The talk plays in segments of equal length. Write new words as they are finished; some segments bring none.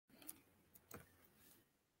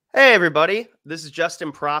Hey everybody, this is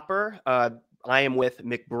Justin Proper. I am with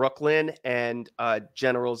Brooklyn and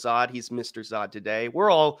General Zod. He's Mr. Zod today. We're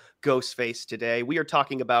all Ghostface today. We are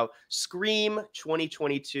talking about Scream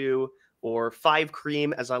 2022, or Five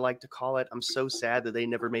Cream as I like to call it. I'm so sad that they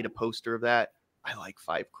never made a poster of that. I like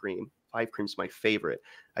Five Cream. Five Cream's my favorite.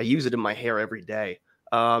 I use it in my hair every day.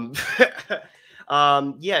 Um,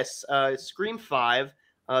 yes, Scream 5.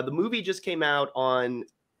 The movie just came out on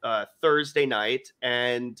Thursday night,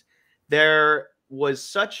 and there was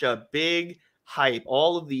such a big hype.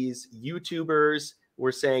 All of these YouTubers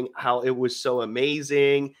were saying how it was so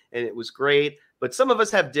amazing and it was great, but some of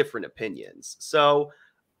us have different opinions. So,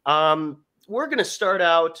 we're going to start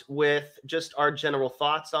out with just our general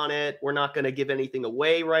thoughts on it. We're not going to give anything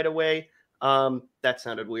away right away. That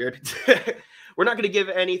sounded weird. We're not going to give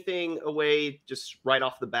anything away just right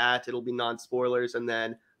off the bat. It'll be non-spoilers, and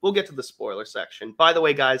then we'll get to the spoiler section. By the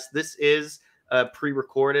way, guys, this is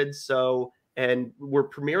pre-recorded, and we're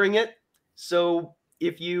premiering it. So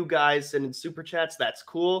if you guys send in super chats, that's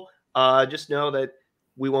cool. Just know that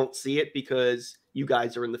we won't see it because you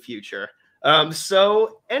guys are in the future.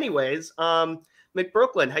 So anyways,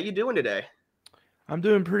 Brooklyn, how you doing today? I'm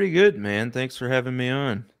doing pretty good, man. Thanks for having me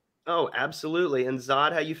on. Oh, absolutely. And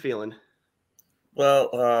Zod, how you feeling? Well,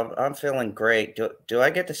 I'm feeling great. Do I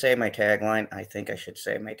get to say my tagline? I think I should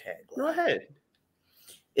say my tagline. Go ahead.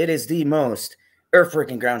 It is the most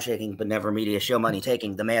earth-breaking, ground-shaking, but never media show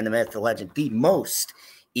money-taking, the man, the myth, the legend, the most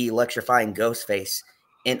electrifying ghost face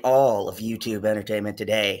in all of YouTube entertainment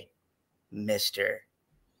today, Mr.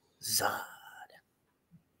 Zod.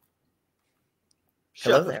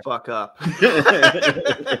 Shut the fuck up.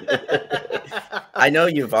 I know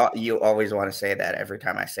you always want to say that every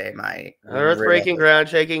time I say my earth-breaking,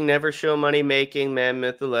 ground-shaking, never show money-making, man,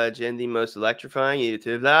 myth, the legend, the most electrifying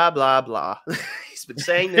YouTube, blah, blah, blah. He's been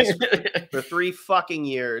saying this for 3 fucking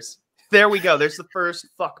years. There we go. There's the first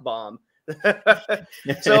fuck bomb.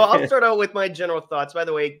 So I'll start out with my general thoughts. By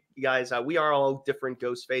the way, guys, we are all different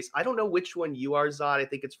Ghostface. I don't know which one you are, Zod. I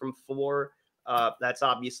think it's from 4. That's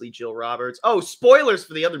obviously Jill Roberts. Oh, spoilers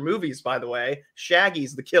for the other movies, by the way.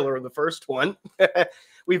 Shaggy's the killer of the first one.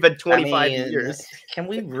 We've had 25 years. Can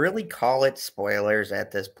we really call it spoilers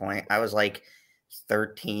at this point? I was like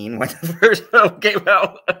 13 when the first film came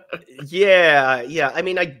out. Yeah. I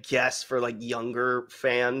mean, I guess for like younger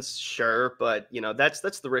fans, sure, but you know, that's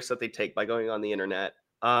the risk that they take by going on the internet.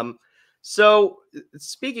 So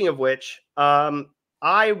speaking of which,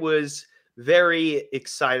 I was very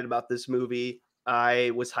excited about this movie.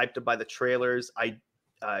 I was hyped up by the trailers. I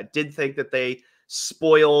did think that they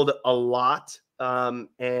spoiled a lot.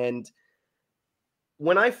 And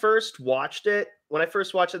when I first watched it,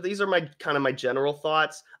 these are my general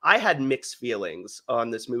thoughts. I had mixed feelings on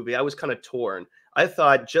this movie. I was kind of torn. I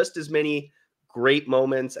thought just as many great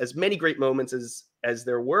moments as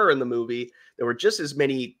there were in the movie, there were just as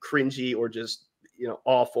many cringy or just,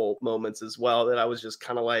 awful moments as well, that I was just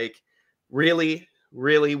kind of like, really,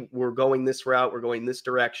 we're going this route, we're going this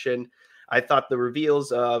direction. I thought the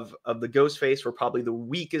reveals of the Ghostface were probably the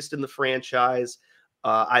weakest in the franchise.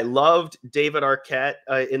 I loved David Arquette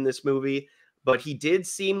in this movie, but he did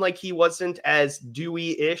seem like he wasn't as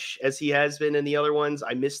Dewey-ish as he has been in the other ones.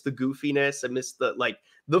 I missed the goofiness. I missed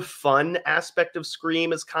the fun aspect of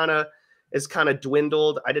Scream is kind of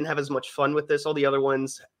dwindled. I didn't have as much fun with this. All the other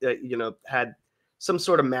ones, had some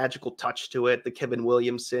sort of magical touch to it. The Kevin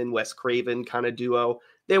Williamson, Wes Craven kind of duo.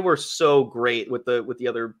 They were so great with the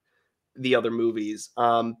other movies.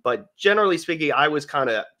 But generally speaking, I was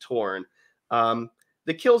kind of torn.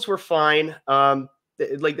 The kills were fine.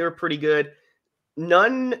 They were pretty good.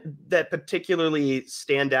 None that particularly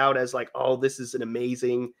stand out as like, oh, this is an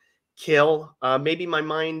amazing kill. Maybe my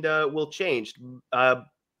mind will change at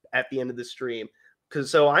the end of the stream.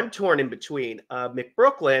 So I'm torn in between.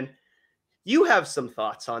 Brooklyn, you have some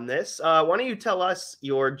thoughts on this. Why don't you tell us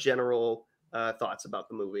your general thoughts about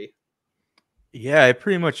the movie? Yeah, I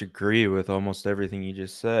pretty much agree with almost everything you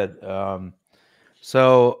just said.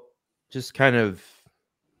 So just kind of,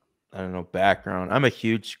 I don't know, background. I'm a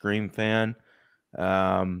huge Scream fan,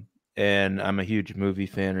 and I'm a huge movie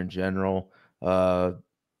fan in general. I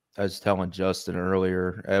was telling Justin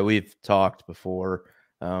earlier, we've talked before,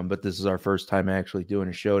 but this is our first time actually doing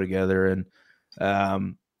a show together, and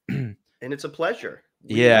and it's a pleasure.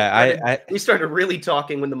 We started really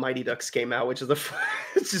talking when the Mighty Ducks came out, which is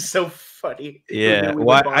it's just so funny. Yeah,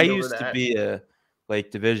 well, I used to be a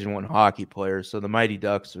Division I hockey player, so the Mighty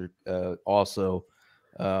Ducks are also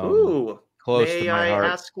close to my heart. May I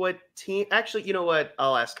ask what team? Actually, you know what?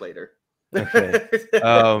 I'll ask later. Okay.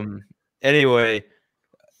 Anyway,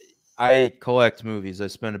 I collect movies. I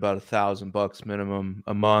spend about $1,000 minimum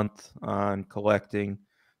a month on collecting.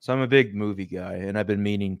 So I'm a big movie guy, and I've been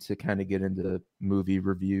meaning to kind of get into movie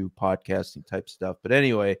review, podcasting type stuff. But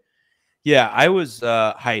anyway, yeah, I was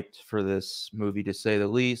hyped for this movie to say the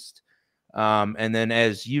least. And then,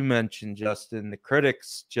 as you mentioned, Justin, the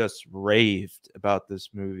critics just raved about this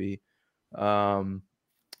movie. Um,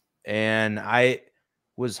 and I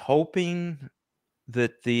was hoping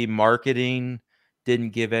that the marketing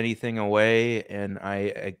didn't give anything away. And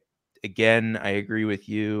again, I agree with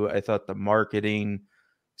you. I thought the marketing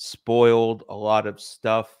spoiled a lot of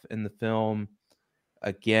stuff in the film.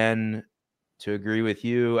 Again, to agree with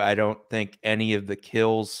you, I don't think any of the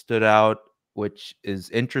kills stood out, which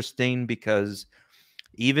is interesting because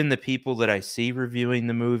even the people that I see reviewing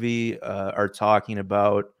the movie are talking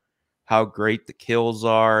about how great the kills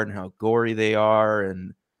are and how gory they are.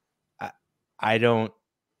 And I, I don't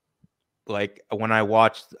like when I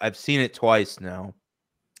watched, I've seen it twice now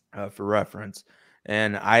for reference,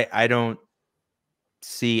 and I don't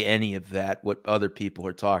see any of that, what other people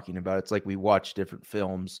are talking about. It's like we watch different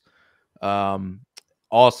films. Um,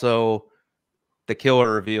 Also, the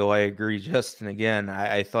killer reveal, I agree, Justin. Again,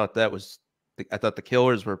 I thought that was, I thought the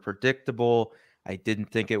killers were predictable. I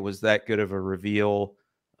didn't think it was that good of a reveal.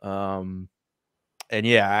 Um, and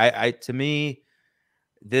yeah, I to me,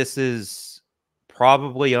 this is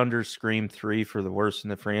probably under Scream 3 for the worst in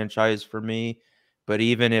the franchise for me. But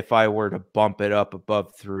even if I were to bump it up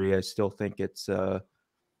above 3, I still think it's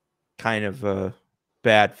kind of a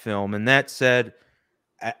bad film. And that said,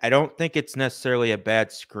 I don't think it's necessarily a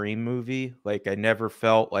bad Scream movie. Like, I never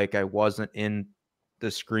felt like I wasn't in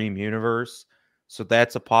the Scream universe. So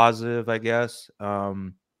that's a positive, I guess.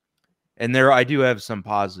 And I do have some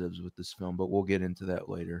positives with this film, but we'll get into that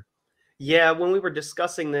later. Yeah, when we were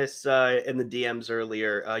discussing this in the DMs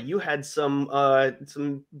earlier, you had some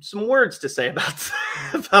words to say about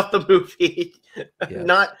about the movie.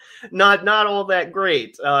 Yes. Not all that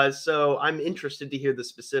great. So I'm interested to hear the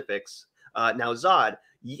specifics. Now, Zod,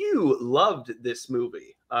 you loved this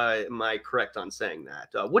movie. Am I correct on saying that?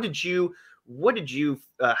 How did you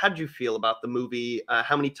feel about the movie?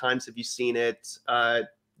 How many times have you seen it?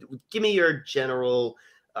 Give me your general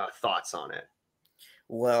thoughts on it.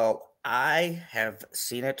 Well, I have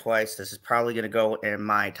seen it twice. This is probably going to go in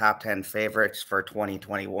my top 10 favorites for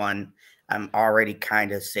 2021. I'm already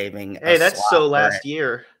kind of saving Hey, a that's slot so for last it.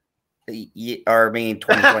 year. Or I mean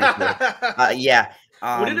 2022. Yeah.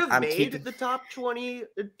 Would it have I'm made keeping. the top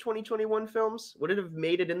 2021 films? Would it have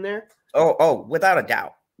made it in there? Oh, without a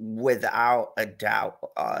doubt. Without a doubt.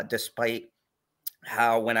 Despite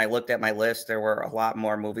how when I looked at my list, there were a lot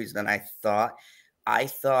more movies than I thought. I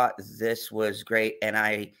thought this was great, and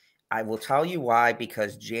I will tell you why,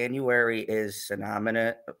 because January is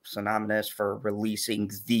synonymous for releasing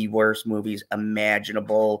the worst movies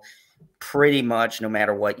imaginable. Pretty much no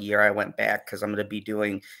matter what year I went back, because I'm going to be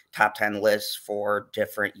doing top 10 lists for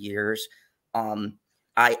different years.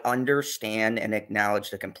 I understand and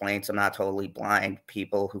acknowledge the complaints. I'm not totally blind.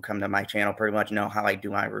 People who come to my channel pretty much know how I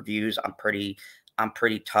do my reviews. I'm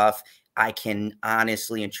pretty tough. I can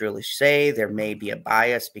honestly and truly say there may be a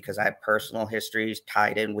bias because I have personal histories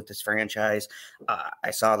tied in with this franchise.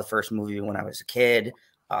 I saw the first movie when I was a kid.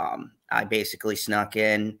 I basically snuck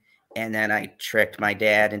in, and then I tricked my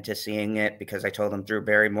dad into seeing it because I told him Drew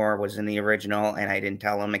Barrymore was in the original, and I didn't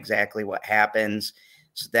tell him exactly what happens.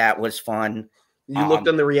 So that was fun. You looked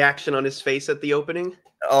on the reaction on his face at the opening.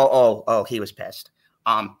 Oh, he was pissed.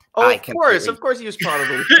 Oh, I of course, he was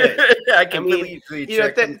probably pissed. I mean,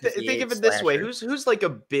 think of it this way: who's like a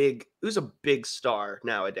big star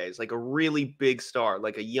nowadays? Like a really big star,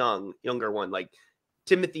 like a younger one, like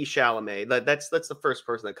Timothy Chalamet. That's the first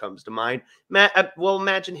person that comes to mind. Well,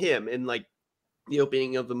 imagine him in like the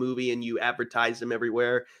opening of the movie, and you advertise him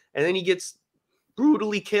everywhere, and then he gets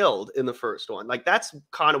brutally killed in the first one. Like that's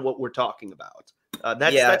kind of what we're talking about.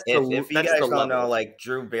 If you guys don't level. know, like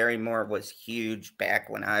Drew Barrymore was huge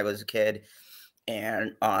back when I was a kid.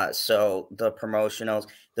 And so the promotionals,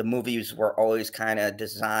 the movies were always kind of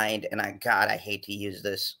designed, and I hate to use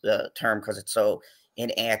this term because it's so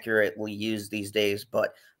inaccurately used these days,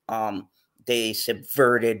 but they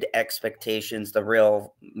subverted expectations, the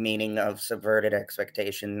real meaning of subverted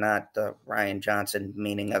expectation, not the Ryan Johnson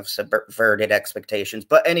meaning of subverted expectations.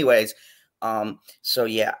 But anyways, so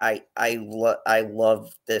yeah, I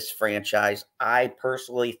love this franchise. I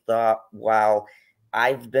personally thought, wow,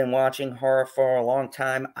 I've been watching horror for a long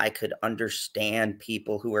time. I could understand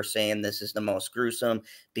people who are saying this is the most gruesome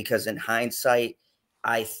because in hindsight,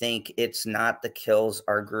 I think it's not the kills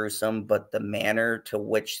are gruesome, but the manner to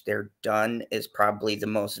which they're done is probably the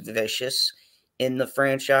most vicious in the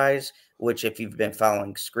franchise, which if you've been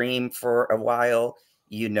following Scream for a while,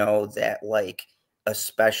 you know that, like,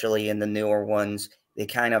 especially in the newer ones, they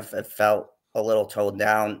kind of have felt a little toned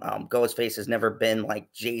down. Ghostface has never been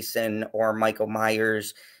like Jason or Michael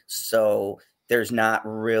Myers, so there's not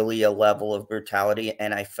really a level of brutality,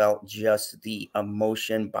 and I felt just the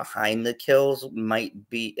emotion behind the kills might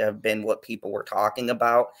be have been what people were talking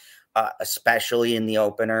about, especially in the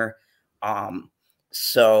opener.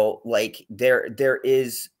 So like there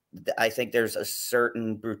is, I think there's a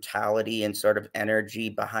certain brutality and sort of energy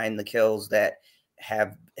behind the kills that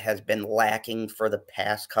has been lacking for the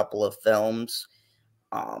past couple of films.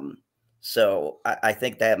 Um, so I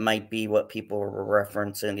think that might be what people were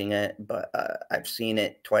referencing it, but I've seen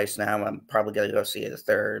it twice now. I'm probably going to go see it a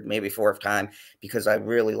third, maybe fourth time, because I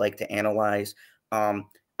really like to analyze.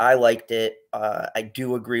 I liked it. I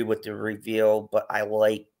do agree with the reveal, but I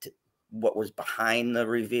liked what was behind the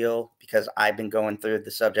reveal because I've been going through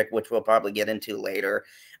the subject, which we'll probably get into later.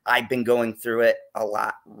 I've been going through it a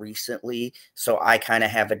lot recently, so I kind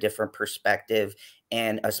of have a different perspective.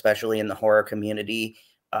 And especially in the horror community,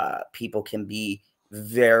 people can be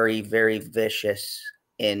very, very vicious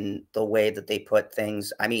in the way that they put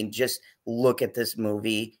things. I mean, just look at this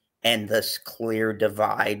movie and this clear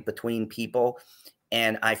divide between people.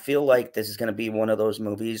 And I feel like this is going to be one of those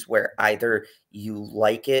movies where either you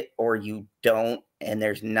like it or you don't, and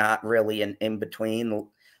there's not really an in between.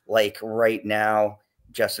 Like right now,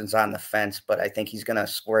 Justin's on the fence, but I think he's going to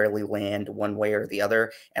squarely land one way or the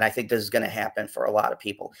other. And I think this is going to happen for a lot of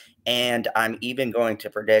people. And I'm even going to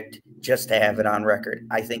predict, just to have it on record,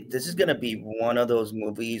 I think this is going to be one of those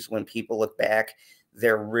movies when people look back,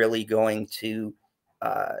 they're really going to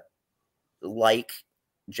like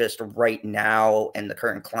just right now and the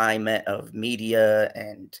current climate of media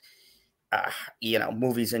and,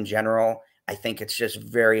 movies in general. I think it's just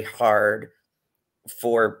very hard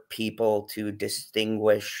for people to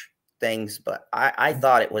distinguish things, but I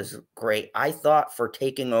thought it was great. I thought for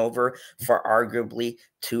taking over for arguably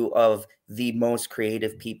two of the most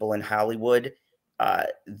creative people in Hollywood,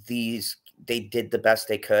 they did the best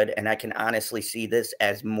they could, and I can honestly see this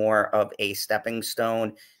as more of a stepping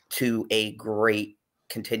stone to a great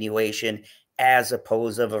continuation as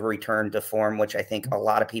opposed of a return to form, which I think a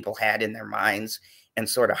lot of people had in their minds and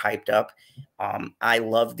sort of hyped up. I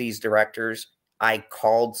love these directors. I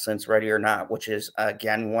called Since Ready or Not, which is,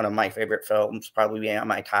 again, one of my favorite films, probably on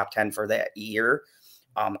my top 10 for that year.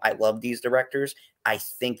 I love these directors. I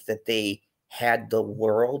think that they had the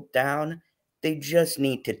world down. They just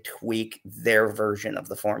need to tweak their version of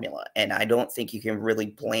the formula. And I don't think you can really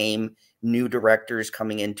blame new directors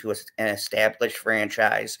coming into an established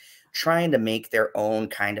franchise trying to make their own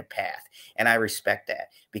kind of path. And I respect that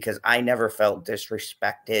because I never felt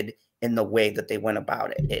disrespected in the way that they went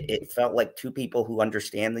about it. It felt like two people who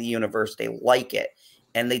understand the universe, they like it,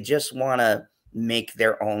 and they just want to make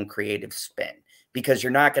their own creative spin because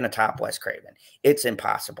you're not going to top Wes Craven. It's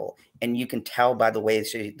impossible. And you can tell by the way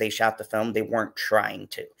they shot the film, they weren't trying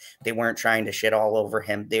to. They weren't trying to shit all over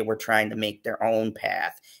him. They were trying to make their own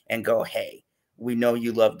path and go, hey, we know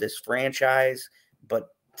you love this franchise, but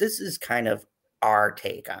this is kind of our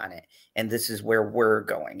take on it. And this is where we're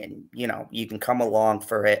going. And, you can come along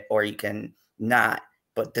for it or you can not,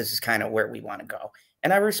 but this is kind of where we want to go.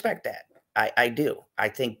 And I respect that. I do. I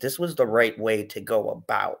think this was the right way to go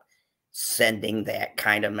about sending that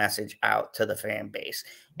kind of message out to the fan base.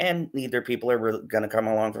 And either people are going to come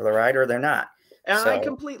along for the ride or they're not. And I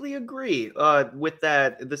completely agree with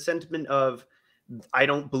that. The sentiment of, I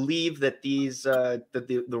don't believe that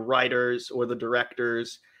the writers or the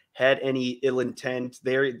directors had any ill intent.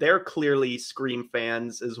 They're clearly Scream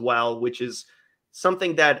fans as well, which is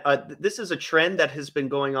something that this is a trend that has been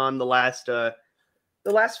going on the last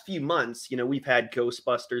few months. We've had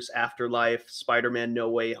Ghostbusters Afterlife, Spider-Man No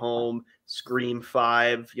Way Home, Scream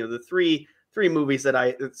 5, the three movies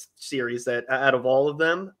series that out of all of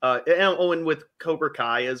them, and with Cobra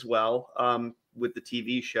Kai as well, with the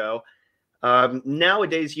TV show.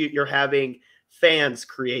 Nowadays, you're having fans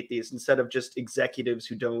create these instead of just executives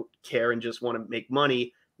who don't care and just want to make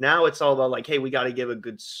money. Now it's all about like, hey, we got to give a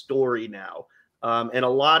good story now, and a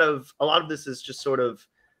lot of this is just sort of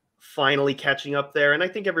finally catching up there, and I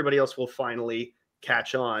think everybody else will finally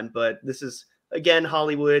catch on. But this is again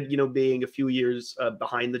Hollywood, being a few years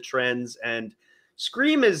behind the trends, and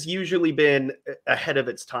Scream has usually been ahead of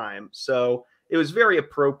its time, so it was very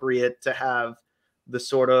appropriate to have the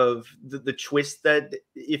sort of the twist that,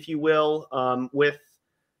 if you will, with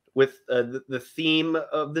the theme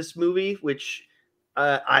of this movie, which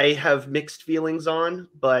I have mixed feelings on,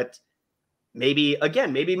 but maybe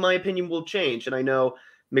my opinion will change. And I know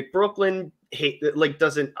Brooklyn hate, like,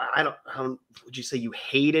 doesn't, I don't, how would you say you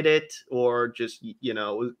hated it, or just, you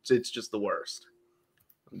know, it's just the worst?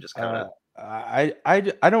 I'm just kind of,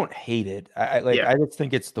 I don't hate it. yeah, I just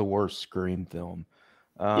think it's the worst Scream film.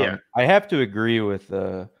 yeah, I have to agree with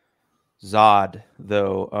Zod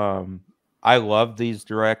though. I love these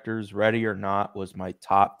directors. Ready or Not was my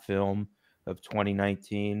top film of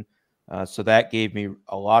 2019. So that gave me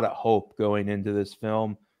a lot of hope going into this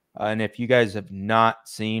film. And if you guys have not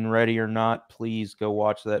seen Ready or Not, please go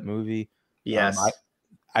watch that movie. yes,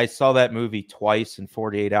 I saw that movie twice in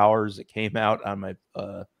 48 hours. It came out on my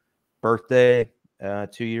birthday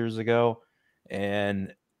 2 years ago,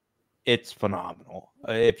 and it's phenomenal.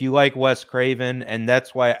 If you like Wes Craven, and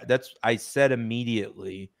that's I said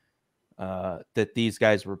immediately that these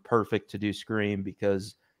guys were perfect to do Scream,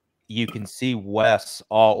 because you can see Wes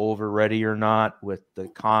all over Ready or Not with the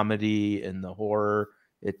comedy and the horror.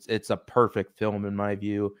 It's a perfect film in my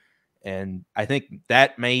view, and I think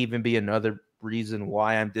that may even be another reason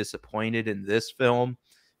why I'm disappointed in this film,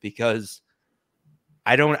 because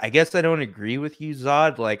I guess I don't agree with you,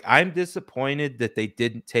 Zod. Like, I'm disappointed that they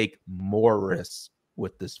didn't take more risks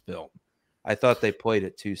with this film. I thought they played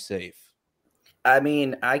it too safe. I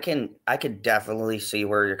mean, I could definitely see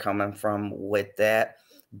where you're coming from with that,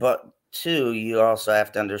 but two, you also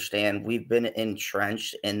have to understand we've been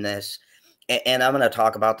entrenched in this, and I'm going to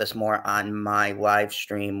talk about this more on my live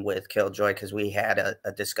stream with Killjoy, because we had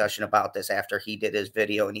a discussion about this after he did his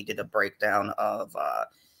video and he did a breakdown of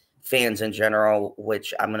fans in general,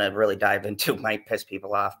 which I'm going to really dive into. Might piss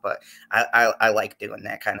people off, but I like doing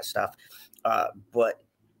that kind of stuff. But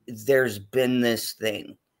there's been this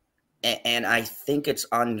thing, and I think it's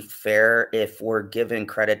unfair if we're giving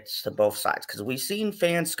credits to both sides, because we've seen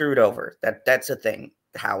fans screwed over. That's a thing.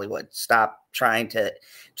 Hollywood, stop trying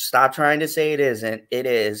to say it isn't. It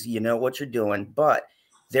is. You know what you're doing, but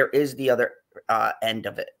there is the other end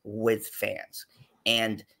of it with fans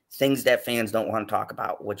and things that fans don't want to talk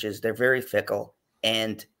about, which is they're very fickle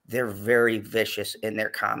and they're very vicious in their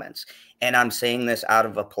comments. And I'm saying this out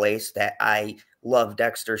of a place that I love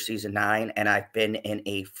Dexter season 9, and I've been in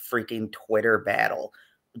a freaking Twitter battle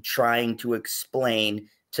trying to explain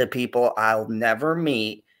to people I'll never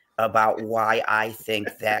meet about why I think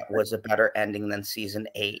that was a better ending than season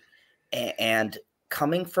 8. And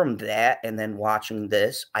coming from that and then watching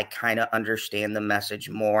this, I kind of understand the message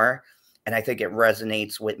more. And I think it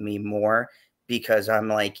resonates with me more, because I'm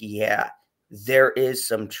like, yeah, there is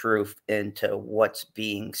some truth into what's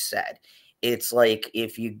being said. It's like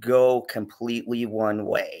if you go completely one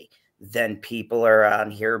way, then people are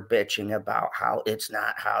on here bitching about how it's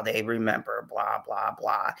not how they remember, blah, blah,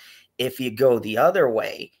 blah. If you go the other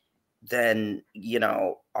way, then,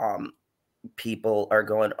 people are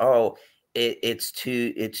going, oh, it's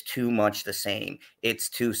too much the same. It's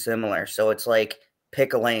too similar. So it's like,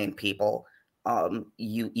 pick a lane, people.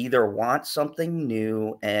 You either want something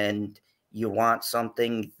new and you want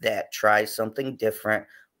something that tries something different,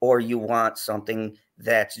 or you want something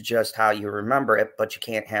that's just how you remember it, but you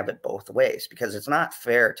can't have it both ways, because it's not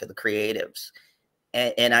fair to the creatives.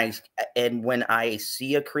 And when I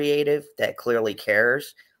see a creative that clearly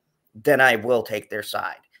cares, then I will take their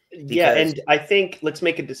side. yeah. Because And I think let's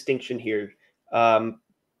make a distinction here.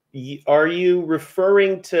 Are you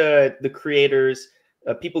referring to the creators,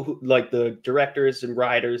 people who, like, the directors and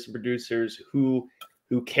writers and producers who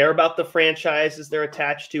care about the franchises they're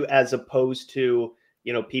attached to, as opposed to,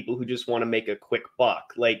 you know, people who just want to make a quick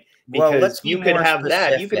buck? Like, well, let's because be more you could have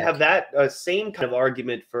specific. that same kind of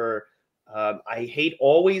argument for, I hate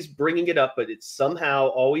always bringing it up, but it somehow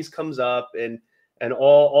always comes up, and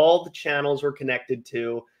all the channels we're connected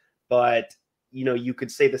to. But, you know, you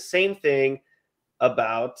could say the same thing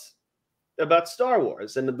about Star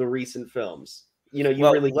Wars and the recent films. You know, you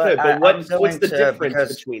Well, really could. But I'm what's going the to,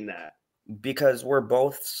 difference between that? because we're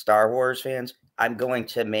both Star Wars fans, I'm going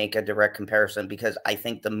to make a direct comparison, because I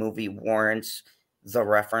think the movie warrants the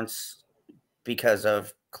reference, because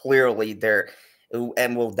of clearly there,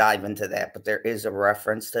 and we'll dive into that, but there is a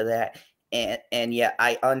reference to that. And yeah,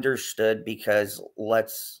 I understood, because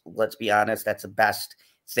let's be honest, that's the best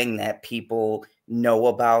thing that people know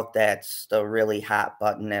about. That's the really hot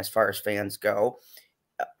button as far as fans go.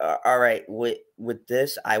 All right, with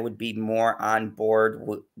this, I would be more on board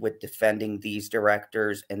with defending these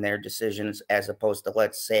directors and their decisions, as opposed to,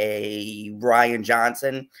 let's say, Ryan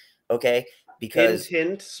Johnson. Okay, Hint, because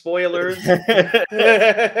hint, spoilers.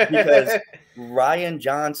 because Ryan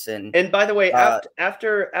Johnson, And by the way, uh,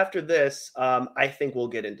 after this, I think we'll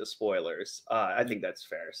get into spoilers. I think that's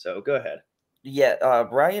fair. So go ahead. yeah,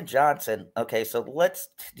 Ryan Johnson. Okay, so let's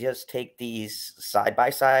just take these side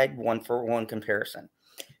by side, one for one comparison.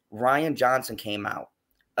 Ryan Johnson came out,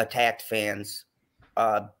 attacked fans,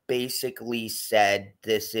 basically said,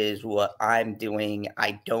 this is what I'm doing.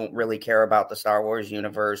 I don't really care about the Star Wars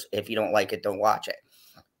universe. If you don't like it, don't watch it.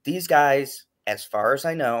 These guys, as far as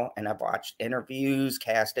I know, and I've watched interviews,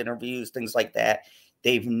 cast interviews, things like that,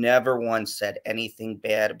 they've never once said anything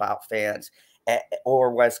bad about fans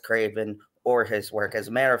or Wes Craven or his work. As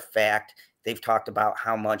a matter of fact, they've talked about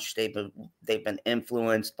how much they've been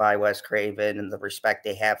influenced by Wes Craven and the respect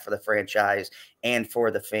they have for the franchise and for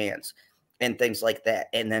the fans and things like that.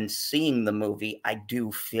 And then seeing the movie, I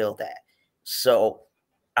do feel that. So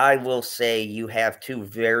I will say you have two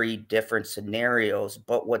very different scenarios,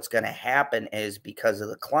 but what's going to happen is because of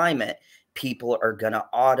the climate, people are going to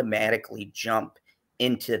automatically jump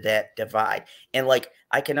into that divide. And like,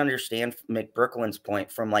 I can understand McBrooklyn's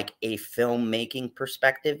point from like a filmmaking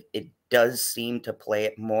perspective. It does seem to play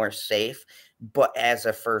it more safe, but as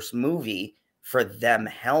a first movie for them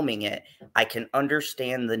helming it, I can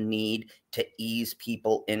understand the need to ease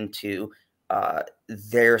people into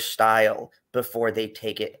their style before they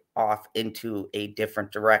take it off into a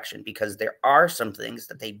different direction, because there are some things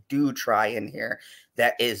that they do try in here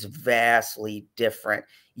that is vastly different.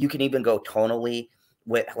 You can even go tonally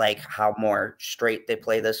with like how more straight they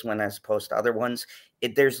play this one as opposed to other ones.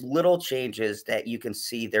 There's little changes that you can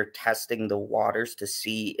see they're testing the waters to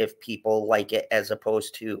see if people like it as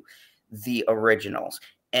opposed to the originals.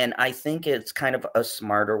 And I think it's kind of a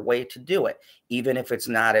smarter way to do it, even if it's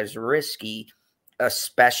not as risky,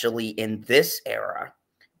 especially in this era.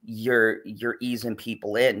 You're easing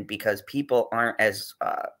people in because people aren't as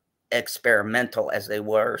experimental as they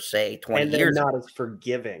were, say, 20 and years they're ago. not as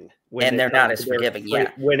forgiving. And they're not as forgiving,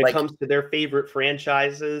 yeah. When it Like, comes to their favorite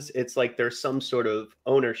franchises, it's like there's some sort of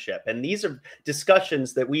ownership. And these are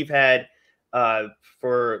discussions that we've had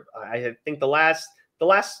for, I think, the last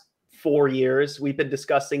 4 years. We've been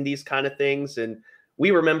discussing these kind of things, and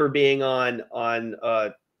we remember being on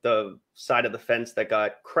the side of the fence that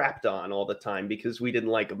got crapped on all the time because we didn't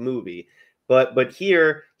like a movie. But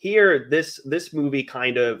here this movie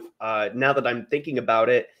kind of, now that I'm thinking about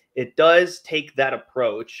it, it does take that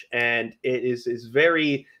approach, and it is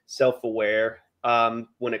very self-aware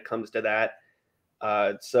when it comes to that.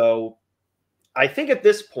 So I think at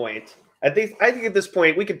this point, I think at this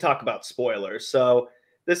point we can talk about spoilers. So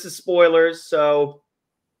this is spoilers. So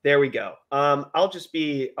there we go. I'll just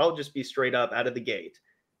be straight up out of the gate.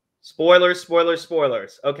 Spoilers, spoilers,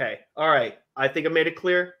 spoilers. Okay. All right. I think I made it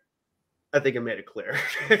clear. Just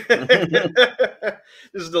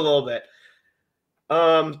a little bit.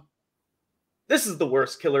 This is the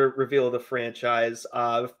worst killer reveal of the franchise,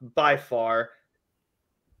 by far.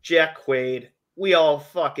 Jack Quaid. We all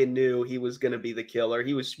fucking knew he was going to be the killer.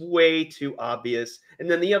 He was way too obvious. And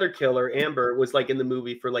then the other killer, Amber, was like in the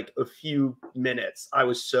movie for like a few minutes. I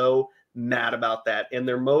was so mad about that. And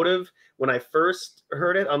their motive, when I first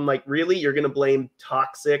heard it, I'm like, really? You're going to blame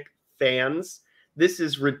toxic fans? This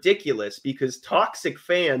is ridiculous because toxic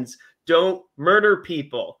fans don't murder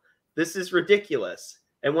people. This is ridiculous.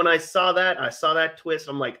 And when I saw that twist,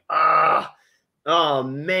 I'm like, oh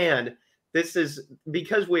man. This is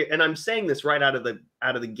because and I'm saying this right out of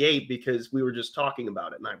the gate because we were just talking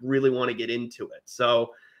about it and I really want to get into it.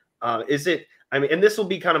 So and this will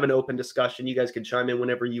be kind of an open discussion. You guys can chime in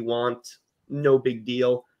whenever you want. No big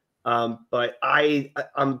deal. But I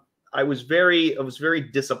was very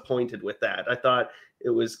disappointed with that. I thought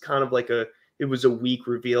it was kind of like it was a weak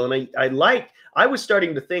reveal. And I was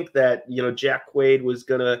starting to think that, Jack Quaid was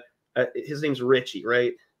gonna, his name's Richie,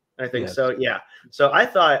 right? I think Yes. so. Yeah. So I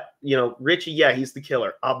thought, Richie, yeah, he's the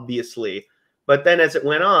killer, obviously. But then as it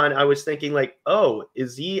went on, I was thinking like, oh,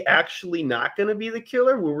 is he actually not going to be the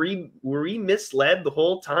killer? Were we misled the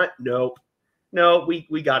whole time? No,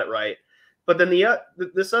 we got it right. But then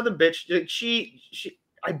this other bitch, she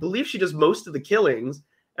I believe she does most of the killings.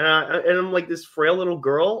 And I'm like, this frail little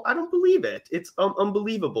girl. I don't believe it. It's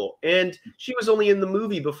unbelievable. And she was only in the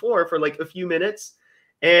movie before for like a few minutes.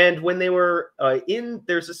 And when they were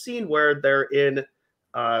there's a scene where they're in,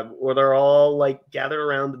 where they're all like gathered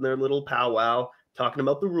around in their little powwow, talking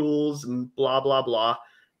about the rules and blah, blah, blah.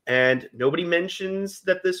 And nobody mentions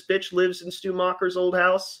that this bitch lives in Stu Macher's old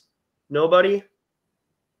house. Nobody.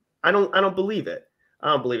 I don't believe it. I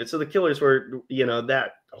don't believe it. So the killers were,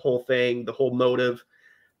 that whole thing, the whole motive.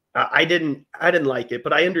 I didn't like it,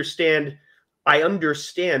 but I understand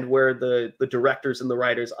where the directors and the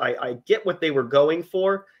writers, I get what they were going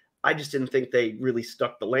for. I just didn't think they really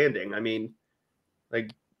stuck the landing. I mean,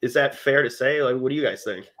 like, is that fair to say? Like, what do you guys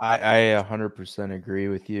think? I 100% agree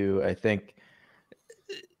with you. I think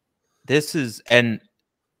this is, and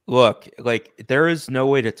look, like, there is no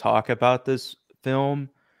way to talk about this film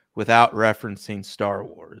without referencing Star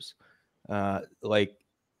Wars, like,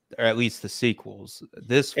 or at least the sequels.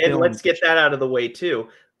 This And film, let's get that out of the way too.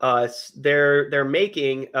 They're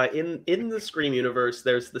making in the Scream universe.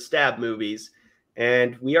 There's the Stab movies,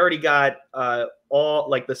 and we already got all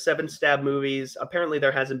like the 7 Stab movies. Apparently,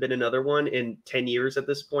 there hasn't been another one in 10 years at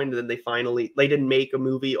this point. And then they didn't make a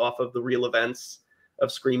movie off of the real events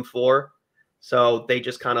of Scream 4, so they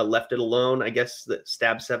just kind of left it alone. I guess that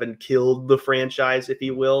Stab 7 killed the franchise, if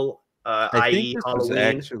you will, I think i.e., this was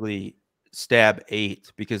Halloween. actually Stab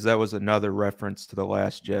 8, because that was another reference to The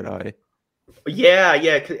Last Jedi. Yeah,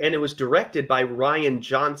 and it was directed by Ryan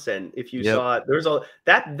Johnson. If you saw it, there's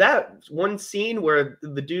that one scene where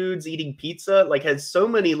the dude's eating pizza like has so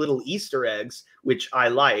many little Easter eggs, which I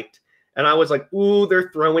liked, and I was like, "Ooh, they're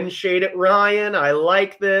throwing shade at Ryan. I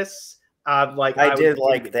like this." I did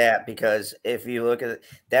like that, because if you look at it,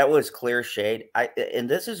 that was clear shade. And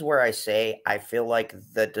this is where I say I feel like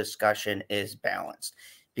the discussion is balanced,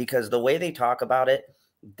 because the way they talk about it,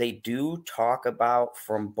 they do talk about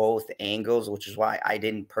from both angles, which is why I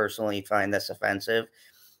didn't personally find this offensive.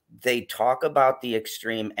 They talk about the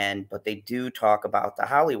extreme end, but they do talk about the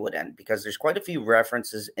Hollywood end, because there's quite a few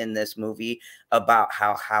references in this movie about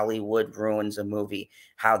how Hollywood ruins a movie,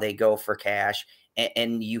 how they go for cash.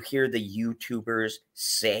 And you hear the YouTubers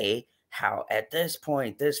say how at this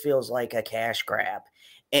point, this feels like a cash grab.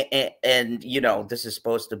 And you know, this is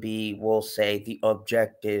supposed to be, we'll say, the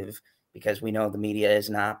objective, because we know the media is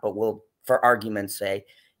not, but we'll, for argument's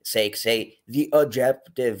sake, say the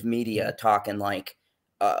objective media talking like,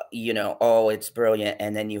 you know, oh, it's brilliant.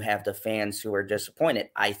 And then you have the fans who are disappointed.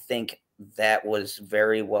 I think that was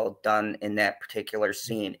very well done in that particular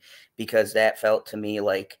scene, because that felt to me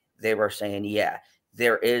like they were saying, yeah,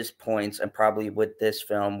 there is points, and probably with this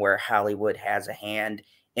film, where Hollywood has a hand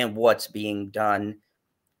in what's being done.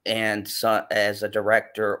 And so, as a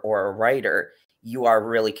director or a writer, you are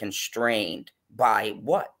really constrained by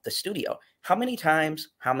what? The studio. How many times,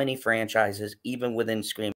 how many franchises, even within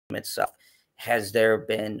Scream itself, has there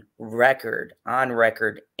been on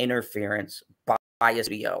record interference by a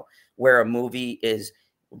studio where a movie is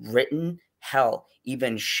written, hell,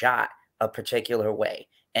 even shot a particular way,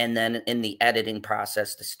 and then in the editing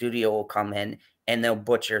process, the studio will come in and they'll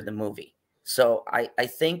butcher the movie? So I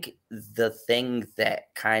think the thing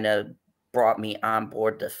that kind of brought me on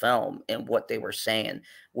board the film and what they were saying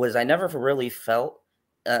was, I never really felt,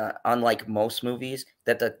 unlike most movies,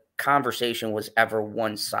 that the conversation was ever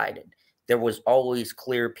one-sided. There was always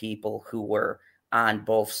clear people who were on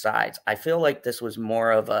both sides. I feel like this was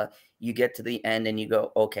more of a, you get to the end and you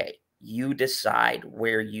go, okay, you decide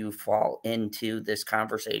where you fall into this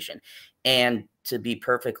conversation. And to be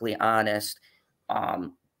perfectly honest,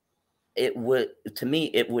 it would, to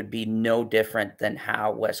me, it would be no different than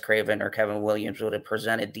how Wes Craven or Kevin Williams would have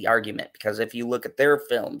presented the argument. Because if you look at their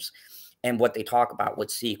films and what they talk about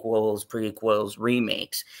with sequels, prequels,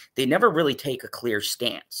 remakes, they never really take a clear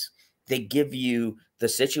stance. They give you the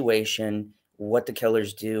situation, what the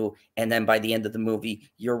killers do, and then by the end of the movie,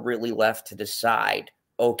 you're really left to decide,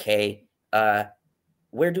 okay,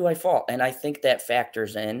 where do I fall? And I think that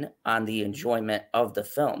factors in on the enjoyment of the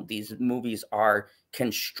film. These movies are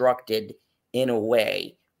constructed in a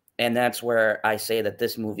way, and that's where I say that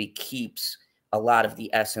this movie keeps a lot of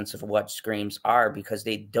the essence of what Screams are, because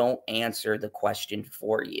they don't answer the question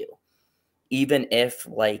for you. Even if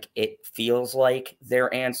like it feels like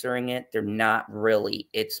they're answering it, they're not really.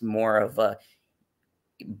 It's more of a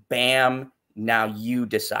bam, now you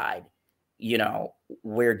decide, you know,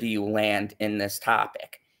 where do you land in this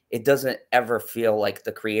topic? It doesn't ever feel like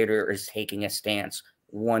the creator is taking a stance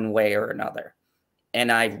one way or another.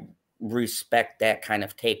 And I respect that kind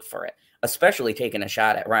of take for it, especially taking a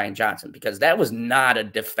shot at Ryan Johnson, because that was not a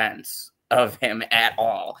defense of him at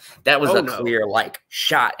all. That was clear, like,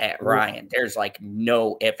 shot at Ryan. There's like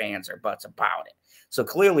no ifs, ands, or buts about it. So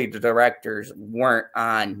clearly the directors weren't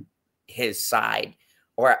on his side,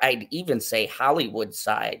 or I'd even say Hollywood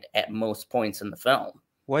side at most points in the film.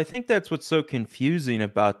 Well, I think that's what's so confusing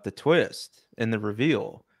about the twist and the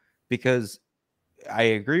reveal, because I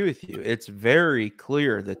agree with you. It's very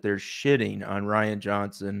clear that they're shitting on Ryan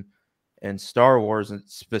Johnson and Star Wars, and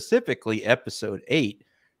specifically Episode 8.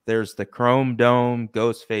 There's the Chrome Dome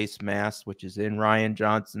Ghostface mask, which is in Ryan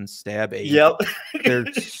Johnson's Stab 8. Yep.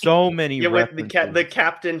 There's so many references. With the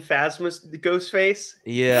Captain Phasma Ghostface.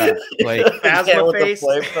 Yeah, like Phasma face.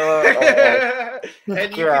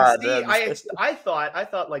 And you God, can see, I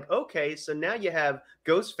thought like, okay, so now you have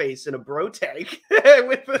Ghostface in a bro tank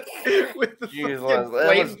with the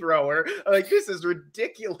flamethrower. Like, this is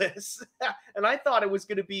ridiculous. And I thought it was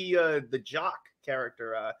going to be the jock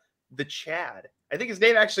character, the Chad. I think his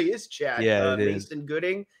name actually is Chad. Yeah, it is. Mason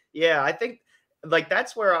Gooding. Yeah, I think like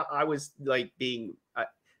that's where I was like being.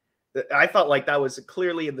 I felt like that was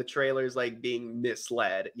clearly in the trailers, like being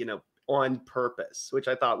misled, you know, on purpose, which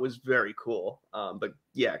I thought was very cool. But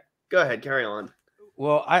yeah, go ahead, carry on.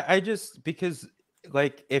 Well, I just because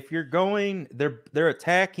like if you're going, they're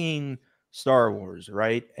attacking Star Wars,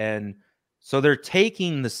 right? And so they're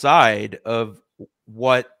taking the side of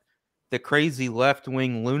what the crazy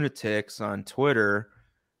left-wing lunatics on Twitter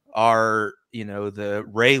are, you know, the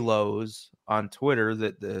Raylos on Twitter,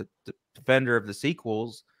 that the defender of the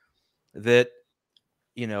sequels, that,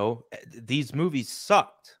 you know, these movies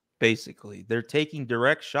sucked. Basically, they're taking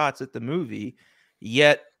direct shots at the movie,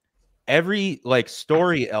 yet every like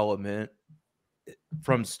story element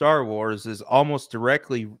from Star Wars is almost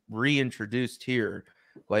directly reintroduced here.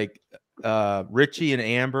 Like Richie and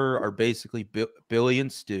Amber are basically Billy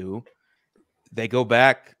and Stu. They go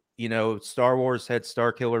back, you know, Star Wars had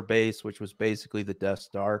Starkiller Base, which was basically the Death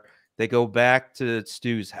Star. They go back to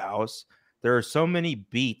Stu's house. There are so many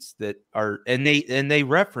beats that are, and they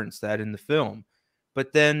reference that in the film.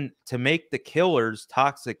 But then to make the killers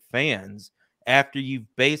toxic fans after you've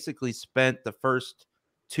basically spent the first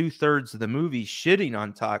 2/3 of the movie shitting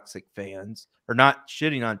on toxic fans, or not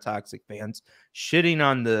shitting on toxic fans, shitting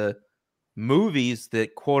on the movies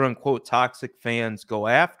that quote unquote toxic fans go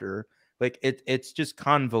after, like it's just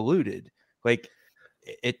convoluted. Like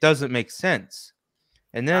it doesn't make sense.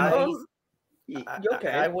 And then I Oh, I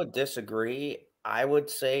okay. would disagree. I would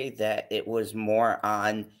say that it was more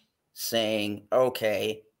on saying,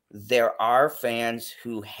 okay, there are fans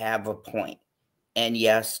who have a point. And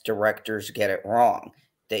yes, directors get it wrong.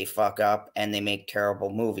 They fuck up and they make terrible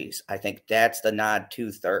movies. I think that's the nod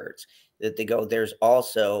 2/3 that they go.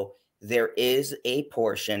 There is a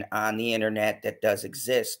portion on the internet that does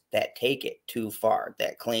exist that take it too far,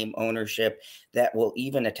 that claim ownership, that will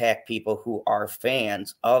even attack people who are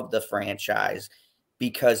fans of the franchise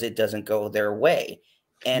because it doesn't go their way.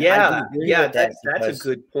 And I do Yeah, agree yeah, with that that's a because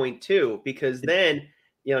good point too, because then,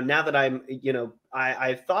 you know, now that I'm, you know,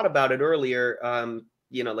 I thought about it earlier,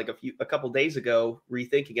 you know, like a couple days ago,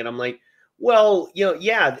 rethinking it, I'm like, well, you know,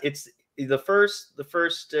 yeah, it's the first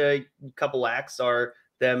couple acts are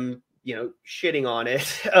them, you know, shitting on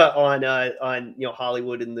it on you know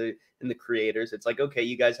Hollywood and the creators. It's like, okay,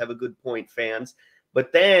 you guys have a good point, fans,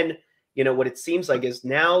 but then you know what it seems like is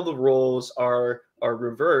now the roles are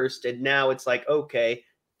reversed, and now it's like, okay,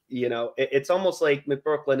 you know, it's almost like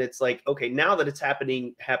McBrooklyn. It's like, okay, now that it's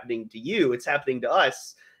happening to you, it's happening to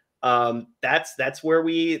us. That's where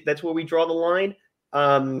we draw the line.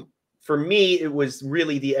 For me, it was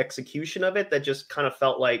really the execution of it that just kind of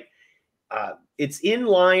felt like it's in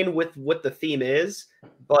line with what the theme is,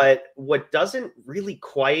 but what doesn't really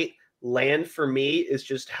quite land for me is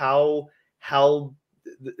just how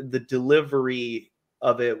the delivery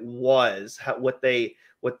of it was, what they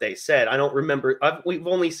said. I don't remember. We've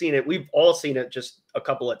only seen it. We've all seen it just a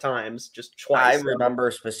couple of times, just I twice. So. remember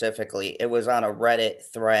specifically it was on a Reddit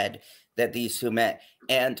thread that these two met.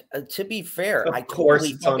 And to be fair, Of course,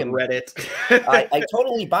 it's on Reddit. I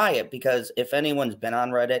totally buy it because if anyone's been on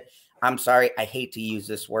Reddit, I'm sorry, I hate to use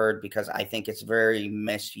this word because I think it's very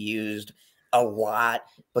misused a lot,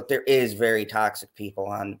 but there is very toxic people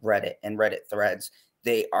on Reddit and Reddit threads.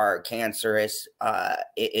 They are cancerous.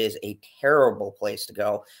 It is a terrible place to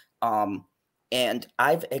go. And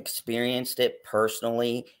I've experienced it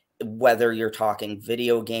personally, whether you're talking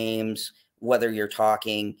video games, whether you're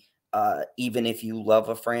talking even if you love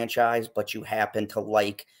a franchise, but you happen to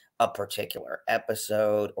like a particular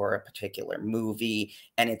episode or a particular movie,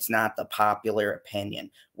 and it's not the popular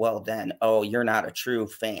opinion. Well, then, oh, you're not a true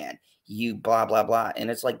fan. You blah, blah, blah.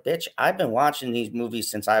 And it's like, bitch, I've been watching these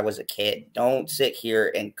movies since I was a kid. Don't sit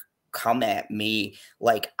here and come at me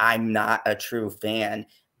like I'm not a true fan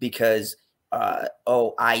because,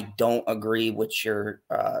 oh, I don't agree with your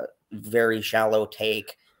very shallow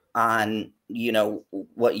take on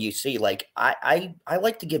what you see. Like I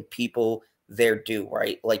like to give people their due,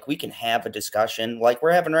 right? Like we can have a discussion like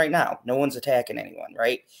we're having right now. No one's attacking anyone,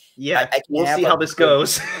 right? Yeah, I can we'll see how this good,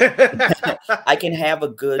 goes. I can have a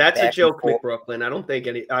good That's a back and joke, forth. McBrooklyn. I don't think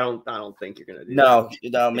you're gonna do No,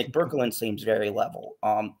 that. McBrooklyn seems very level.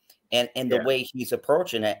 And the Yeah. way he's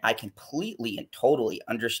approaching it, I completely and totally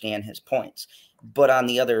understand his points. But on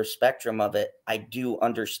the other spectrum of it, I do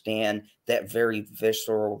understand that very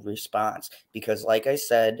visceral response because, like I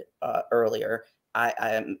said earlier, I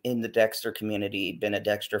am in the Dexter community, been a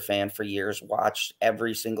Dexter fan for years, watched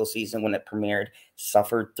every single season when it premiered,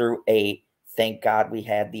 suffered through 8. Thank God we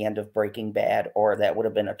had the end of Breaking Bad, or that would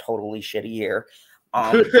have been a totally shitty year.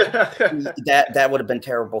 That would have been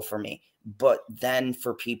terrible for me. But then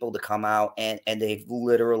for people to come out and they've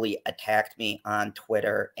literally attacked me on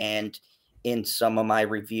Twitter and in some of my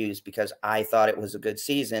reviews because I thought it was a good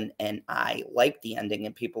season and I liked the ending,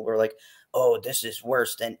 and people were like, oh, this is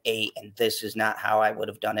worse than 8 and this is not how I would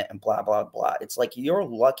have done it and blah, blah, blah. It's like, you're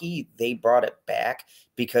lucky they brought it back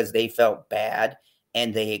because they felt bad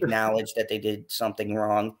and they acknowledged that they did something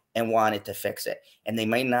wrong and wanted to fix it. And they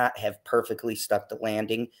may not have perfectly stuck the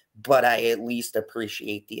landing, but I at least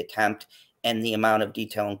appreciate the attempt and the amount of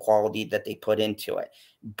detail and quality that they put into it.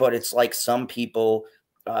 But it's like some people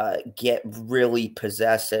get really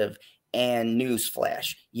possessive, and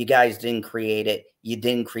newsflash, you guys didn't create it. You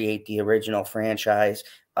didn't create the original franchise.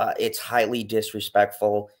 It's highly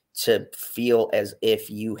disrespectful to feel as if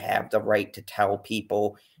you have the right to tell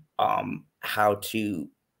people how to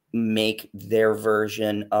make their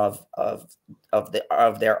version of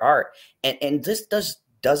their art. And this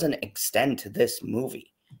doesn't extend to this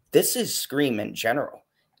movie. This is Scream in general.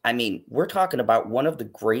 I mean, we're talking about one of the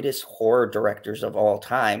greatest horror directors of all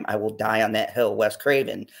time. I will die on that hill, Wes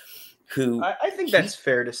Craven, who I think that's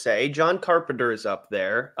fair to say. John Carpenter is up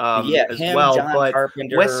there as him, well. John but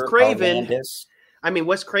Carpenter, Wes Craven, Landis. I mean,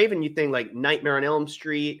 Wes Craven, you think like Nightmare on Elm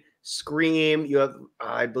Street, Scream, you have,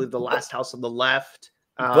 I believe, The Last House on the Left.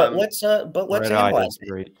 But let's analyze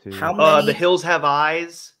it. How many, The Hills Have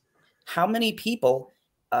Eyes. How many people,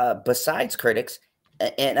 besides critics,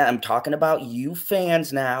 and I'm talking about you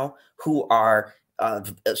fans now who are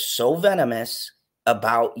so venomous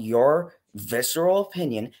about your visceral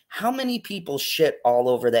opinion, how many people shit all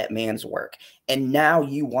over that man's work? And now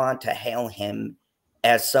you want to hail him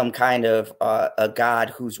as some kind of a god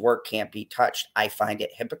whose work can't be touched. I find it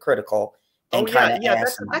hypocritical. And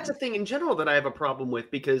that's a thing in general that I have a problem with,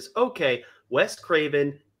 because, okay, Wes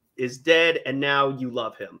Craven is dead and now you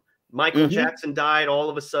love him. Michael Jackson died. All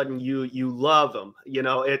of a sudden, you love him.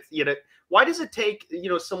 Why does it take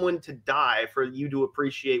someone to die for you to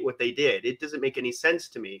appreciate what they did? It doesn't make any sense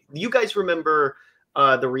to me. You guys remember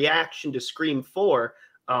the reaction to Scream 4?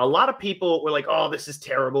 A lot of people were like, "Oh, this is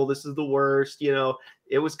terrible. This is the worst."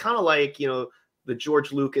 It was kind of like the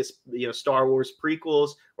George Lucas Star Wars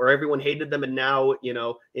prequels, where everyone hated them, and now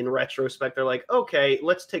in retrospect they're like, "Okay,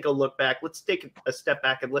 let's take a look back. Let's take a step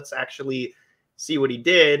back and let's actually see what he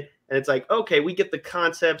did." And it's like, okay, we get the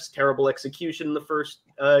concepts, terrible execution in the first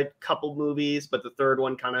couple movies, but the third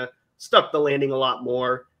one kind of stuck the landing a lot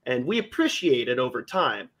more. And we appreciate it over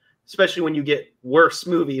time, especially when you get worse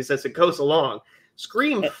movies as it goes along.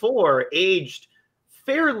 Scream 4 aged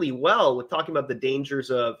fairly well with talking about the dangers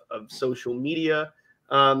of social media.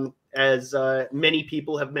 As many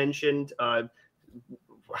people have mentioned,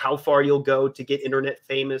 how far you'll go to get internet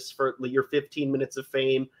famous for your 15 minutes of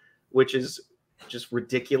fame, which is just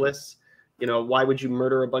ridiculous. Why would you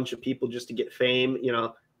murder a bunch of people just to get fame?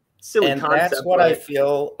 Silly and concept. That's what I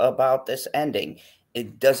feel about this ending.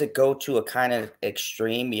 Does it go to a kind of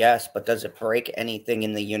extreme? Yes, but does it break anything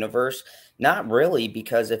in the universe? Not really,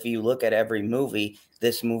 because if you look at every movie,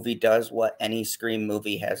 this movie does what any Scream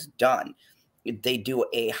movie has done. They do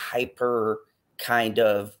a hyper kind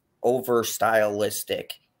of over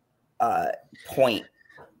stylistic point.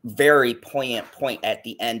 Very poignant point at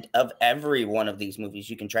the end of every one of these movies.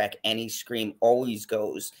 You can track any Scream always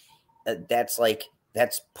goes. That's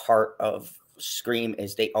part of Scream,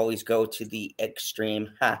 is they always go to the extreme.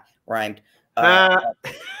 Rhymed. At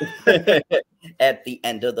the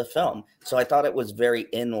end of the film. So I thought it was very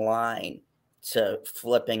in line to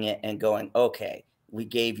flipping it and going, okay, we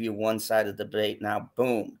gave you one side of the debate. Now,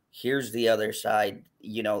 boom, here's the other side.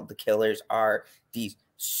 The killers are these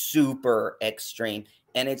super extreme.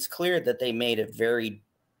 And it's clear that they made a very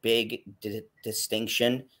big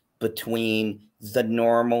distinction between the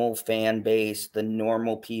normal fan base, the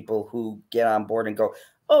normal people who get on board and go,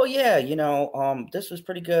 oh, yeah, this was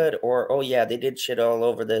pretty good. Or, oh, yeah, they did shit all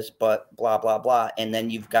over this, but blah, blah, blah. And then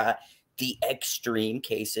you've got the extreme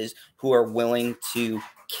cases who are willing to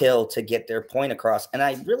kill to get their point across. And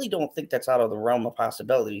I really don't think that's out of the realm of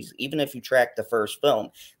possibilities. Even if you track the first film,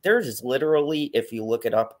 there is literally, if you look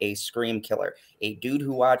it up, a Scream killer, a dude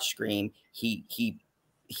who watched Scream.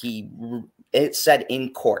 It said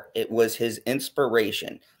in court, it was his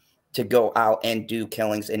inspiration to go out and do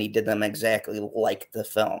killings, and he did them exactly like the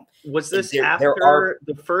film. Was this after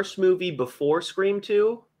the first movie, before Scream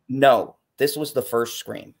 2? No, this was the first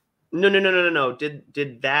Scream. No.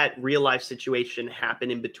 Did that real life situation happen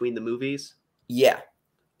in between the movies? Yeah.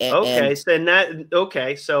 So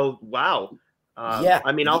wow. Yeah.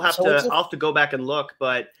 I mean, I'll have to go back and look,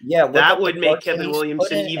 but yeah, that would make Kevin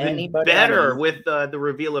Williamson even better with the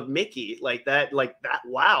reveal of Mickey like that.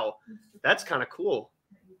 Wow. That's kind of cool.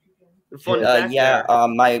 Fun fact yeah, there.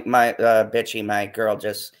 my bitchy, my girl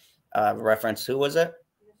just referenced, who was it?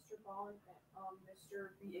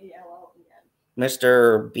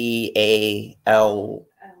 Mr. Mr.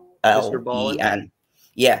 Ballin. Balen.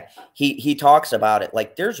 Yeah, he talks about it.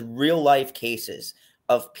 Like, there's real life cases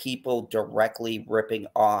of people directly ripping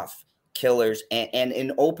off killers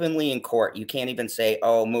and openly in court. You can't even say,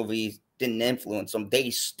 oh, movies didn't influence them. They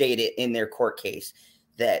stated in their court case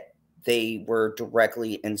that they were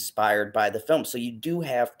directly inspired by the film. So you do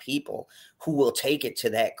have people who will take it to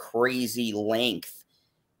that crazy length.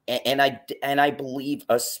 And I believe,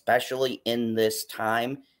 especially in this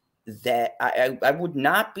time, that I would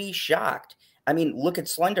not be shocked. I mean, look at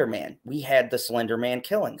Slender Man. We had the Slender Man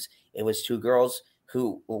killings. It was two girls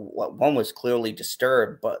who, one was clearly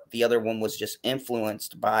disturbed, but the other one was just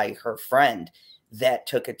influenced by her friend that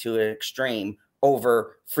took it to an extreme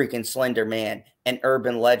over freaking Slender Man, an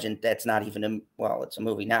urban legend that's not even a, well, it's a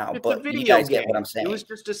movie now, It's but a video you guys game. get what I'm saying. It was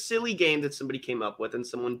just a silly game that somebody came up with and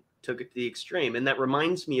someone took it to the extreme. And that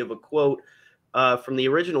reminds me of a quote from the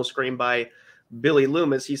original Scream by Billy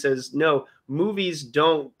Loomis. He says, "No, movies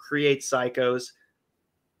don't create psychos.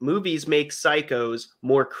 Movies make psychos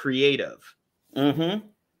more creative." Mm-hmm.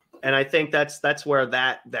 And I think that's where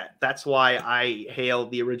that's why I hail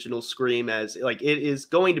the original Scream as, like, it is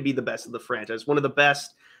going to be the best of the franchise, one of the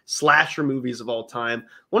best slasher movies of all time,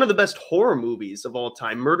 one of the best horror movies of all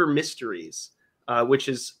time, murder mysteries, which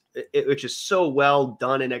is so well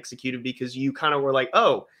done and executed, because you kind of were like,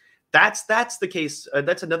 oh, that's the case.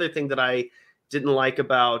 That's another thing that I didn't like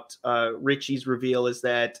about Richie's reveal, is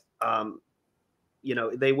that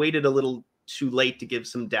they waited a little too late to give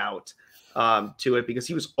some doubt to it, because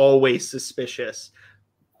he was always suspicious.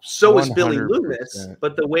 So was Billy 100%. Loomis,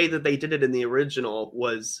 but the way that they did it in the original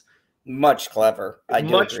was Much clever.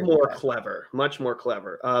 much more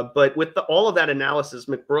clever. But with all of that analysis,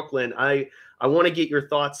 McBrooklyn, I want to get your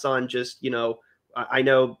thoughts on just, I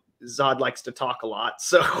know Zod likes to talk a lot,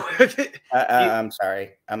 so I'm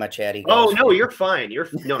sorry, I'm a chatty oh ghost. no, you're fine. You're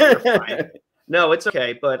fine. No, it's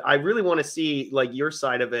okay. But I really want to see, like, your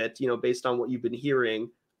side of it, based on what you've been hearing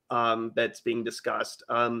that's being discussed.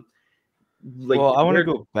 Well, I want to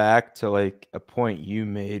go back to like a point you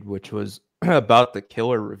made, which was about the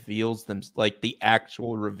killer reveals them, like the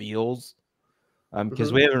actual reveals.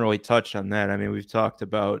 Because we haven't really touched on that. I mean, we've talked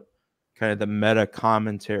about kind of the meta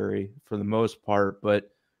commentary for the most part,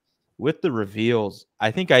 but with the reveals, I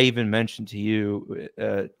think I even mentioned to you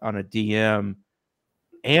on a DM,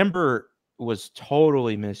 Amber was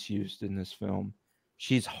totally misused in this film.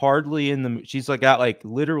 She's hardly in the. She's like got like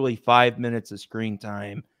literally 5 minutes of screen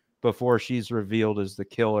time before she's revealed as the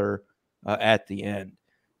killer at the end.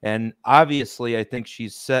 And obviously, I think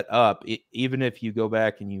she's set up. Even if you go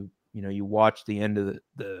back and you watch the end of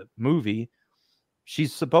the movie,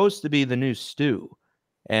 she's supposed to be the new Stu.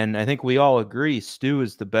 And I think we all agree Stu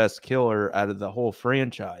is the best killer out of the whole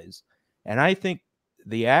franchise. And I think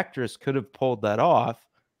the actress could have pulled that off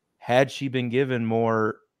had she been given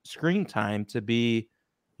more screen time to be,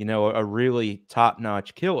 a really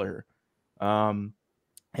top-notch killer.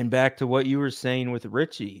 And back to what you were saying with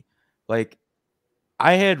Richie, like,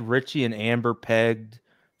 I had Richie and Amber pegged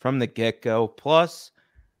from the get-go. Plus,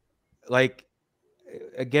 like,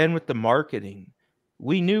 again, with the marketing,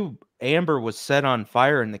 we knew Amber was set on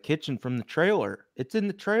fire in the kitchen from the trailer. It's in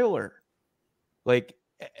the trailer. Like,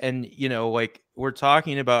 and, like, we're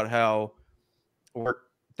talking about how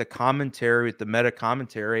the commentary, with the meta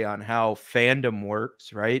commentary on how fandom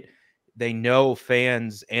works, right? They know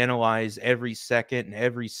fans analyze every second and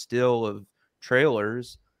every still of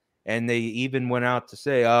trailers. And they even went out to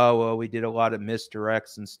say, oh, well, we did a lot of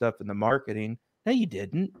misdirects and stuff in the marketing. No, you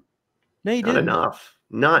didn't. No, you didn't. Not enough.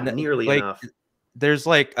 Not nearly enough. There's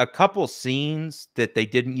like a couple scenes that they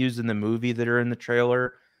didn't use in the movie that are in the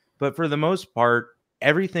trailer. But for the most part,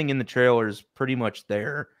 everything in the trailer is pretty much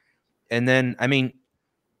there. And then, I mean,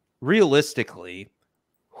 realistically,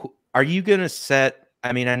 are you going to set...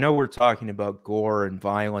 I mean, I know we're talking about gore and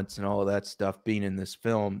violence and all of that stuff being in this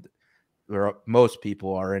film, or most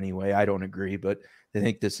people are anyway. I don't agree, but they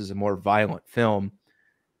think this is a more violent film.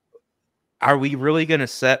 Are we really going to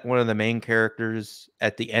set one of the main characters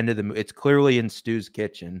at the end of the movie? It's clearly in Stu's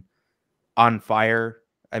kitchen on fire.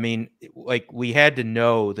 I mean, like, we had to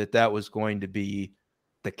know that was going to be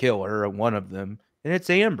the killer, or one of them, and it's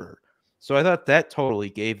Amber. So I thought that totally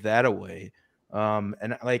gave that away.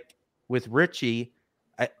 And like with Richie,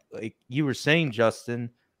 like you were saying,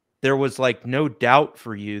 Justin, there was like no doubt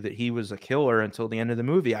for you that he was a killer until the end of the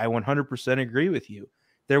movie. I 100% agree with you.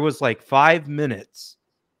 There was like 5 minutes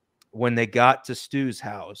when they got to Stu's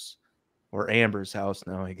house or Amber's house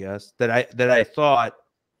now, I guess, that I thought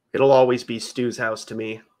It'll always be Stu's house to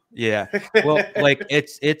me. yeah. Well, like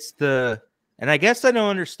it's the, and I guess I don't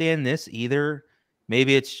understand this either.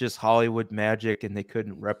 Maybe it's just Hollywood magic and they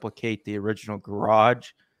couldn't replicate the original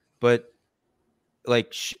garage, but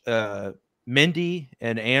like Mindy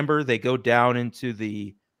and Amber, they go down into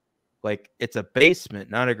the, like, it's a basement,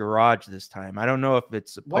 not a garage this time. I don't know if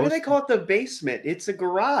it's supposed Why do they call it the basement? It's a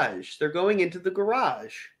garage. They're going into the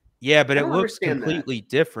garage. Yeah, but I it don't looks understand that. completely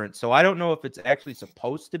different. So I don't know if it's actually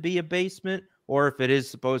supposed to be a basement or if it is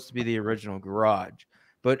supposed to be the original garage.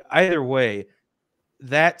 But either way,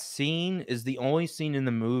 that scene is the only scene in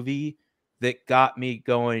the movie that got me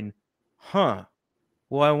going, huh,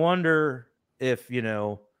 well, I wonder if,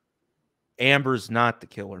 Amber's not the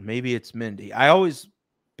killer. Maybe it's Mindy. I always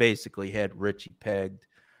basically had Richie pegged,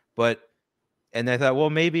 and I thought, well,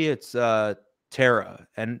 maybe it's Tara.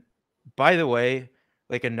 And by the way,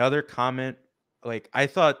 like another comment, like I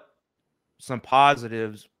thought some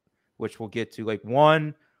positives, which we'll get to, like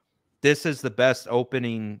one, this is the best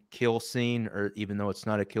opening kill scene, or even though it's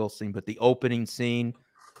not a kill scene, but the opening scene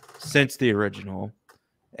since the original.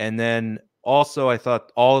 And then also I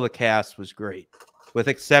thought all of the cast was great, with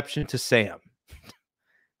exception to Sam.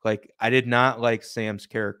 Like I did not like Sam's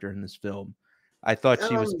character in this film. I thought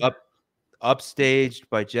she was upstaged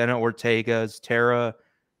by Jenna Ortega's Tara,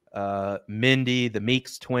 Mindy, the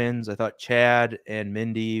Meeks twins. I thought Chad and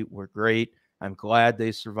Mindy were great. I'm glad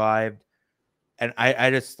they survived. And I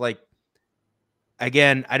just like,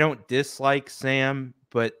 again, I don't dislike Sam,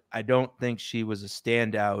 but I don't think she was a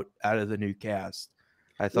standout out of the new cast.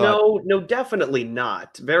 I thought No, definitely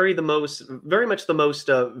not. Very much the most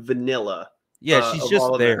vanilla. Yeah, she's of just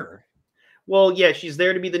all of them. there. Well, yeah, she's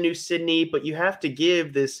there to be the new Sydney, but you have to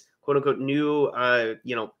give this quote unquote new,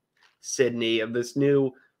 Sydney, of this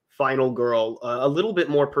new final girl, a little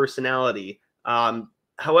bit more personality.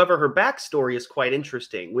 However, her backstory is quite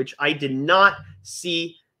interesting, which I did not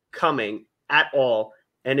see coming at all,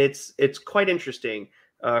 and it's quite interesting.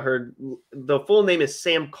 The full name is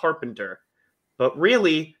Sam Carpenter, but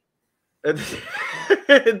really,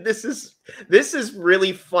 this is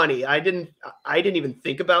really funny. I didn't even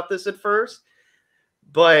think about this at first,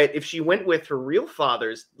 but if she went with her real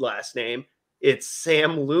father's last name, it's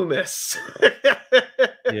Sam Loomis.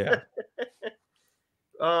 Yeah.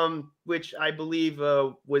 Which I believe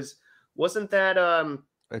wasn't that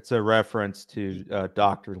It's a reference to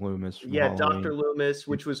Dr. Loomis from Halloween. Dr. Loomis,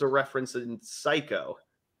 which was a reference in Psycho.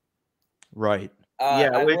 Right.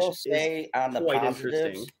 I will say on the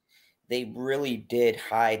positives, they really did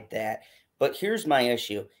hide that. But here's my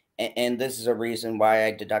issue, and this is a reason why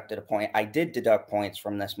I deducted a point. I did deduct points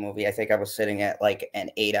from this movie. I think I was sitting at like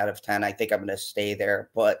an 8 out of 10. I think I'm going to stay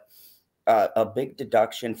there. But a big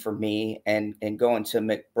deduction for me, and going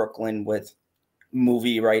to Brooklyn with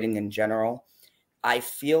movie writing in general, I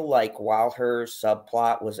feel like while her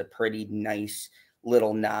subplot was a pretty nice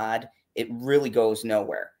little nod, it really goes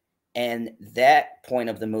nowhere. And that point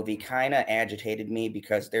of the movie kind of agitated me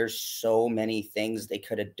because there's so many things they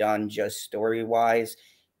could have done just story-wise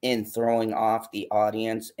in throwing off the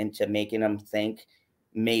audience into making them think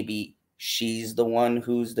maybe she's the one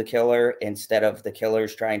who's the killer instead of the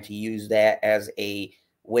killer's trying to use that as a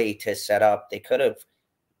way to set up. They could have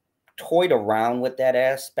toyed around with that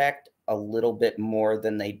aspect a little bit more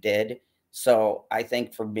than they did. So I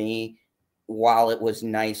think for me, while it was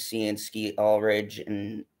nice seeing Skeet Ulrich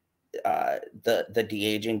and the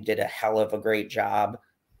de-aging did a hell of a great job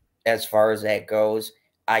as far as that goes,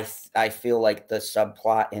 I feel like the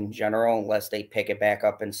subplot in general, unless they pick it back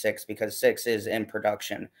up in 6, because 6 is in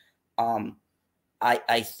production,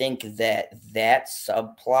 I think that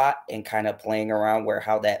subplot and kind of playing around where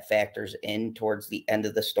how that factors in towards the end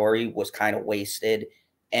of the story was kind of wasted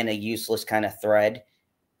and a useless kind of thread,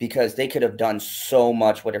 because they could have done so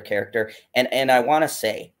much with her character. And I want to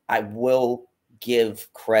say, I will give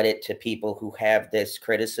credit to people who have this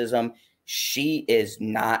criticism. She is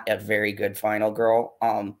not a very good final girl.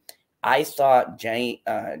 I thought Jenny,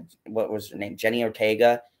 what was her name? Jenny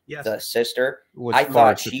Ortega, yes, the sister. I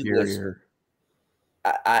thought she was.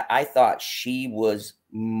 I thought she was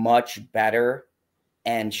much better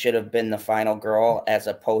and should have been the final girl as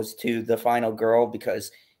opposed to the final girl,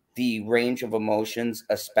 because the range of emotions,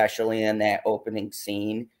 especially in that opening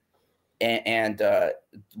scene, and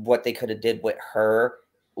what they could have did with her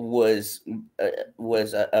was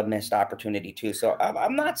a missed opportunity too. So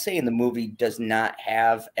I'm not saying the movie does not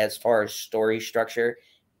have, as far as story structure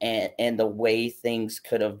and the way things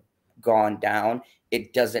could have gone down,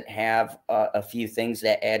 it doesn't have a few things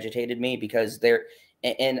that agitated me, because there,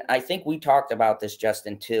 and I think we talked about this,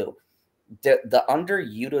 Justin, too. the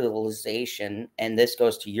underutilization, and this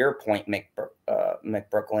goes to your point, Mick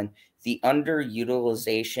Brooklyn, the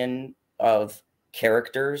underutilization of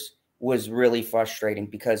characters was really frustrating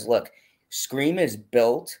because look, Scream is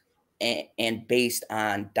built and based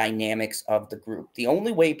on dynamics of the group. The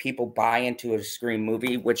only way people buy into a Scream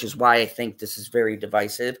movie, which is why I think this is very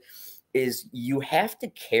divisive, is you have to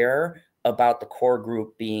care about the core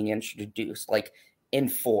group being introduced. Like in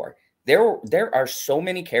 4, there are so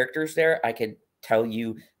many characters there. I could tell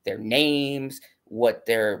you their names, what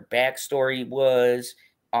their backstory was,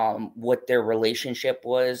 what their relationship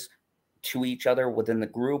was to each other within the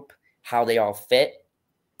group, how they all fit.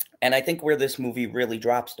 And I think where this movie really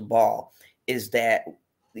drops the ball is that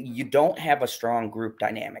you don't have a strong group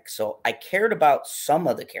dynamic. So I cared about some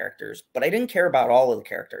of the characters, but I didn't care about all of the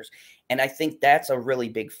characters. And I think that's a really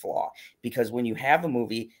big flaw, because when you have a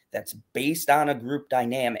movie that's based on a group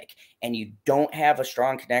dynamic and you don't have a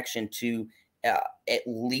strong connection to at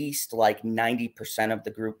least like 90% of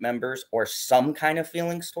the group members or some kind of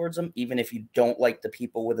feelings towards them, even if you don't like the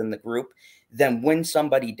people within the group, then when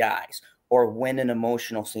somebody dies or when an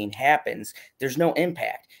emotional scene happens, there's no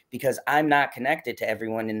impact because I'm not connected to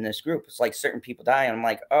everyone in this group. It's like certain people die and I'm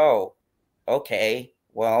like, oh, okay,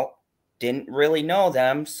 well, didn't really know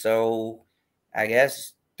them, so I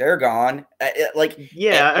guess they're gone.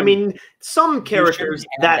 Yeah, I mean, some characters,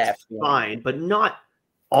 that's fine, but not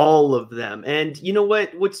all of them. And you know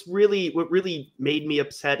what really made me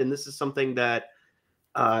upset, and this is something that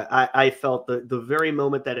I felt the very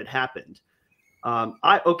moment that it happened.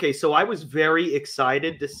 So I was very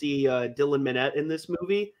excited to see Dylan Minnette in this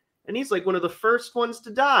movie, and he's like one of the first ones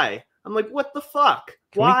to die. I'm like, what the fuck?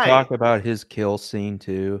 Why? Can we talk about his kill scene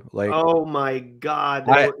too? Like, oh my god,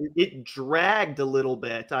 it dragged a little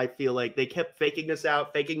bit. I feel like they kept faking us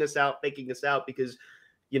out because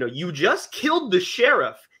you just killed the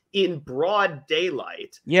sheriff in broad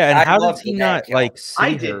daylight. Yeah, and how does he not like see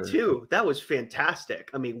I did too. That was fantastic.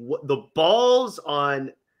 I mean, what the balls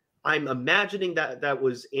on. I'm imagining that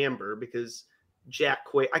was Amber because Jack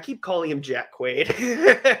Quaid. I keep calling him Jack Quaid.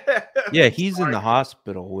 Yeah, he's in the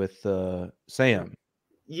hospital with Sam.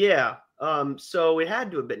 Yeah. So it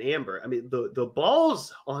had to have been Amber. I mean, the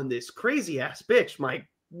balls on this crazy ass bitch. My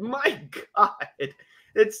God,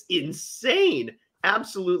 it's insane.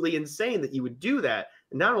 Absolutely insane that you would do that.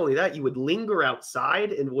 And not only that, you would linger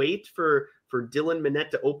outside and wait for Dylan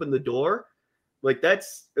Minnette to open the door. Like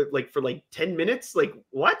that's like for like 10 minutes. Like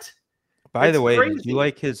what? By the way, did you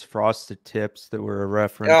like his frosted tips that were a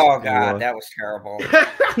reference? Oh god, that was terrible.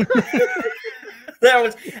 That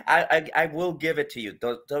was I will give it to you.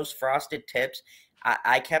 Those frosted tips.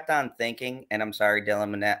 I kept on thinking, and I'm sorry,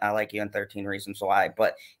 Dylan Minnette, I like you in 13 Reasons Why,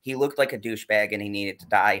 but he looked like a douchebag and he needed to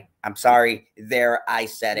die. I'm sorry. There, I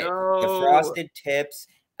said it. No. The frosted tips.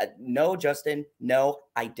 No, Justin, no,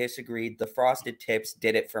 I disagreed. The frosted tips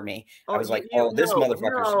did it for me. I was like, this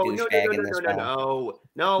motherfucker's a douchebag in this film.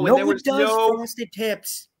 No, it does frosted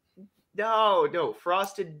tips. No,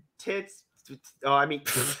 frosted tits. Oh, I mean,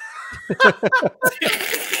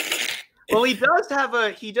 well, he does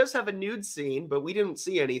have a nude scene, but we didn't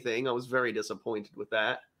see anything. I was very disappointed with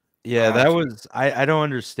that. Yeah, that was. I don't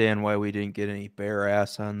understand why we didn't get any bare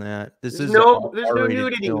ass on that. There's no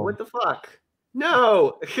nudity. Film. What the fuck?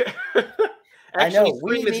 No. Actually, I know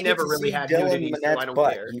Scream has never really had nudity, so I don't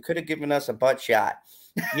care. You could have given us a butt shot.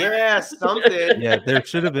 Yeah, something. Yeah, there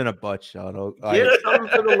should have been a butt shot. Get something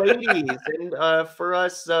for the ladies and for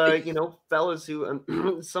us, fellas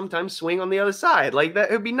who sometimes swing on the other side. Like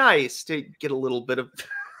that, it'd be nice to get a little bit of.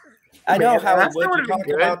 I know how when you talk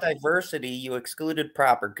about diversity, you excluded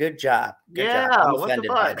proper. Good job. Good job. I'm offended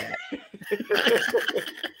by that.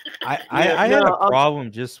 I had a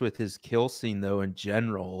problem just with his kill scene though in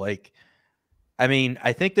general. Like, I mean,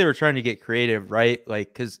 I think they were trying to get creative, right? Like,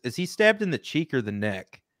 because is he stabbed in the cheek or the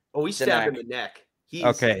neck? Oh, he's stabbed in the neck.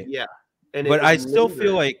 Okay. Yeah. But I still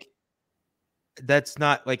feel like that's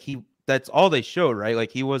not like that's all they showed, right?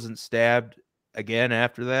 Like he wasn't stabbed again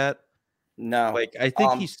after that. No. Like I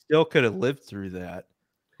think he still could have lived through that.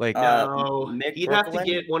 Like no, he'd have to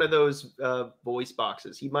get one of those voice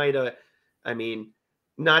boxes. He might I mean,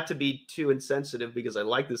 not to be too insensitive because I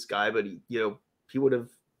like this guy, but he would have,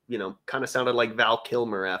 kind of sounded like Val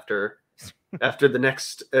Kilmer after the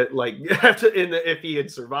next if he had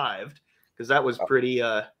survived, because that was pretty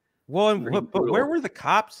but where were the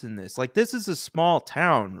cops in this? Like this is a small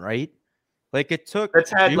town, right? Like it took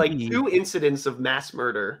that's had like 2 incidents of mass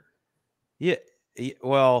murder. Yeah,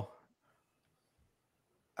 well,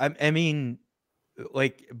 I mean,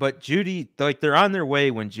 like, but Judy, like, they're on their way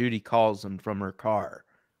when Judy calls them from her car.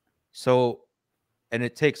 So, and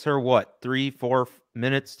it takes her what, 3, 4,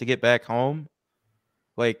 minutes to get back home.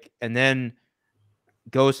 Like, and then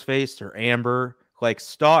Ghostface or Amber like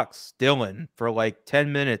stalks Dylan for like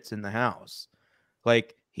 10 minutes in the house.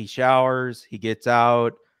 Like, he showers, he gets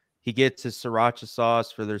out, he gets his sriracha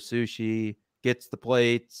sauce for their sushi, gets the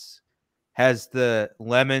plates, has the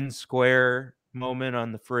lemon square moment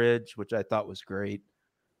on the fridge, which I thought was great.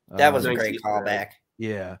 That was a Nice great Easter egg. callback.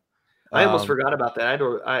 Yeah. I almost forgot about that.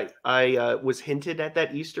 I was hinted at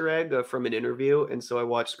that Easter egg from an interview, and so I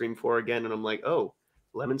watched Scream 4 again, and I'm like, oh,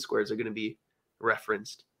 lemon squares are going to be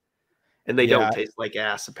referenced, and they don't Yeah. taste like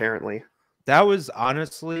ass, apparently. That was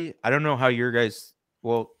honestly, I don't know how your guys,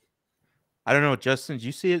 well, I don't know, Justin, did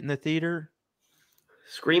you see it in the theater?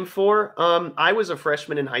 Scream 4. I was a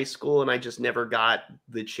freshman in high school, and I just never got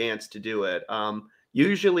the chance to do it.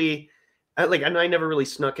 Usually, and I never really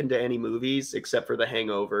snuck into any movies except for The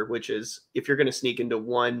Hangover, which is, if you're going to sneak into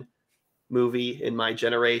one movie in my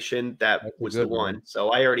generation, that That's a was the good one. one. So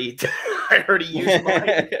I already I already used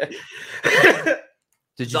mine.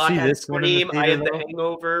 Did you Zod see had this one in the Scream, I theater, had The though?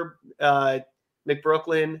 Hangover.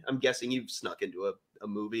 McBrooklyn, I'm guessing you've snuck into a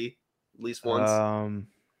movie at least once.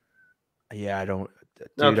 Yeah, I don't, dude,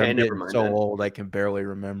 Okay, I'm never getting mind so then. old I can barely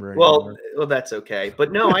remember anymore. Well, that's okay.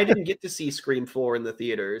 But no, I didn't get to see Scream 4 in the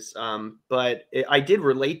theaters. But I did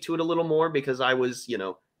relate to it a little more because I was,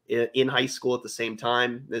 in high school at the same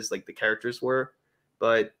time as like the characters were.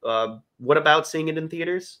 But what about seeing it in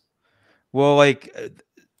theaters? Well, like,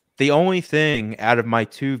 the only thing out of my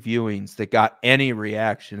 2 viewings that got any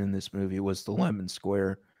reaction in this movie was the lemon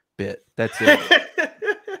square bit. That's it.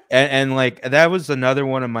 And like, that was another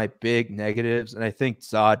one of my big negatives, and I think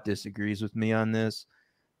Zod disagrees with me on this.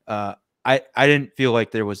 I didn't feel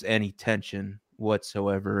like there was any tension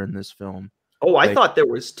whatsoever in this film. Oh, I Like, thought there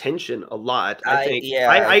was tension a lot. I think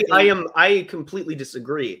I completely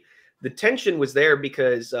disagree. The tension was there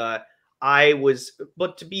because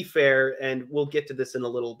but to be fair, and we'll get to this in a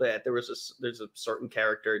little bit, there's a certain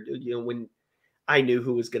character, when I knew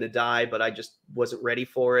who was going to die, but I just wasn't ready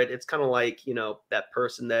for it. It's kind of like, that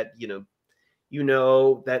person that,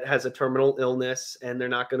 that has a terminal illness and they're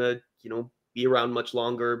not going to, be around much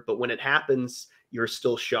longer. But when it happens, you're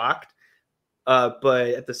still shocked. But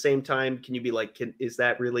at the same time, can you be like, is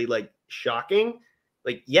that really like shocking?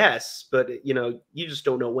 Like, yes, but you just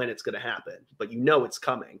don't know when it's going to happen, but it's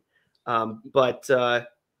coming.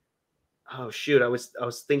 Oh shoot, I was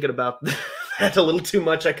thinking about that a little too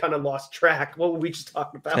much. I kind of lost track. What were we just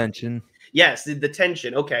talking about? tension. Yes, the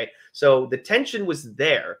tension. Okay, so the tension was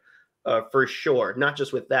there for sure, not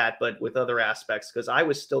just with that, but with other aspects. Because I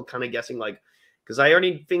was still kind of guessing, like, because I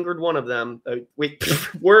already fingered one of them. Wait,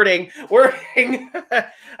 wording. I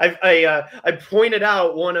pointed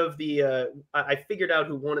out one of the. I figured out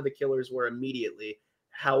who one of the killers were immediately.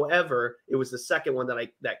 However, it was the second one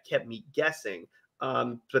that kept me guessing.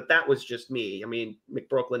 But that was just me. I mean,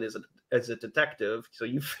 McBrooklyn is a detective, so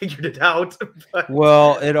you figured it out.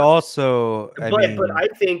 Well, it also, But I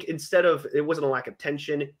think instead of, it wasn't a lack of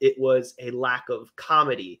tension, it was a lack of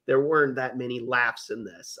comedy. There weren't that many laughs in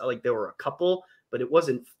this. Like, there were a couple, but it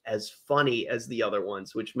wasn't as funny as the other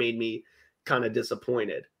ones, which made me kind of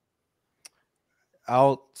disappointed.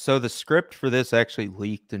 so the script for this actually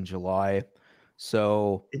leaked in July.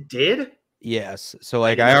 So It did? yes. So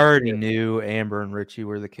like, I already knew Amber and Richie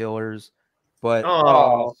were the killers, but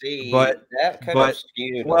see, but that could have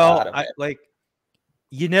skewed a well, lot of it. like,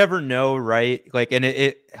 you never know, right? Like, and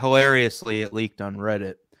it hilariously, it leaked on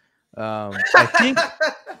Reddit. I think.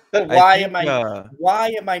 But why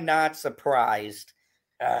am I not surprised?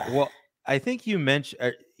 Well, I think you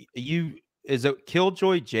mentioned is it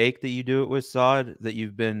Killjoy Jake that you do it with, Zod, that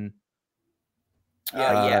you've been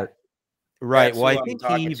yeah. Right. That's Well, I who I'm think he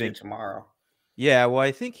talking even to tomorrow. Yeah, well,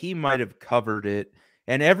 I think he might have covered it.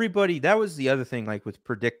 And everybody, that was the other thing, like with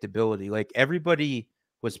predictability. Like, everybody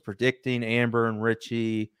was predicting Amber and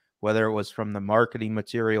Richie, whether it was from the marketing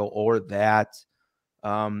material or that.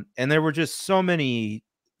 And there were just so many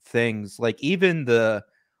things. Like, even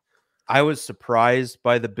I was surprised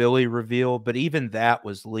by the Billy reveal, but even that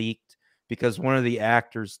was leaked because one of the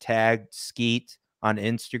actors tagged Skeet on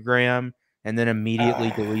Instagram and then immediately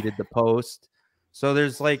deleted the post. So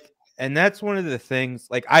there's like, and that's one of the things,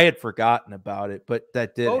 like, I had forgotten about it, but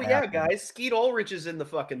that did happen. Yeah, guys, Skeet Ulrich is in the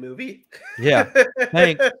fucking movie. Yeah,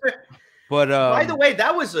 thanks. But by the way,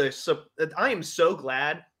 that was I am so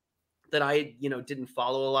glad that I, didn't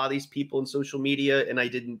follow a lot of these people in social media and I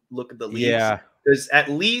didn't look at the leaks. Yeah. Because at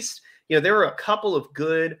least, there were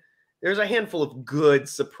there's a handful of good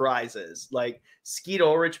surprises. Like Skeet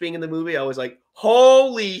Ulrich being in the movie, I was like,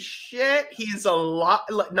 holy shit, he's alive.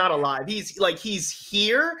 Not alive. He's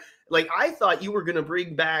here. Like, I thought you were going to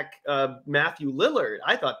bring back Matthew Lillard.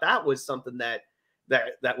 I thought that was something that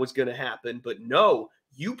was going to happen, but no,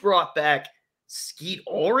 you brought back Skeet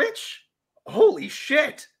Ulrich. Holy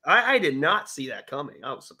shit! I did not see that coming.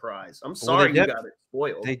 I was surprised. I'm Well, they sorry you got it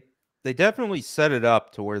spoiled. they definitely set it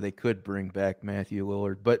up to where they could bring back Matthew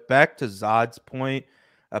Lillard. But back to Zod's point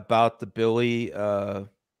about the Billy,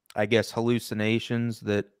 I guess, hallucinations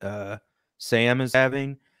that Sam is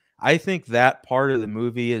having. I think that part of the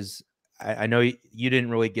movie is, I know you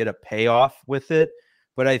didn't really get a payoff with it,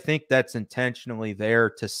 but I think that's intentionally there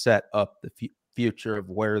to set up the future of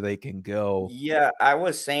where they can go. Yeah, I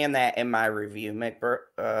was saying that in my review,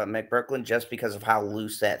 Mick Brooklyn, just because of how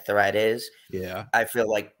loose that thread is. Yeah. I feel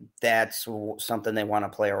like that's something they want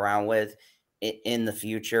to play around with in the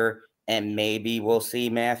future, and maybe we'll see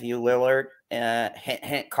Matthew Lillard. Hint,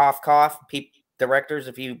 hint, cough, cough. Directors,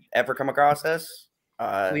 if you ever come across this,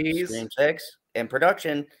 Please. Scream 6 in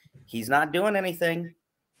production, he's not doing anything.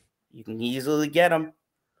 You can easily get him.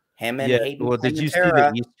 Him and Hayden. Well, did you see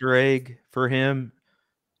the Easter egg for him?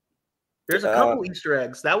 There's a couple Easter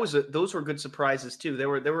eggs. Those were good surprises too. There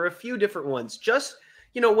were a few different ones. Just,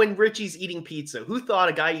 when Richie's eating pizza, who thought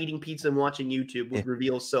a guy eating pizza and watching YouTube would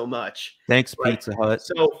reveal so much? Thanks, Pizza Hut.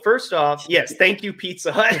 So first off, yes, thank you,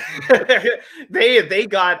 Pizza Hut. they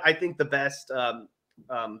got, I think, the best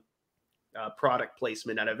product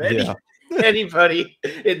placement out of anybody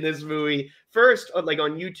in this movie. First, like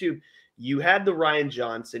on YouTube, you had the Ryan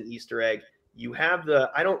Johnson Easter egg. You have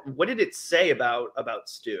what did it say about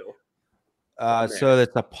Stu? So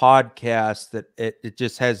that's a podcast that it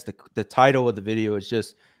just has the title of the video is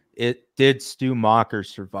just, did Stu Macher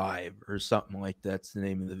survive, or something like that's the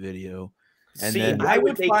name of the video. And then I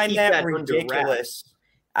would find that ridiculous.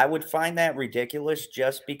 I would find that ridiculous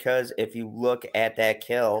just because if you look at that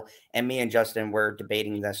kill, and me and Justin were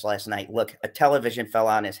debating this last night. Look, a television fell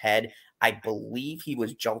on his head. I believe he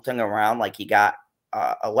was jolting around like he got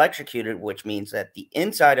electrocuted, which means that the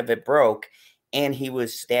inside of it broke, and he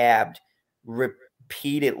was stabbed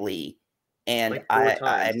repeatedly. And like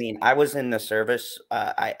I mean, I was in the service.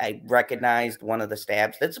 I recognized one of the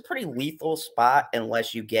stabs. That's a pretty lethal spot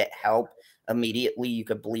unless you get help immediately. You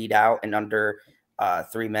could bleed out in under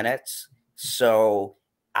 3 minutes. So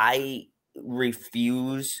I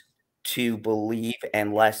refuse to believe,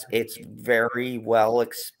 unless it's very well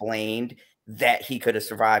explained, that he could have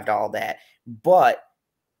survived all that. But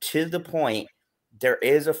to the point, there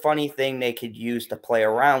is a funny thing they could use to play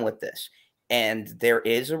around with this. And there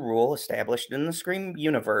is a rule established in the Scream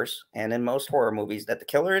universe and in most horror movies that the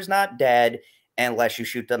killer is not dead unless you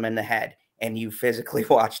shoot them in the head and you physically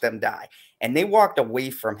watch them die. And they walked away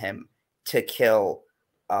from him to kill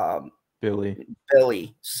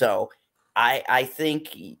Billy. So I think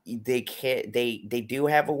they do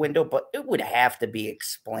have a window, but it would have to be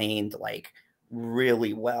explained like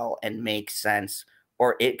really well and make sense.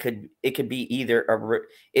 Or it could be either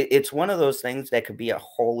it's one of those things that could be a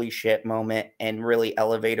holy shit moment and really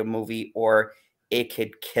elevate a movie, or it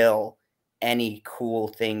could kill any cool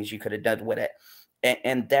things you could have done with it.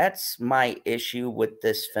 And that's my issue with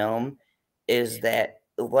this film, is that,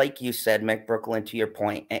 like you said, Mick Brooklyn, to your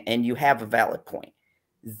point, and you have a valid point,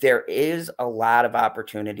 there is a lot of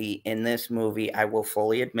opportunity in this movie. I will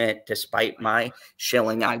fully admit, despite my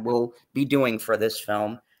shilling I will be doing for this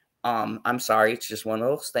film. I'm sorry, it's just one of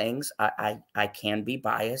those things. I can be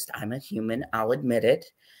biased. I'm a human, I'll admit it.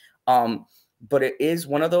 But it is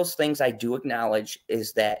one of those things I do acknowledge,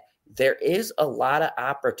 is that there is a lot of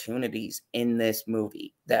opportunities in this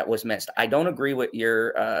movie that was missed. I don't agree with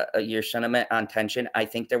your sentiment on tension. I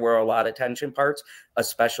think there were a lot of tension parts,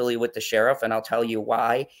 especially with the sheriff, and I'll tell you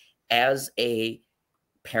why. As a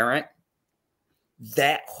parent,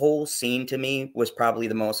 that whole scene to me was probably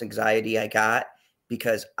the most anxiety I got,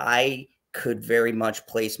 because I could very much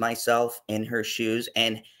place myself in her shoes.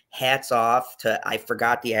 And hats off to, I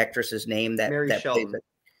forgot the actress's name. Mary Sheldon.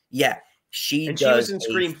 Yeah, she was in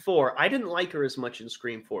Scream 4. I didn't like her as much in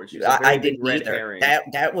Scream 4. She was a very big red herring.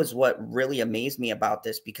 That was what really amazed me about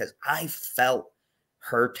this, because I felt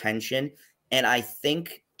her tension. And I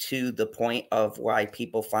think, to the point of why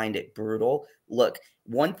people find it brutal. Look,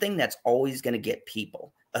 one thing that's always going to get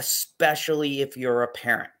people, especially if you're a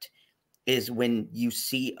parent, is when you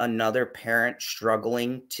see another parent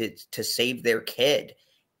struggling to save their kid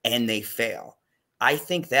and they fail. I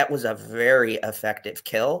think that was a very effective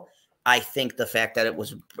kill. I think the fact that it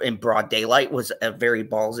was in broad daylight was a very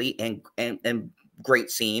ballsy and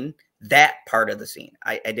great scene. That part of the scene,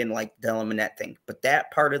 I didn't like the Lemonette thing, but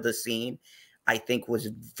that part of the scene I think was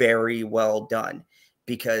very well done,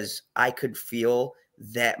 because I could feel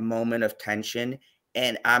that moment of tension.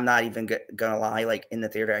 And I'm not even gonna lie, like in the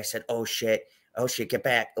theater, I said, oh shit, get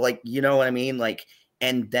back. Like, you know what I mean? Like,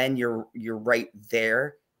 and then you're right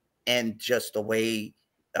there, and just the way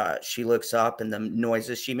she looks up and the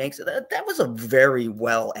noises she makes, that was a very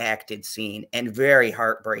well acted scene and very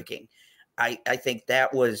heartbreaking. I think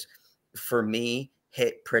that was, for me,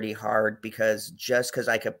 hit pretty hard, because just because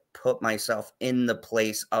I could put myself in the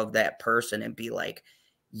place of that person and be like,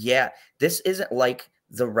 yeah, this isn't like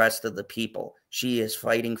the rest of the people. She is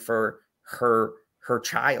fighting for her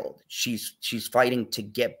child. She's fighting to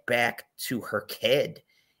get back to her kid,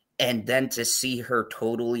 and then to see her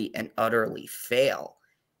totally and utterly fail.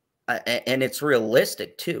 And it's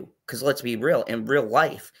realistic too, because let's be real, in real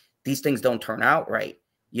life, these things don't turn out right.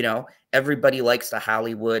 You know, everybody likes the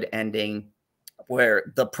Hollywood ending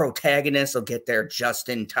where the protagonist will get there just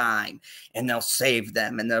in time and they'll save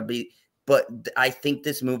them, and they'll be, but I think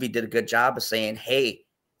this movie did a good job of saying, hey,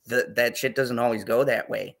 that shit doesn't always go that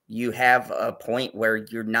way. You have a point where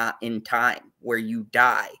you're not in time, where you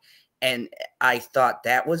die. And I thought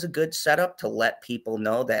that was a good setup to let people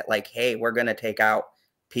know that, like, hey, we're going to take out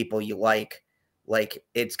people you like. Like,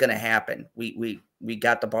 it's going to happen. We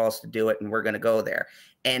got the balls to do it, and we're going to go there.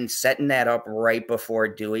 And setting that up right before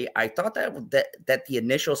Dewey, I thought that the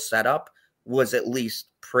initial setup was at least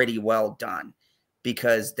pretty well done,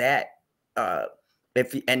 because that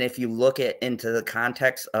if you look into the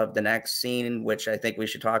context of the next scene, which I think we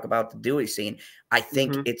should talk about, the Dewey scene, I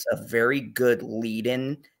think it's a very good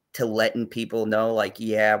lead-in to letting people know, like,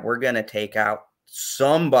 yeah, we're gonna take out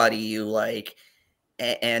somebody you like.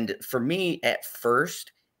 And for me, at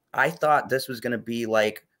first, I thought this was gonna be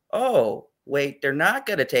like, oh, wait, they're not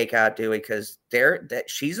gonna take out Dewey because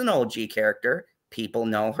she's an OG character. People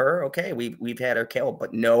know her. Okay, we've had her killed,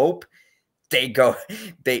 but nope. They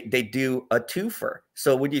do a twofer.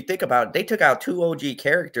 So when you think about it, they took out 2 OG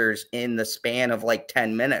characters in the span of like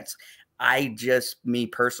 10 minutes. Me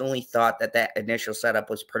personally, thought that initial setup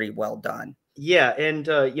was pretty well done. Yeah, and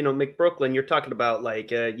you know, McBrooklyn, you're talking about,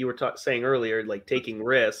 like, you were saying earlier, like taking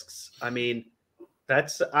risks. I mean,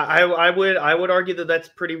 that's I would argue that that's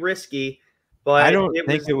pretty risky, I but don't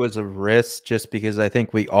think it was a risk, just because I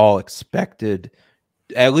think we all expected,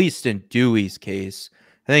 at least in Dewey's case,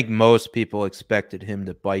 I think most people expected him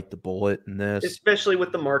to bite the bullet in this. especially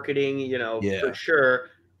with the marketing, you know, Yeah. for sure.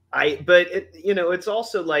 But you know, it's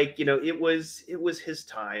also like, you know, it was his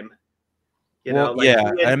time. You know, like,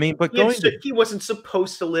 yeah, I mean, but he wasn't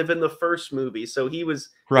supposed to live in the first movie, so he was,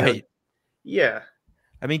 right. You know, yeah.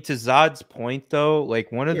 I mean, to Zod's point, though,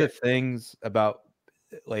 like, one of the things about,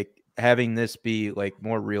 like, having this be like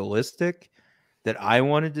more realistic that I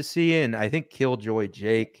wanted to see, and I think Killjoy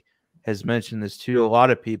Jake has mentioned this too, a lot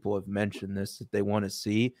of people have mentioned this, that they want to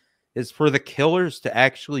see, is for the killers to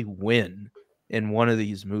actually win in one of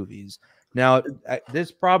these movies. Now,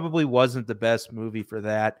 this probably wasn't the best movie for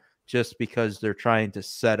that, just because they're trying to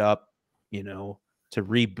set up, you know, to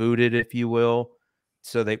reboot it, if you will,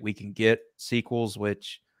 so that we can get sequels,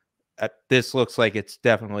 which this looks like it's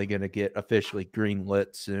definitely going to get officially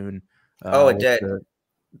greenlit soon. Oh, it did.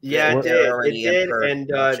 Yeah, it They're did. already It in did, and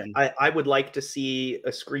production. I would like to see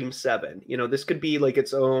a Scream 7. You know, this could be like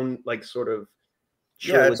its own, like, sort of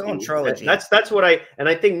trilogy. Yeah, its own trilogy. That's what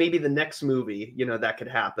I think maybe the next movie, you know, that could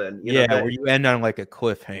happen. You know, where you end on like a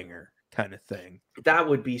cliffhanger kind of thing. That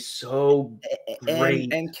would be so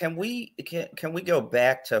great. And can we go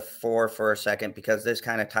back to 4 for a second, because this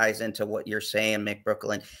kind of ties into what you're saying,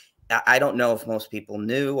 McBrooklyn. I don't know if most people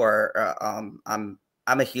knew, or I'm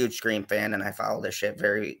a huge Scream fan, and I follow this shit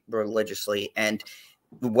very religiously. And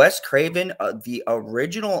Wes Craven, the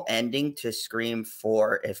original ending to Scream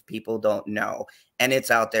 4, if people don't know, and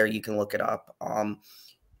it's out there, you can look it up.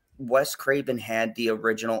 Wes Craven had the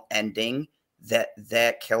original ending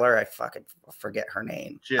that killer, I fucking forget her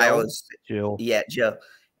name. Jill. Yeah, Jill.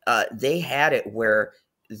 They had it where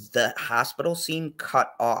the hospital scene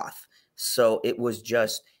cut off. So it was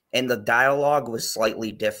just, and the dialogue was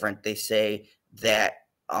slightly different. They say that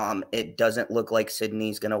it doesn't look like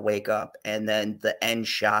Sydney's gonna wake up, and then the end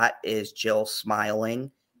shot is Jill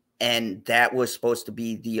smiling, and that was supposed to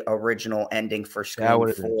be the original ending for Scream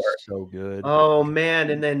 4. So good. Oh man,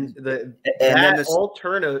 and then the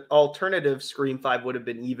alternative Scream 5 would have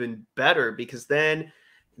been even better, because then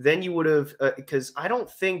you would have, because I don't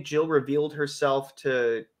think Jill revealed herself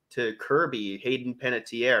to Kirby, Hayden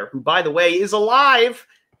Panettiere, who, by the way, is alive.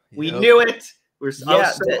 We knew it. I was so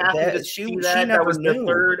happy to see that. That was the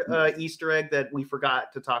third Easter egg that we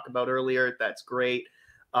forgot to talk about earlier. That's great.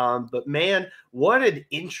 But man, what an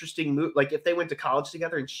interesting move. Like, if they went to college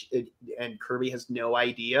together and Kirby has no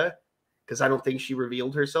idea, because I don't think she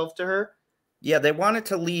revealed herself to her. Yeah, they wanted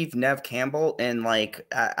to leave Nev Campbell in like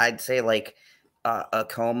I'd say like a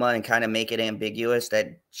coma and kind of make it ambiguous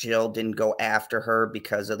that Jill didn't go after her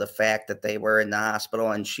because of the fact that they were in the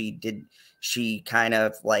hospital and she kind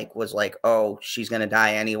of like was like, oh, she's gonna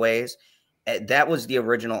die anyways. That was the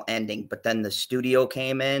original ending, but then the studio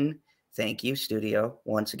came in. Thank you, studio.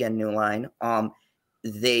 Once again, new line.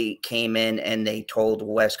 They came in and they told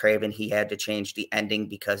Wes Craven he had to change the ending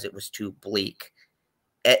because it was too bleak.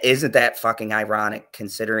 Isn't that fucking ironic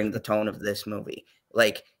considering the tone of this movie?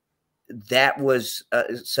 Like that was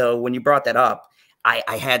so when you brought that up,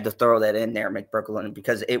 I had to throw that in there, McBrooklyn,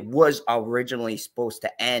 because it was originally supposed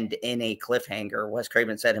to end in a cliffhanger. Wes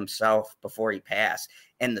Craven said himself before he passed,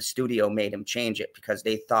 and the studio made him change it because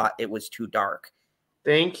they thought it was too dark.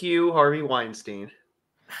 Thank you, Harvey Weinstein.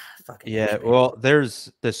 Fucking Yeah, douchebag. well,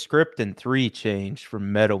 there's the script in 3 changed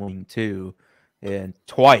from meddling too, and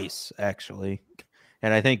twice actually.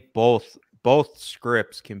 And I think both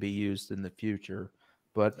scripts can be used in the future.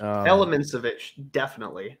 But Elements of it,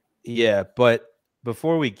 definitely. yeah, but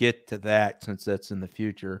before we get to that, since that's in the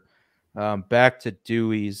future, back to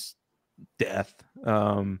Dewey's death. I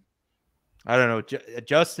don't know,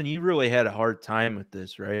 Justin, you really had a hard time with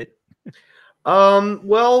this, right?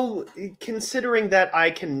 Well, considering that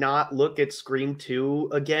I cannot look at Scream 2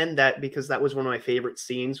 again, that because that was one of my favorite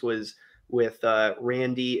scenes was with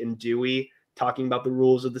Randy and Dewey talking about the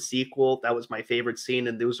rules of the sequel. That was my favorite scene,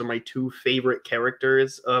 and those are my two favorite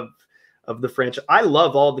characters of the franchise. I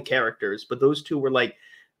love all the characters, but those two were like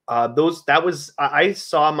those that was I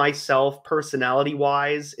saw myself personality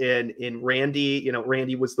wise in Randy. You know,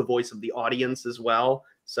 Randy was the voice of the audience as well.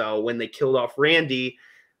 So when they killed off Randy,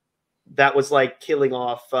 that was like killing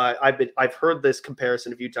off I've heard this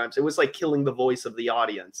comparison a few times. It was like killing the voice of the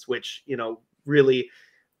audience, which, you know, really,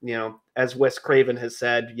 you know, as Wes Craven has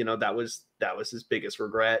said, you know, that was his biggest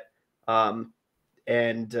regret. And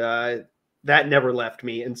that never left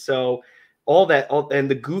me. And so and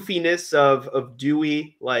the goofiness of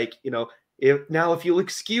Dewey, like, you know, if you'll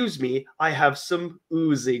excuse me, I have some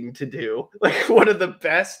oozing to do. Like one of the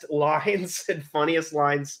best lines and funniest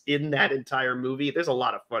lines in that entire movie. There's a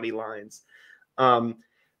lot of funny lines. Um,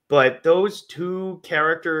 but those two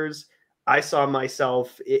characters, I saw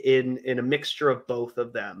myself in a mixture of both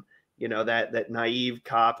of them. You know, that naive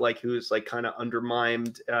cop, like who's like kind of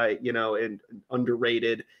undermined, you know, and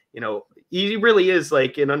underrated. You know, he really is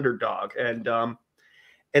like an underdog,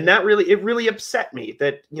 and that really upset me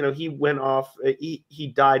that, you know, he went off,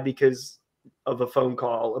 he died because of a phone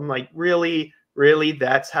call. I'm like, really,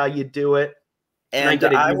 that's how you do it? And I And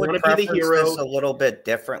get it, I you would want to be the preference this hero. a little bit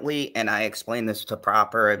differently, and I explained this to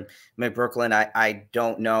Proper and McBrooklyn. I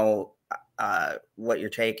don't know what your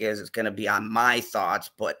take is. It's going to be on my thoughts,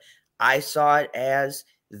 but I saw it as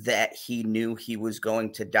that he knew he was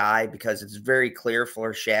going to die because it's very clear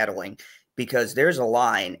foreshadowing. Because there's a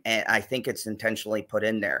line, and I think it's intentionally put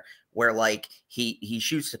in there, where like he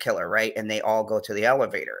shoots the killer, right, and they all go to the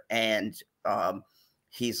elevator, and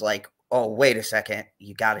he's like, "Oh, wait a second,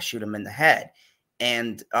 you got to shoot him in the head."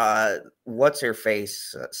 And what's her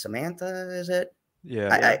face? Samantha, is it?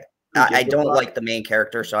 Yeah. Yeah. I don't like the main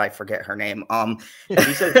character, so I forget her name.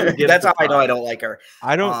 He says, "Who gives That's a how I know I fuck?" don't like her.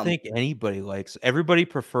 I don't think anybody likes. Everybody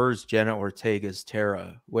prefers Jenna Ortega's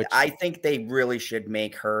Tara, which I think they really should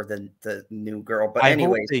make her the new girl. But I hope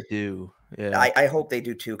anyways, they do. Yeah. I hope they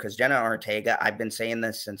do too, because Jenna Ortega, I've been saying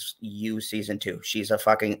this since season 2. She's a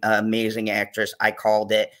fucking amazing actress. I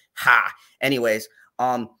called it. Ha. Anyways,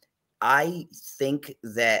 I think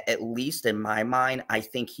that at least in my mind, I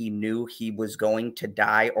think he knew he was going to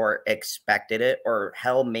die or expected it, or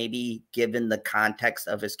hell, maybe given the context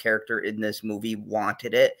of his character in this movie,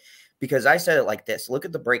 wanted it. Because I said it like this: look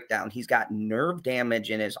at the breakdown. He's got nerve damage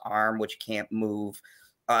in his arm, which can't move.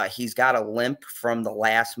 He's got a limp from the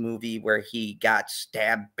last movie where he got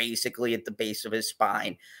stabbed basically at the base of his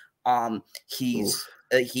spine.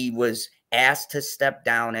 He was asked to step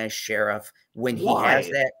down as sheriff. When he has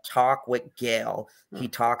Why? that talk with Gail, he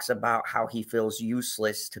talks about how he feels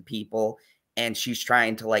useless to people, and she's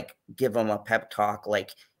trying to like give him a pep talk,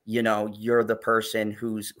 like, you know, you're the person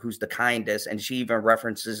who's the kindest, and she even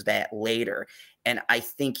references that later. And I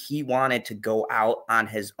think he wanted to go out on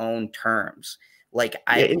his own terms. Like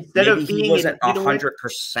Yeah, instead maybe of he being wasn't in, you know what?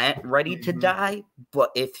 100% ready to die,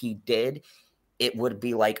 but if he did, it would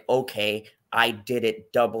be like, okay, I did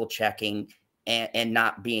it double checking and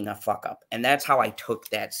not being a fuck up. And that's how I took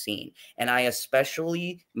that scene. And I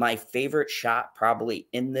especially, my favorite shot probably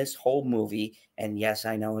in this whole movie, and yes,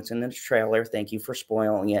 I know it's in the trailer. Thank you for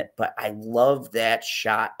spoiling it. But I love that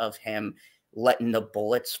shot of him letting the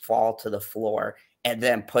bullets fall to the floor and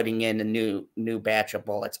then putting in a new batch of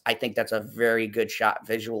bullets. I think that's a very good shot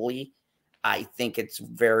visually. I think it's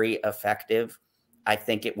very effective. I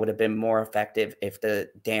think it would have been more effective if the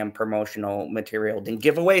damn promotional material didn't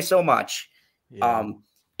give away so much. Yeah.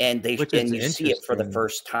 And Which is you see it for the interesting.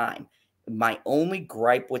 first time. My only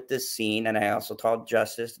gripe with this scene, and I also told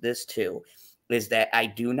Justice this too, is that I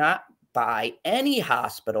do not buy any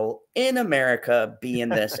hospital in America being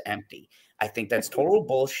this empty. I think that's total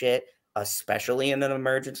bullshit, especially in an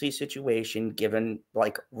emergency situation, given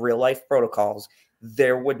like real life protocols.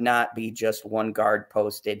 There would not be just one guard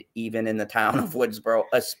posted, even in the town of Woodsboro,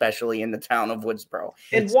 especially in the town of Woodsboro.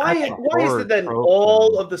 And It's why such a is horror it that in trope,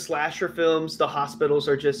 all though. of the slasher films, the hospitals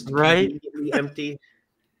are just Right? conveniently empty?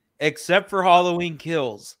 Except for Halloween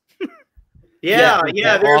Kills. Yeah, which is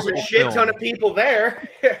yeah, there's a awful shit ton film. of people there.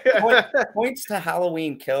 points to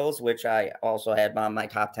Halloween Kills, which I also had on my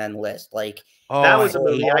top 10 list. Like, Oh, That I was a hate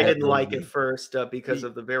movie I that didn't like at movie. first because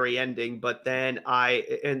of the very ending, but then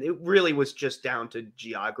and it really was just down to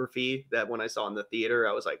geography that when I saw in the theater,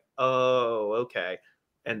 I was like, oh, okay.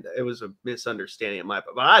 And it was a misunderstanding of my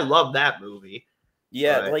part. But I love that movie.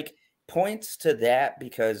 yeah, But like points to that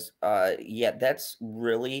because yeah, that's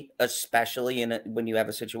really, especially when you have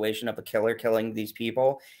a situation of a killer killing these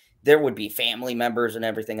people, there would be family members and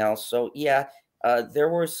everything else. So yeah, there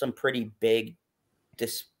were some pretty big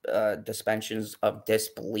dispensions of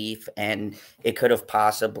disbelief, and it could have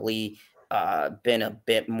possibly been a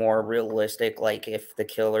bit more realistic, like if the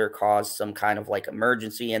killer caused some kind of like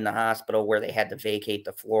emergency in the hospital where they had to vacate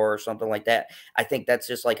the floor or something like that. I think that's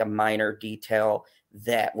just like a minor detail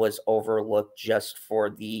that was overlooked just for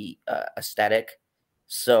the aesthetic.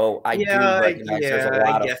 So I do recognize there's a yeah,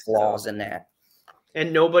 I lot of guess so. flaws in that.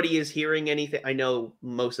 And nobody is hearing anything. I know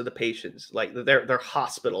most of the patients, like they're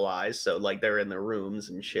hospitalized, so like they're in their rooms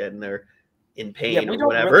and shit, and they're in Yeah, pain we or don't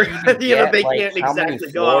whatever. really even get They like can't how many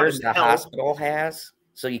exactly go out floors and the help. hospital has,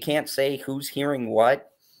 so you can't say who's hearing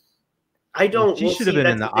what. I Well, don't. she We'll should have see. been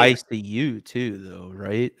in That's the the thing. ICU too, though,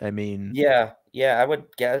 right? I mean, Yeah, I would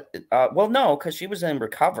guess. Well, no, because she was in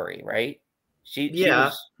recovery, right? She Yeah.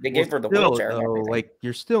 was. They well, gave her the still, wheelchair and though, everything. like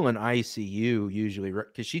you're still in ICU usually, right?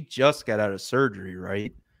 Because she just got out of surgery,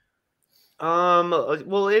 right?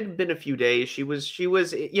 Well, it had been a few days.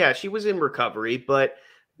 Yeah, she was in recovery, but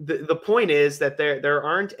the point is that there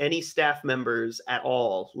aren't any staff members at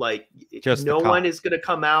all. Like Just the no one cop. is going to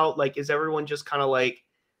come out. Like is everyone just kind of like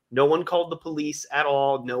no one called the police at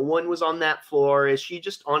all? No one was on that floor. Is she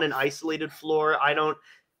just on an isolated floor? I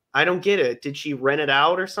don't get it. Did she rent it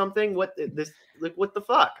out or something? What this like what the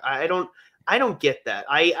fuck? I don't get that.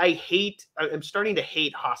 I'm starting to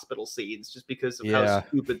hate hospital scenes just because of how Yeah.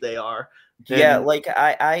 stupid they are. Yeah, And like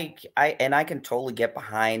and I can totally get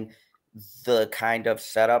behind the kind of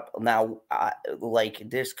setup. Now, like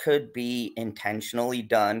this could be intentionally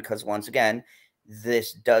done because once again,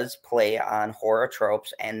 this does play on horror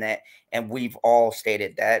tropes, and we've all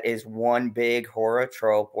stated that is one big horror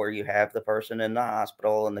trope where you have the person in the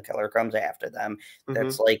hospital and the killer comes after them. mhm.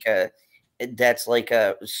 That's like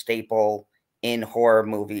a staple in horror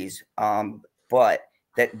movies. But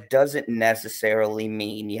that doesn't necessarily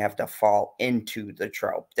mean you have to fall into the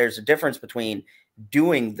trope. There's a difference between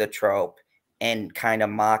doing the trope and kind of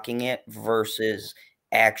mocking it versus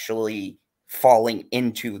actually falling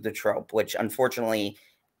into the trope, which unfortunately,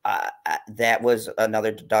 that was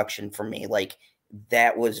another deduction for me. Like,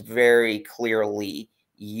 that was very clearly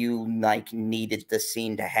you like needed the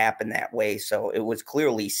scene to happen that way. So it was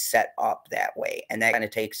clearly set up that way. And that kind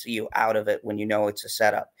of takes you out of it when you know it's a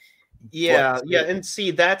setup. But Yeah, yeah, and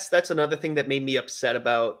see, that's another thing that made me upset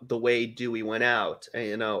about the way Dewey went out.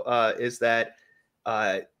 Is that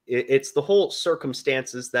it's the whole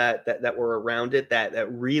circumstances that were around it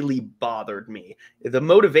that really bothered me. The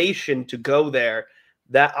motivation to go there,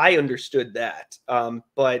 that I understood that,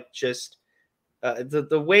 but just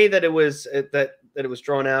the way that it was that it was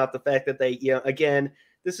drawn out, the fact that they, again,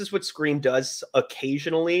 this is what Scream does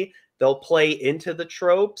occasionally. They'll play into the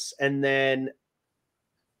tropes and then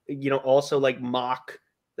also like mock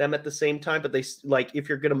them at the same time, but like if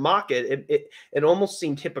you're going to mock it almost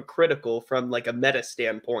seemed hypocritical from like a meta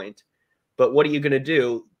standpoint. But what are you going to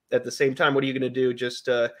do at the same time? What are you going to do? Just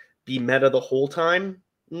be meta the whole time?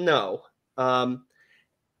 No.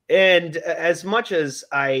 And as much as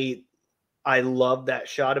I love that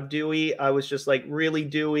shot of Dewey, I was just like, really,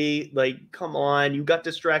 Dewey? Like, come on, you got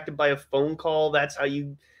distracted by a phone call. That's how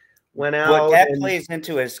you went But out. that And plays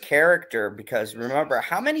into his character because remember,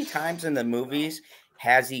 how many times in the movies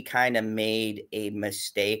has he kind of made a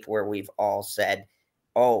mistake where we've all said,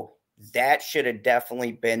 "Oh, that should have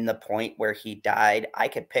definitely been the point where he died. I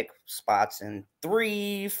could pick spots in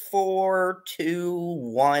 3, 4, 2,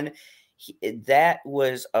 1. That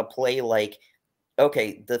was a play like,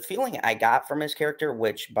 okay, the feeling I got from his character,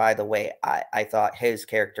 which, by the way, I thought his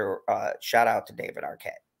character, shout out to David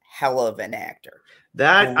Arquette, hell of an actor.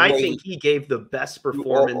 That I Great. think he gave the best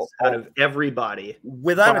performance out of everybody.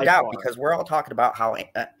 Without a doubt, far. because we're all talking about how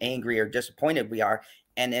angry or disappointed we are,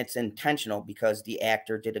 and it's intentional because the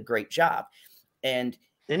actor did a great job. And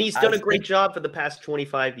he's done a great job for the past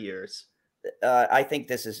 25 years. I think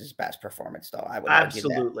this is his best performance, though. I would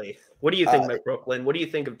absolutely. Argue that. What do you think, Mike Brooklyn? What do you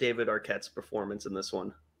think of David Arquette's performance in this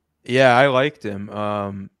one? Yeah, I liked him.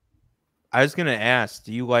 I was gonna ask,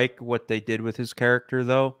 do you like what they did with his character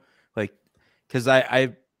though? Like, because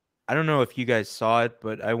I don't know if you guys saw it,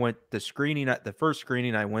 but I went the first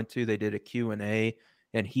screening I went to, they did a Q&A,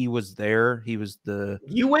 and he was there. He was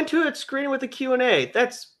You went to a screening with a Q&A.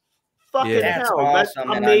 That's fucking That's hell. awesome.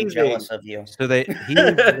 That's amazing. And I'm jealous of you. So he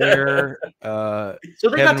was there. So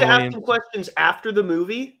they got to ask him questions after the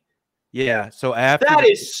movie? Yeah. So after that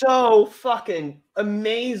is so fucking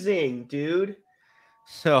amazing, dude.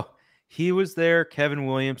 So he was there. Kevin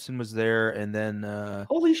Williamson was there, and then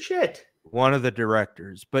holy shit, one of the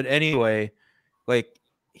directors. But anyway, like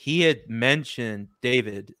he had mentioned,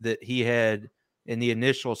 David, that he had in the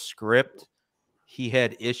initial script, he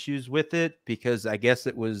had issues with it because I guess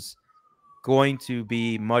it was going to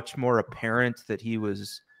be much more apparent that he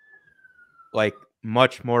was like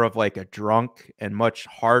much more of like a drunk and much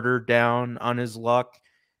harder down on his luck.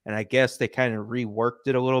 And I guess they kind of reworked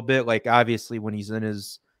it a little bit. Like obviously when he's in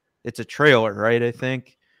it's a trailer, right? I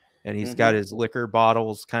think. And he's got his liquor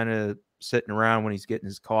bottles kind of sitting around when he's getting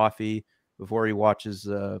his coffee before he watches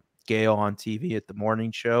Gail on TV at the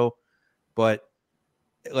morning show. But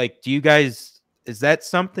like, do you guys, is that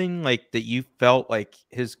something like that you felt like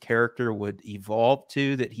his character would evolve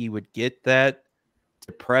to, that he would get that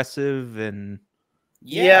depressive and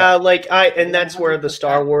yeah, like and that's where the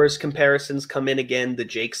Star Wars comparisons come in again, the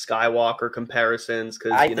Jake Skywalker comparisons,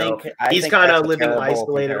 because you know he's kind of living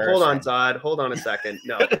isolated. Hold on, Zod. Hold on a second.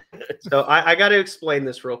 No, so I got to explain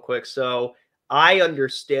this real quick. So I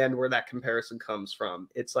understand where that comparison comes from.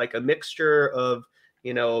 It's like a mixture of,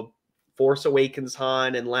 you know, Force Awakens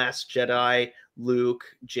Han and Last Jedi Luke,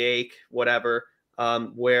 Jake, whatever,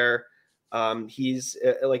 where he's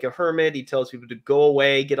like a hermit. He tells people to go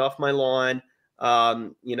away, get off my lawn.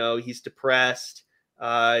 You know, he's depressed.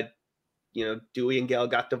 You know, Dewey and Gail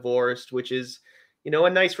got divorced, which is, you know, a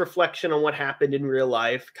nice reflection on what happened in real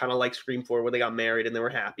life, kind of like Scream 4, where they got married and they were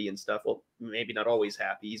happy and stuff. Well, maybe not always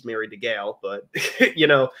happy. He's married to Gail, but you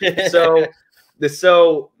know, and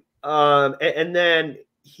then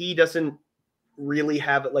he doesn't really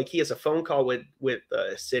have it. Like he has a phone call with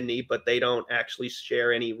Sydney, but they don't actually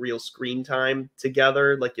share any real screen time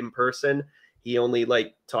together, like in person. He only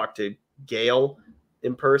like talked to Gail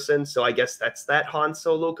in person. So I guess that's that Han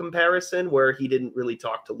Solo comparison where he didn't really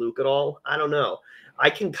talk to Luke at all. I don't know.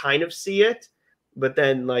 I can kind of see it, but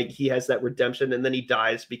then like he has that redemption and then he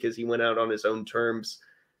dies because he went out on his own terms,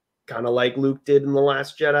 kind of like Luke did in The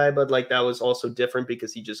Last Jedi. But like that was also different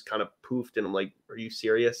because he just kind of poofed and I'm like, are you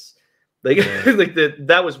serious? Like, like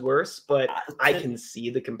that was worse, but I can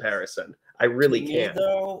see the comparison. I really can.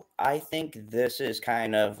 Though, I think this is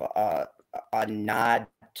kind of a nod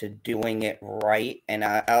to doing it right, and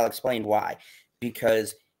I'll explain why.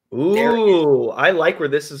 Because I like where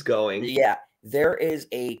this is going. Yeah, there is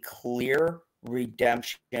a clear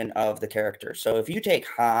redemption of the character. So if you take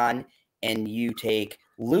Han and you take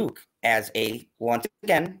Luke as once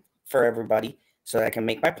again, for everybody, so that I can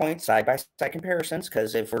make my point, side-by-side comparisons,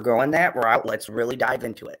 because if we're going that route, let's really dive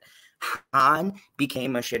into it. Han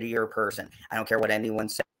became a shittier person. I don't care what anyone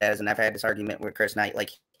says, and I've had this argument with Chris Knight, like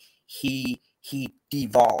he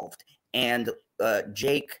devolved, and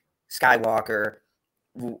Jake Skywalker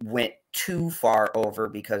went too far over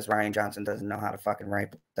because Rian Johnson doesn't know how to fucking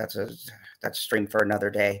write. That's a stream for another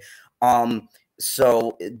day.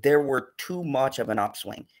 So there were too much of an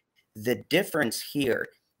upswing. The difference here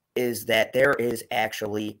is that there is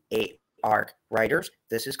actually a arc. Writers,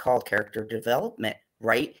 this is called character development,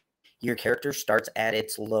 right? Your character starts at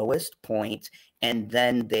its lowest point, and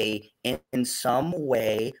then they, in some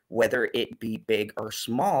way, whether it be big or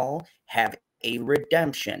small, have a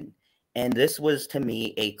redemption. And this was, to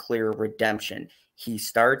me, a clear redemption. He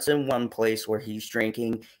starts in one place where he's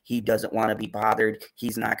drinking. He doesn't want to be bothered.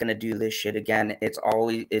 He's not going to do this shit again. It's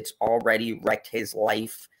already wrecked his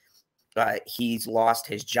life. He's lost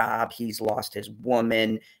his job. He's lost his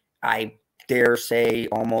woman. I dare say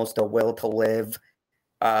almost a will to live.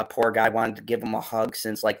 Poor guy wanted to give him a hug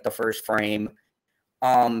since like the first frame.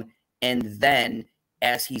 And then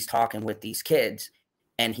as he's talking with these kids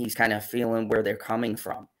and he's kind of feeling where they're coming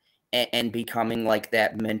from and becoming like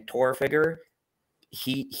that mentor figure,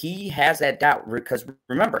 he has that doubt because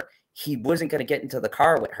remember, he wasn't going to get into the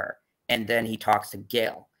car with her. And then he talks to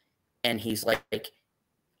Gail and he's like,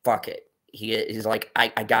 fuck it. He's like,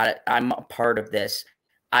 I got it. I'm a part of this.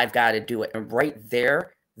 I've got to do it. And right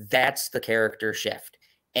there, that's the character shift.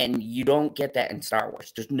 And you don't get that in Star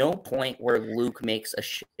Wars. There's no point where Luke makes a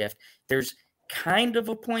shift. There's kind of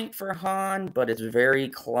a point for Han, but it's very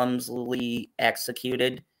clumsily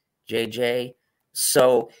executed, JJ.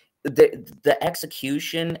 So the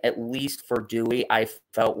execution, at least for Dewey, I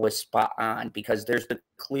felt was spot on because there's the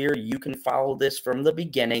clear, you can follow this from the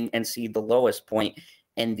beginning and see the lowest point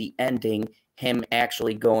and the ending, him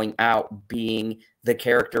actually going out, being the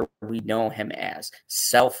character we know him as,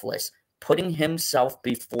 selfless, putting himself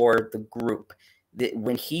before the group.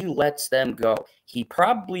 When he lets them go, he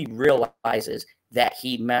probably realizes that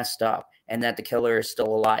he messed up and that the killer is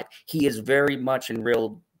still alive. He is very much in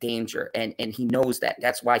real danger, and he knows that.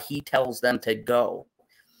 That's why he tells them to go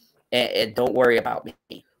and don't worry about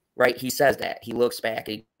me, right? He says that. He looks back.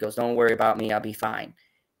 He goes, don't worry about me. I'll be fine.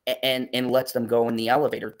 And lets them go in the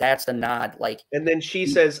elevator. That's the nod. Like, and then she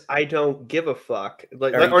says, "I don't give a fuck."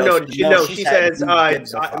 Like, or or goes, no, she says, "Who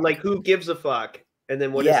gives a fuck?" "Like, who gives a fuck?" And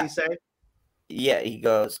then what does he say? Yeah, he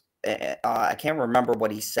goes, I can't remember what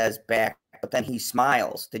he says back, but then he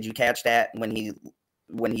smiles. Did you catch that when he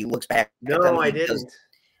looks back? No, I didn't.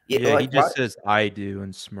 Yeah, he just says, "I do,"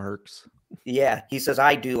 and smirks. Yeah, he says,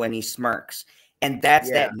 "I do," and he smirks. And that's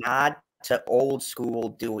that nod to old school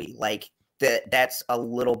Dewey. Like, that's a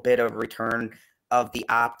little bit of return of the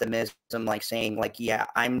optimism, like saying, like, yeah,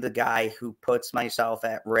 I'm the guy who puts myself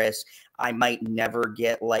at risk. I might never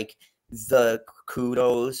get, like, the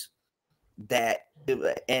kudos that,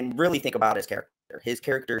 and really think about his character. His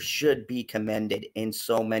character should be commended in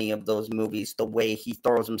so many of those movies, the way he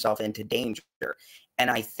throws himself into danger. And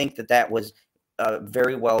I think that was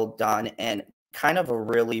very well done and kind of a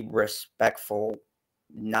really respectful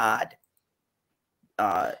nod.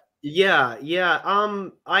 Yeah.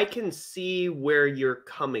 I can see where you're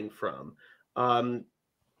coming from.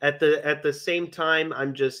 At the same time,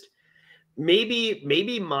 I'm just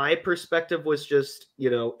maybe my perspective was just,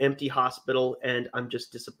 empty hospital, and I'm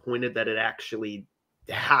just disappointed that it actually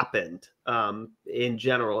happened in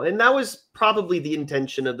general. And that was probably the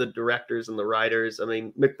intention of the directors and the writers. I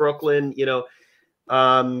mean, McBrooklyn,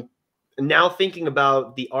 now thinking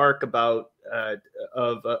about the arc about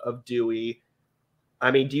of Dewey, I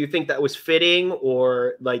mean, do you think that was fitting,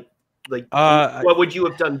 or like what would you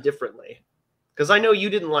have done differently? Because I know you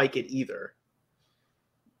didn't like it either.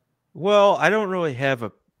 Well, I don't really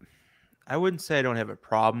have I wouldn't say I don't have a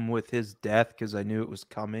problem with his death because I knew it was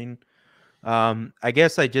coming. I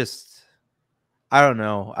guess I don't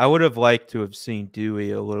know. I would have liked to have seen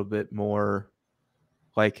Dewey a little bit more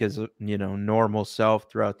like his, normal self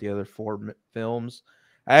throughout the other four films.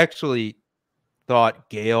 I actually thought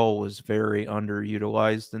Gail was very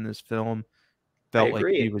underutilized in this film. Felt like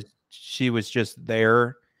she was just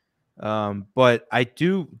there. But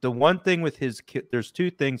the one thing with there's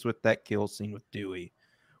two things with that kill scene with Dewey.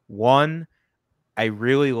 One, I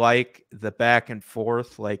really like the back and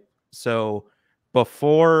forth. Like, so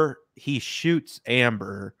before he shoots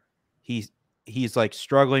Amber, he's like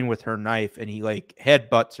struggling with her knife and he like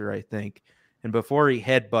headbutts her, I think. And before he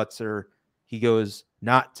headbutts her, he goes,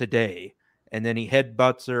 "Not today." And then he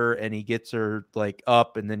headbutts her and he gets her like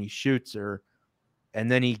up and then he shoots her.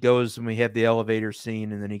 And then he goes and we have the elevator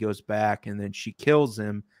scene and then he goes back and then she kills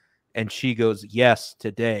him and she goes, "Yes,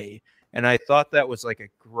 today." And I thought that was like a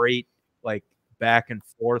great like back and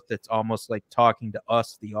forth that's almost like talking to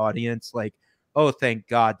us, the audience, like, "Oh, thank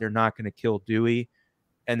God they're not going to kill Dewey."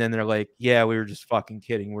 And then they're like, "Yeah, we were just fucking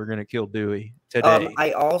kidding. We're going to kill Dewey today."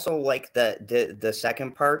 I also like the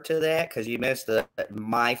second part to that because you missed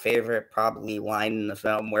my favorite probably line in the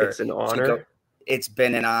film where it's an honor. It's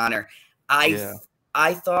been an honor.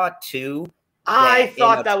 I thought too. I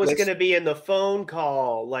thought that was going to be in the phone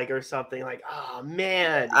call, like, or something like, "Oh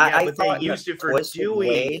man, yeah." But they used it for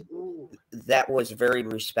Dewey. That was very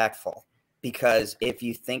respectful because if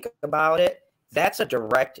you think about it, that's a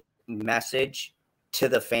direct message to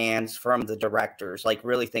the fans from the directors. Like,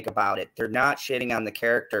 really think about it. They're not shitting on the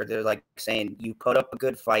character. They're like saying, "You put up a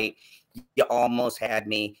good fight. You almost had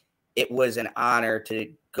me. It was an honor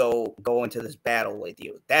to go into this battle with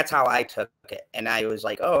you." That's how I took it. And I was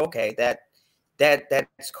like, "Oh, okay,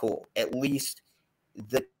 that's cool." At least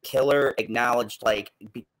the killer acknowledged, like,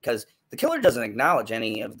 because the killer doesn't acknowledge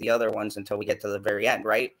any of the other ones until we get to the very end,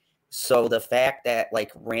 right? So the fact that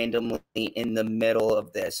like randomly in the middle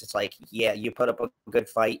of this, it's like, yeah, you put up a good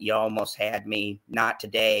fight. You almost had me. Not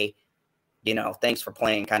today. You know, thanks for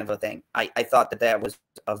playing, kind of a thing. I thought that was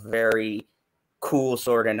a very cool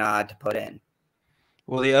sort of nod to put in.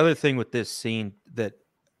 Well, the other thing with this scene that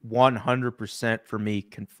 100% for me,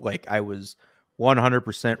 like I was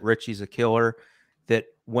 100% Richie's a killer. That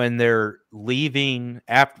when they're leaving,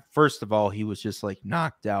 after first of all, he was just like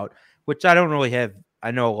knocked out, which I don't really have. I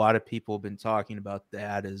know a lot of people have been talking about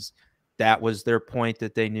that as that was their point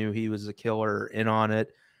that they knew he was a killer in on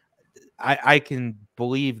it. I can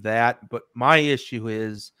believe that, but my issue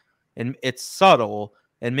is, and it's subtle,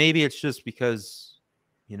 and maybe it's just because,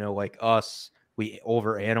 you know, like us, we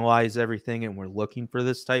overanalyze everything and we're looking for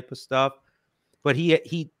this type of stuff. But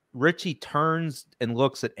Richie turns and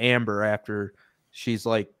looks at Amber after she's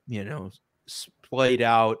like, you know, splayed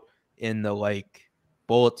out in the like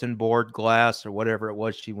bulletin board glass or whatever it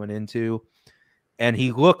was she went into, and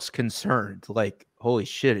he looks concerned, like, holy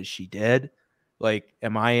shit, is she dead? Like,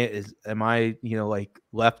 am I, you know, like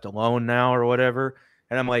left alone now or whatever?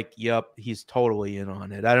 And I'm like, yep, he's totally in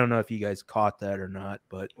on it. I don't know if you guys caught that or not,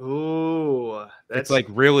 but Ooh, it's that's like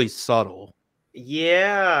really subtle.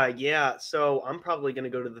 yeah. So I'm probably gonna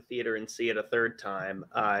go to the theater and see it a third time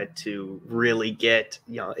to really get,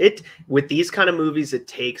 you know, it with these kind of movies. It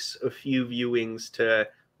takes a few viewings to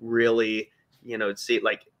really, you know, see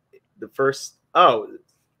like the first. Oh,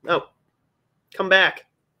 no, come back.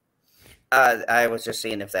 I was just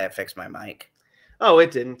seeing if that fixed my mic. Oh,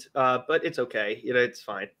 it didn't, but it's okay. You know, it's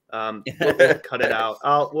fine. We'll cut it out.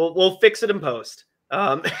 We'll fix it in post.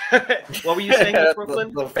 What were you saying,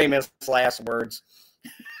 McBrooklyn? The famous last words.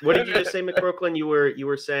 What did you just say, McBrooklyn? You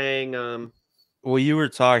were saying. Well, you were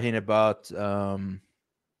talking about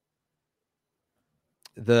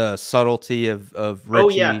the subtlety of Richie. Oh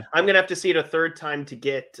yeah, I'm gonna have to see it a third time to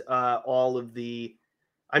get all of the.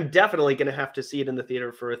 I'm definitely gonna have to see it in the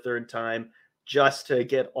theater for a third time just to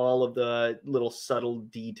get all of the little subtle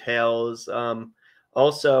details.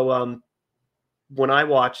 Also, when I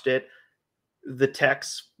watched it, the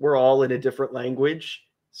texts were all in a different language,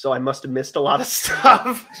 so I must have missed a lot of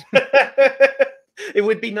stuff. It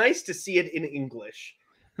would be nice to see it in English.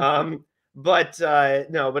 But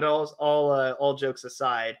no, but all jokes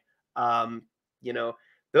aside, you know,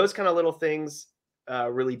 those kind of little things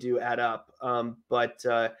really do add up. But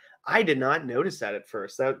I did not notice that at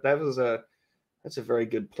first. That's a very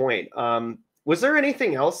good point. Was there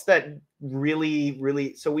anything else that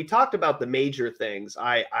really? So we talked about the major things.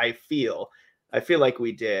 I feel like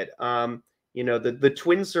we did. You know, the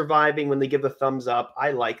twins surviving when they give the thumbs up.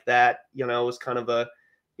 I like that. You know, it was kind of a,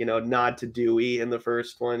 you know, nod to Dewey in the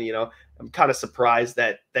first one. You know, I'm kind of surprised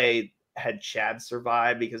that they had Chad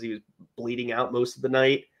survive because he was bleeding out most of the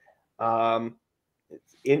night.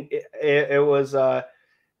 It was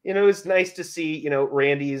you know, it was nice to see, you know,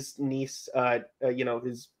 Randy's niece, you know,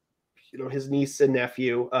 his niece and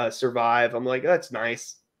nephew survive. I'm like, that's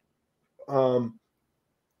nice. The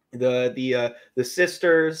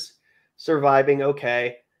sisters surviving,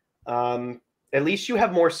 okay. At least you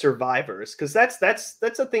have more survivors, because that's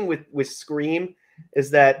the thing with Scream, is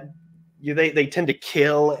that they tend to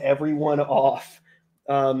kill everyone off.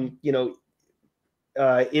 You know,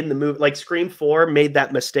 in the movie, like Scream 4 made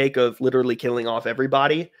that mistake of literally killing off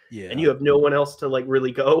everybody, and you have no one else to like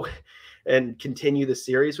really go and continue the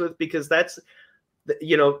series with, because that's,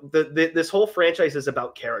 you know, this whole franchise is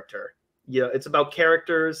about character. You know, it's about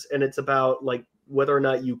characters, and it's about like whether or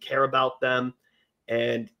not you care about them,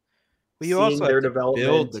 and but you seeing also their have to development.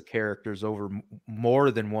 build the characters over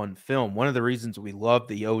more than one film. One of the reasons we love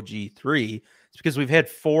the OG3 is because we've had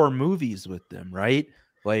 4 movies with them, right?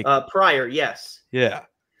 Like prior, yes. Yeah.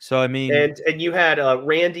 So I mean, and you had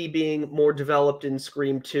Randy being more developed in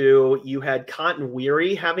Scream 2. You had Cotton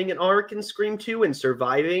Weary having an arc in Scream 2 and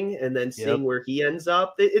surviving, and then seeing where he ends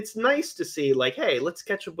up. It's nice to see, like, hey, let's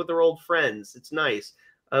catch up with our old friends. It's nice.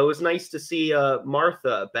 It was nice to see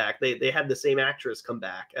Martha back. They had the same actress come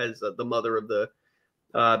back as the mother of the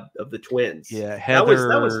twins. Yeah, Heather,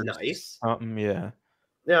 that was nice. Something, yeah.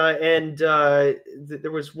 And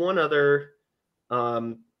there was one other.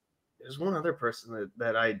 There's one other person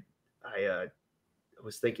that I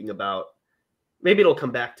was thinking about. Maybe it'll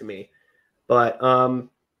come back to me. But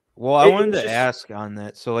well, I wanted to ask on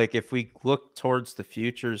that. So like if we look towards the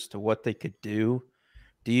futures to what they could do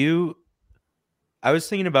you, I was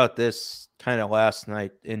thinking about this kind of last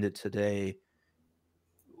night into today.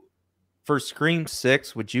 For Scream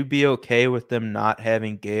 6, would you be okay with them not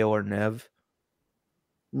having Gail or Nev?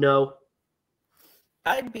 No.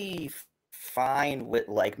 I'd be fine with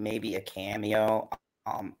like maybe a cameo.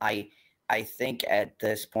 I I think at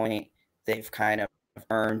this point they've kind of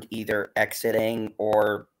earned either exiting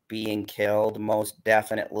or being killed. Most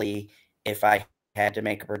definitely, if I had to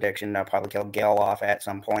make a prediction, I'll probably kill Gale off at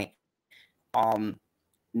some point.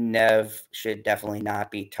 Nev should definitely not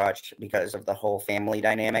be touched because of the whole family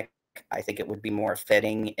dynamic. I think it would be more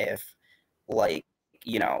fitting if, like,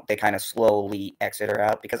 you know, they kind of slowly exit her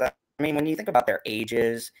out. Because, I mean, when you think about their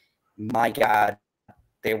ages, my God,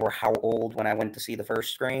 they were how old when I went to see the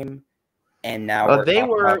first Scream? And now we're They talking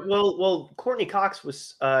were, about, well, Courtney Cox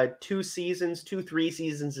was 3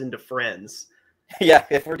 seasons into Friends. yeah,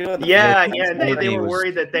 if we're doing the Yeah, Friends yeah, and they Courtney were was-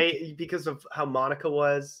 worried that because of how Monica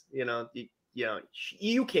was, you know,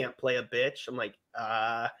 you can't play a bitch. I'm like,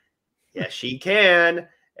 yeah, she can,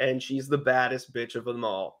 and she's the baddest bitch of them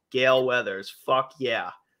all. Gail Weathers, fuck yeah,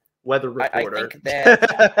 weather I reporter. think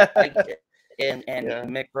that, and Yeah.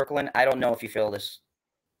 Mick Brooklyn, I don't know if you feel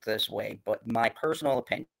this way, but my personal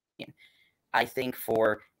opinion, I think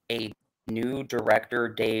for a new director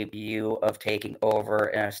debut of taking over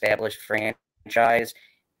an established franchise,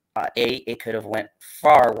 A, it could have went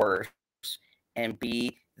far worse, and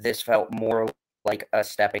B, this felt more like a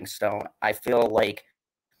stepping stone. I feel like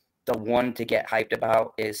the one to get hyped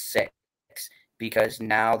about is 6, because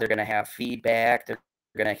now they're going to have feedback. They're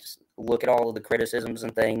going to look at all of the criticisms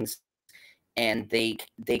and things, and they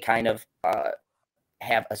kind of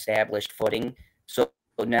have established footing. So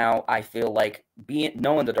now I feel like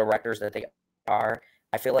knowing the directors that they are,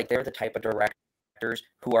 I feel like they're the type of directors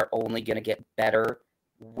who are only going to get better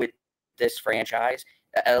with this franchise.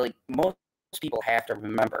 Like most people have to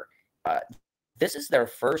remember, this is their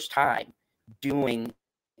first time doing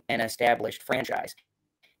an established franchise.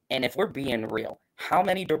 And if we're being real, how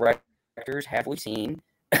many directors have we seen,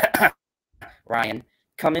 Ryan,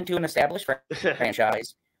 come into an established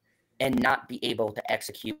franchise and not be able to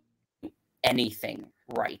execute anything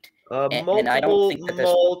right? And I don't think that this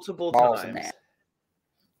multiple falls in times. that.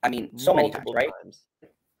 I mean, so many times, right?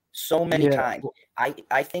 So many times.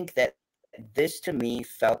 I think that this to me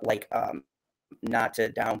felt like, not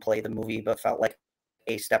to downplay the movie, but felt like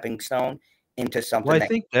a stepping stone into something Well, I that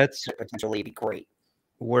think that's could potentially be great.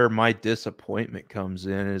 where my disappointment comes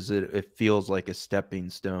in, is that it feels like a stepping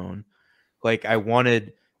stone. Like I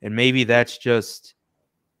wanted, and maybe that's just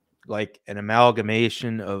like an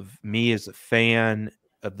amalgamation of me as a fan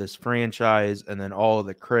of this franchise and then all of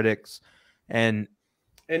the critics and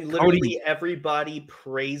literally Cody, everybody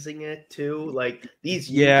praising it too. Like these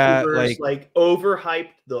yeah, YouTubers like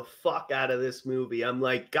overhyped the fuck out of this movie. I'm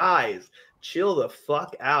like, guys, chill the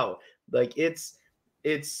fuck out. Like it's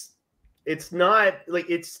not like,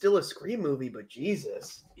 it's still a Scream movie, but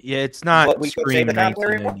Jesus. yeah, it's not But we could say Scream the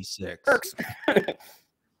contrary 1996. works.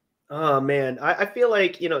 Oh man, I feel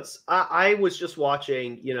like, you know, I was just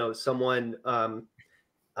watching, you know, someone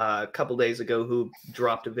a couple days ago who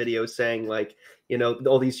dropped a video saying, like, you know,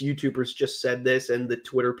 all these YouTubers just said this, and the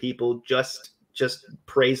Twitter people just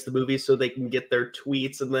praise the movie so they can get their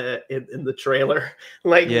tweets in the trailer.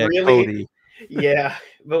 Like, Yeah, really? Cody. Yeah.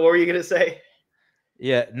 But what were you gonna say?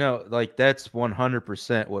 Yeah, no, like that's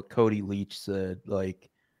 100% what Cody Leach said. Like,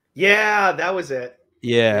 Yeah, that was it.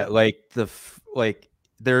 yeah, like like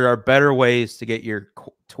there are better ways to get your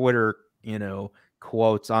Twitter, you know,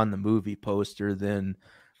 quotes on the movie poster than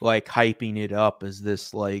like hyping it up as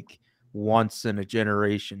this like once in a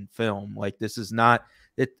generation film. Like this is not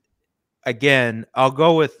it. Again, I'll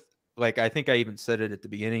go with, like, I think I even said it at the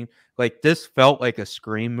beginning. Like this felt like a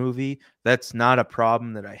Scream movie. That's not a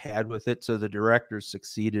problem that I had with it. So the director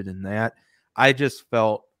succeeded in that. I just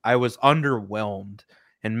felt I was underwhelmed.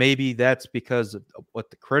 And maybe that's because of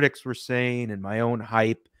what the critics were saying and my own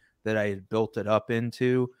hype that I had built it up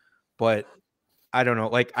into. But I don't know.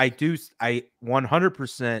 Like I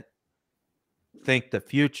 100% think the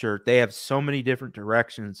future, they have so many different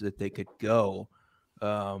directions that they could go,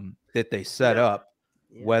 that they set up,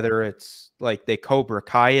 whether it's like they Cobra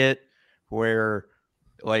Kai it, where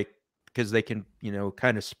like, because they can, you know,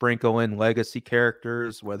 kind of sprinkle in legacy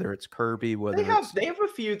characters, whether it's Kirby, whether They have a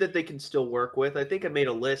few that they can still work with. I think I made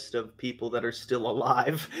a list of people that are still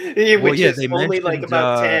alive, well, which yeah, is they only like mentioned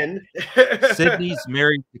about 10. Sydney's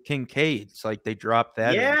married to Kincaid's, like they dropped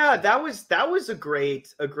that in. Yeah, that was a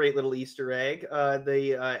great little Easter egg.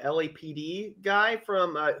 The LAPD guy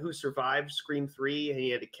from who survived Scream 3, and he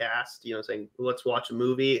had a cast, you know, saying, "Let's watch a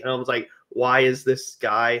movie," and I was like, "Why is this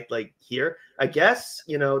guy like here?" I guess,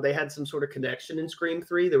 you know, they had some sort of connection in Scream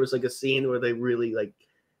 3. There was like a scene where they really like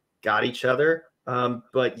got each other.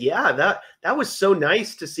 But yeah, that was so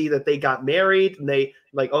nice to see that they got married, and they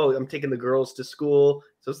like, "Oh, I'm taking the girls to school,"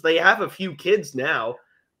 so they have a few kids now.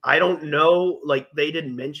 I don't know, like they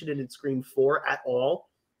didn't mention it in Scream 4 at all,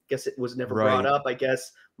 guess it was never Right. brought up. I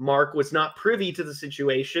guess Mark was not privy to the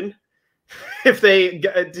situation if they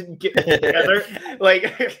didn't get together. Like,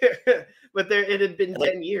 but it had been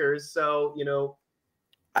 10 years, so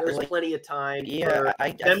there's plenty of time for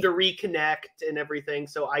them to reconnect and everything.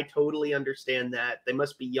 So I totally understand that. They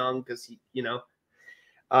must be young because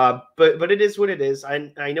but it is what it is.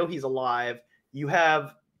 I know he's alive. You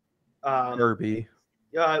have Kirby.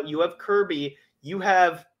 You have Kirby. You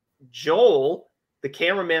have Joel, the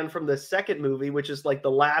cameraman from the second movie, which is like the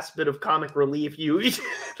last bit of comic relief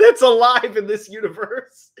that's alive in this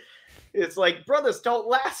universe. It's like brothers don't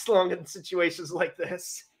last long in situations like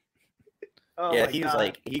this. Oh yeah, he was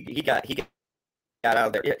like he got out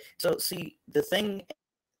of there. Yeah. So see, the thing,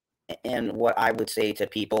 and what I would say to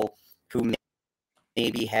people who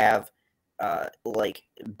maybe have like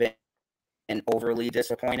been overly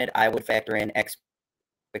disappointed, I would factor in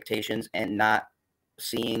expectations and not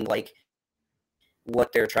seeing like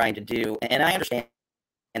what they're trying to do. And I understand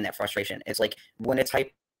that frustration. It's like when it's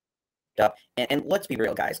hyped up, and let's be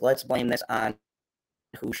real, guys. Let's blame this on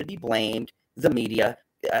who should be blamed: the media.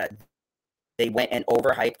 They went and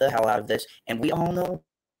overhyped the hell out of this, and we all know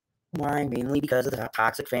why, mainly because of the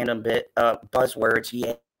toxic fandom buzzwords.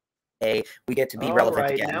 Yay, we get to be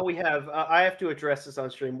relevant again. Now we have, I have to address this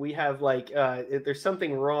on stream. We have like, there's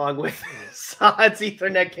something wrong with Zod's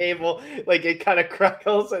Ethernet cable. Like it kind of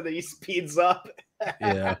crackles and then he speeds up.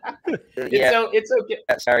 Yeah. It's okay.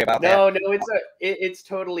 Sorry about that. No, it's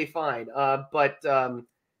totally fine. But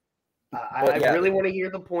I really want to hear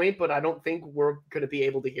the point, but I don't think we're going to be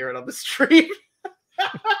able to hear it on the stream.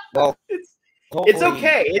 Well, it's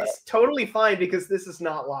okay. It's totally fine because this is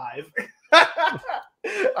not live.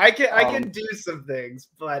 I can do some things,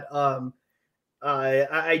 but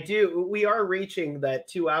I do. We are reaching that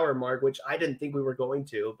 2-hour mark, which I didn't think we were going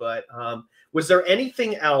to. But was there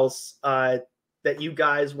anything else that you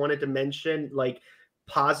guys wanted to mention, like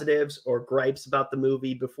positives or gripes about the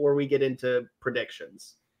movie before we get into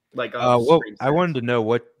predictions? Like, I wanted to know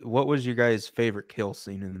what was your guys' favorite kill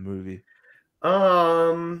scene in the movie?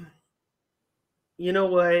 You know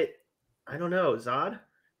what? I don't know, Zod.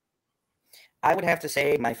 I would have to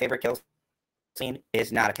say my favorite kill scene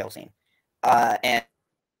is not a kill scene, and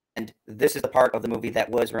this is the part of the movie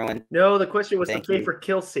that was ruined. No, the question was the favorite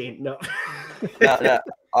kill scene. No,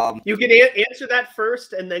 you can answer that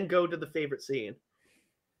first and then go to the favorite scene.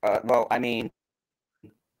 Well, I mean,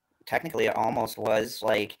 technically, it almost was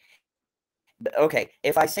like, okay.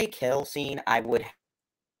 If I say kill scene, I would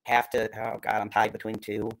have to. Oh God, I'm tied between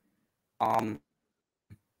two.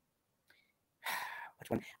 Which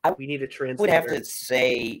one? We need a translator. I would have to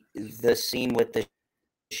say the scene with the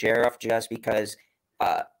sheriff, just because,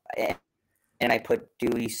 and I put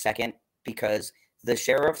Dewey second because the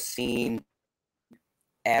sheriff scene,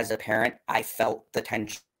 as a parent, I felt the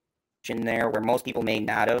tension there where most people may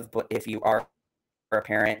not have, but if you are a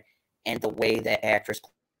parent and the way that actress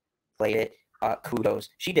played it, kudos.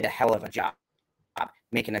 She did a hell of a job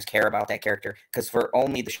making us care about that character, because for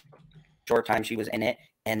only the short time she was in it,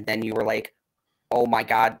 and then you were like, oh my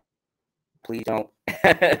God, please don't.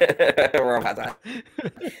 We're about that.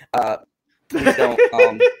 Please don't.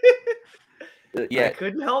 Yeah, I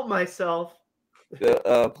couldn't help myself.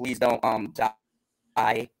 Please don't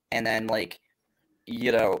die. And then, like,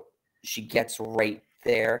 she gets right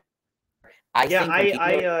there.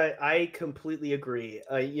 I completely agree.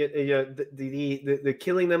 The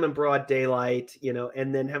killing them in broad daylight,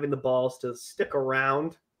 and then having the balls to stick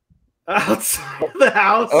around outside the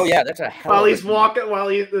house. Oh yeah, that's a hell while he's walking. While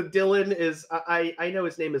Dylan is, I know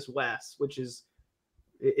his name is Wes, which is,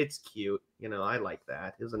 it's cute. I like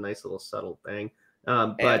that. It was a nice little subtle thing.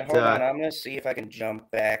 But hold on, I'm gonna see if I can jump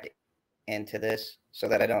back into this so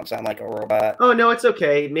that I don't sound like a robot. Oh no, it's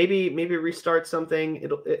okay. Maybe restart something.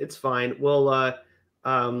 It's fine. We'll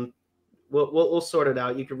sort it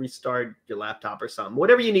out. You can restart your laptop or something.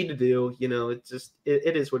 Whatever you need to do. It's just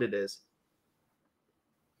it is what it is.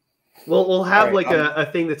 We'll have like a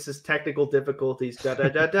thing that says technical difficulties. Da da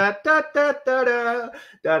da da da da da da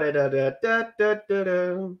da da da da da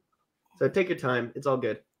da. So take your time. It's all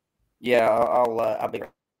good. Yeah, I'll be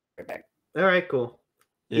right back. All right, cool.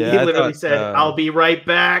 Yeah, he literally said, "I'll be right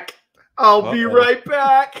back. I'll be right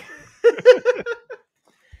back."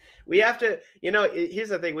 We have to, here's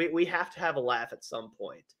the thing. We have to have a laugh at some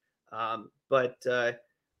point.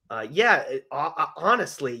 Yeah,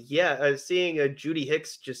 honestly, yeah, seeing Judy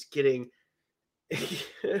Hicks just getting,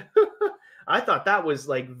 I thought that was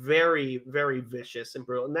like very, very vicious and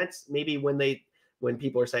brutal. And that's maybe when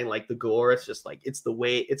people are saying like the gore, it's just like, it's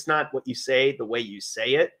not what you say, the way you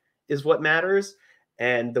say it is what matters.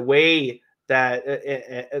 And the way that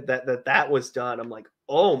that was done, I'm like,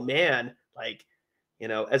 oh man, like,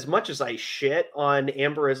 as much as I shit on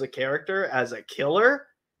Amber as a character, as a killer,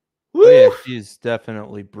 Oh yeah, woo, she's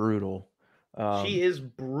definitely brutal. she is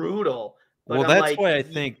brutal. But Well, I'm that's like, why I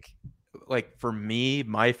think, like, for me,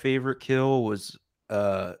 my favorite kill was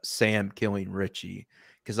Sam killing Richie,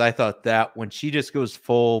 because I thought that when she just goes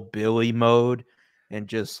full Billy mode and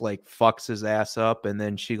just like fucks his ass up, and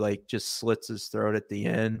then she like just slits his throat at the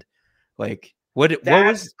end. Like, what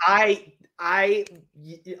was? that's I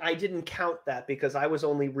didn't count that because I was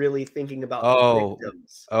only really thinking about the Oh,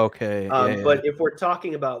 victims. okay, yeah. But if we're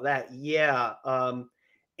talking about that, yeah,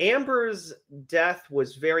 Amber's death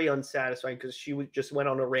was very unsatisfying because just went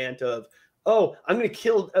on a rant of, "Oh, I'm gonna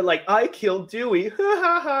kill, like I killed Dewey,"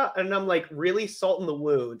 and I'm like, really salt in the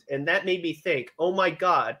wound, and that made me think, oh my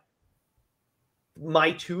god,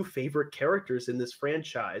 my two favorite characters in this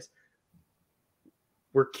franchise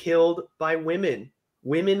were killed by women.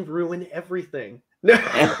 Women ruin everything.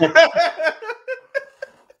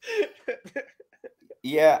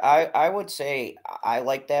 Yeah, I would say I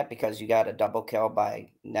like that because you got a double kill by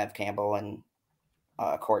Nev Campbell and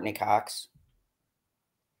Courtney Cox.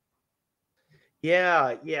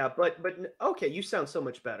 Yeah, but okay, you sound so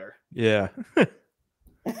much better. Yeah.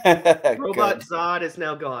 Robot Good. Zod is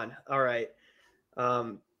now gone. All right.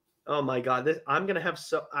 Oh my god,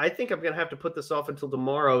 I think I'm gonna have to put this off until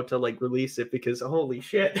tomorrow to like release it because holy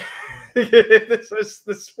shit. this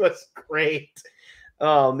was great.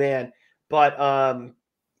 Oh man. But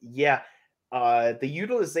yeah. The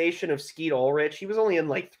utilization of Skeet Ulrich, he was only in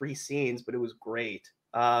like 3 scenes, but it was great.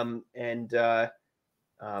 And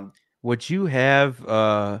um Would you have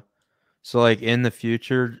so like in the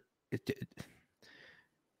future?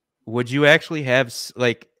 Would you actually have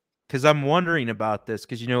like, because I'm wondering about this,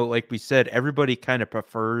 because like we said, everybody kind of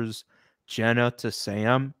prefers Jenna to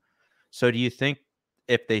Sam. So do you think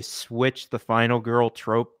if they switch the final girl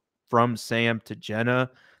trope from Sam to Jenna,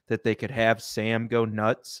 that they could have Sam go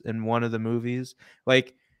nuts in one of the movies?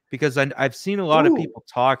 Like, because I've seen a lot of ooh, people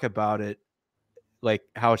talk about it, like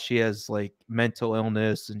how she has like mental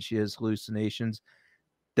illness and she has hallucinations,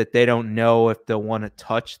 that they don't know if they'll want to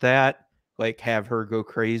touch that, like have her go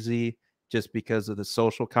crazy just because of the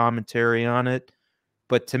social commentary on it.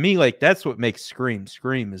 But to me, like that's what makes Scream.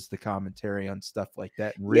 Scream is the commentary on stuff like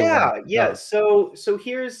that in real life yeah. stuff. So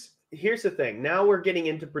here's the thing. Now we're getting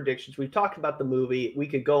into predictions. We've talked about the movie. We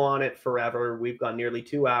could go on it forever. We've gone nearly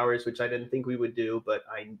 2 hours, which I didn't think we would do, but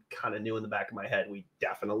I kind of knew in the back of my head we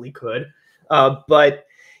definitely could. But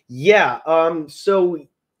yeah, so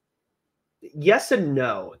yes and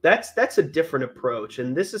no. That's a different approach,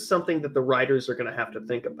 and this is something that the writers are going to have to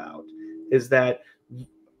think about. Is that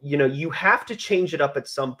you have to change it up at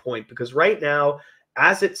some point because right now,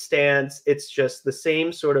 as it stands, it's just the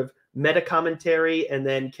same sort of meta commentary, and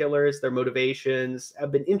then killers, their motivations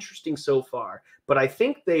have been interesting so far. But I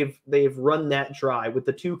think they've run that dry with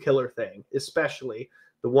the 2 killer thing, especially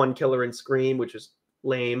the 1 killer in Scream, which is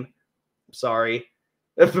lame. Sorry.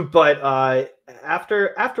 But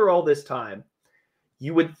after all this time,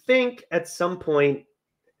 you would think at some point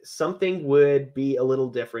something would be a little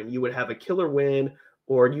different. You would have a killer win,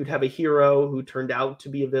 or you'd have a hero who turned out to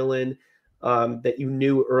be a villain that you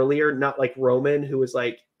knew earlier, not like Roman, who was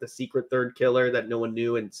like the secret third killer that no one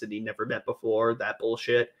knew and Sydney never met before. That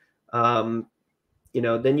bullshit. Then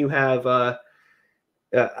you have. Uh,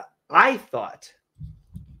 I thought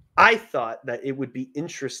that it would be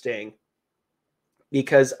interesting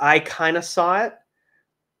because I kind of saw it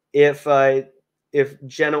if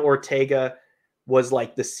Jenna Ortega was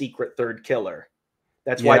like the secret third killer.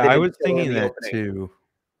 That's why Yeah, they I didn't was kill her in thinking the that opening. too.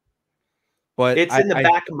 But It's in the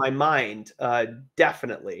back of my mind,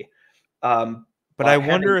 definitely. but I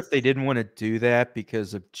wonder if they didn't want to do that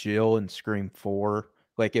because of Jill and Scream 4.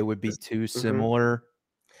 Like it would be too similar.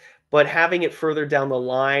 But having it further down the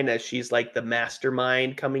line as she's like the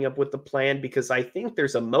mastermind coming up with the plan, because I think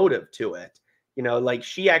there's a motive to it. Like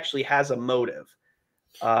she actually has a motive.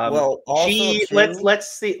 Well, also She too,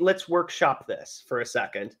 let's workshop this for a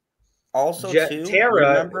second. also too, Tara,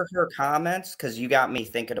 remember her comments? Because you got me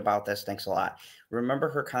thinking about this. Thanks a lot. Remember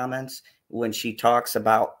her comments when she talks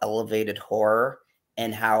about elevated horror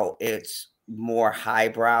and how it's more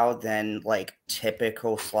highbrow than like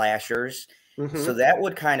typical slashers. So that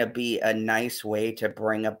would kind of be a nice way to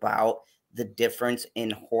bring about the difference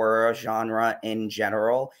in horror genre in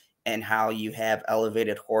general, and how you have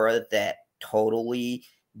elevated horror that totally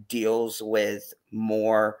deals with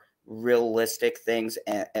more realistic things,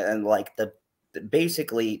 and like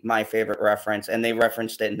basically my favorite reference, and they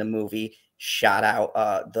referenced it in the movie Shoutout,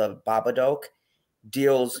 the Babadook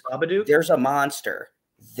deals. Babadook? There's a monster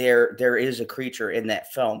there is a creature in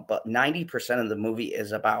that film, but 90% of the movie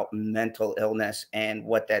is about mental illness and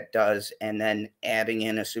what that does, and then adding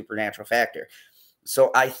in a supernatural factor.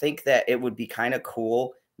 So I think that it would be kind of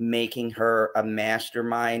cool making her a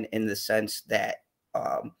mastermind in the sense that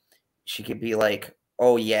she could be like,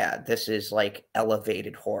 oh yeah, this is like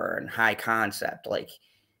elevated horror and high concept. Like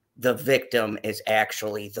the victim is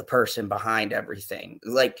actually the person behind everything.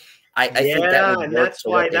 Like I think that would and work that's for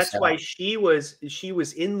what why they set up. she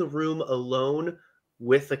was in the room alone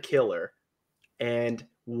with a killer. And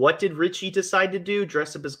what did Richie decide to do?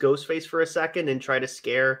 Dress up as Ghostface for a second and try to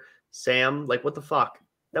scare Sam? Like, what the fuck?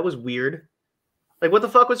 That was weird. Like, what the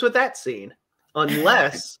fuck was with that scene?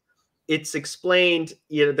 Unless it's explained,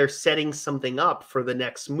 you know, they're setting something up for the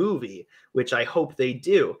next movie, which I hope they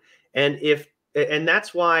do. And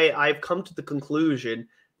that's why I've come to the conclusion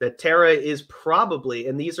that Tara is probably,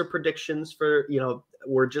 and these are predictions for, you know,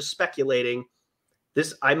 we're just speculating.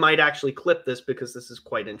 This, I might actually clip this because this is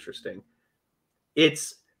quite interesting.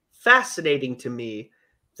 It's fascinating to me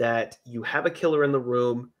that you have a killer in the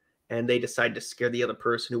room and they decide to scare the other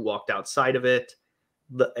person who walked outside of it.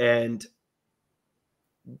 And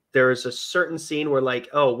there is a certain scene where, like,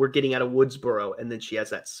 oh, we're getting out of Woodsboro, and then she has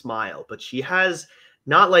that smile, but she has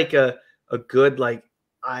not like a good, like,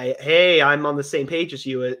 hey, I'm on the same page as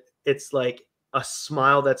you. It's like a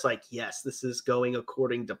smile that's like, yes, this is going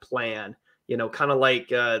according to plan, you know, kind of like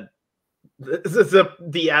the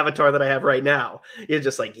avatar that I have right now. It's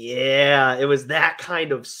just like, yeah, it was that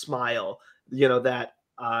kind of smile, you know, that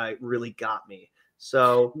really got me.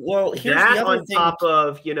 So, well, here's that the other on thing. top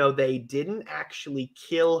of, you know, they didn't actually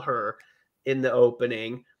kill her in the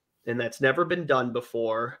opening, and that's never been done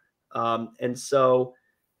before. And so,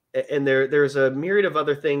 and there's a myriad of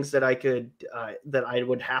other things that I could that I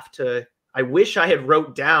would have to. I wish I had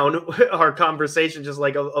wrote down our conversation, just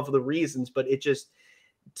like of the reasons, but it just,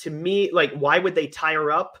 to me, like, why would they tie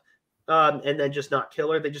her up and then just not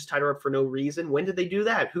kill her? They just tied her up for no reason. When did they do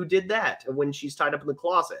that? Who did that? When she's tied up in the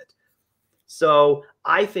closet. So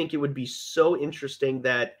I think it would be so interesting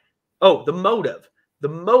that, oh, the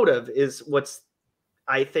motive is what's,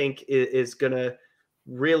 I think is going to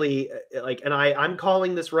really, like, and I'm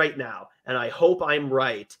calling this right now, and I hope I'm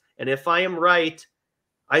right. And if I am right,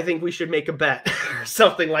 I think we should make a bet or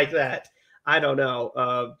something like that. I don't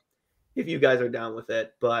know if you guys are down with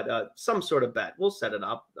it, but some sort of bet. We'll set it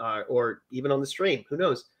up or even on the stream. Who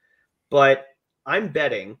knows? But I'm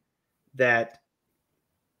betting that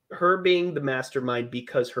her being the mastermind,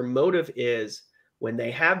 because her motive is when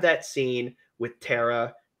they have that scene with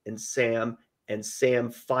Tara and Sam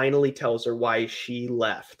finally tells her why she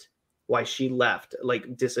left,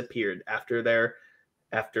 like disappeared after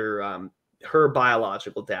her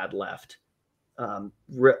biological dad left.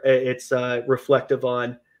 It's reflective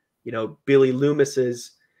on, you know, Billy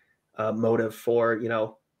Loomis's motive for, you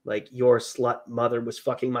know, like, your slut mother was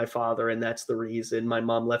fucking my father, and that's the reason my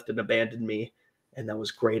mom left and abandoned me. And that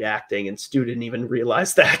was great acting, and Stu didn't even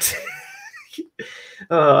realize that.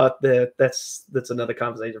 That's another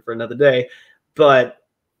conversation for another day. But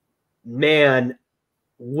man,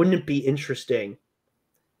 wouldn't it be interesting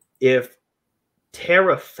if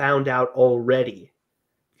Tara found out already?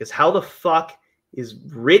 Because how the fuck is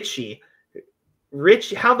Richie?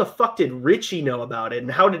 How the fuck did Richie know about it,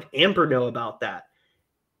 and how did Amber know about that?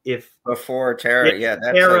 If Before Tara, yeah,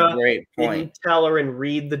 that's a great point. Didn't tell her and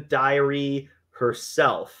read the diary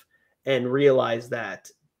herself and realize that,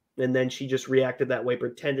 and then she just reacted that way,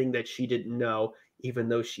 pretending that she didn't know, even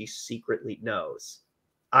though she secretly knows.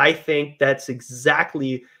 I think that's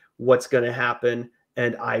exactly what's going to happen,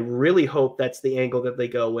 and I really hope that's the angle that they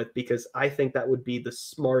go with, because I think that would be the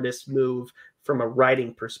smartest move from a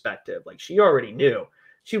writing perspective. Like, she already knew.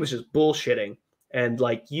 She was just bullshitting, and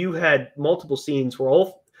like, you had multiple scenes where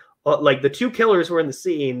all like the two killers were in the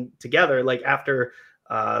scene together, like after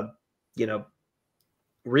you know,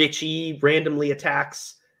 Richie randomly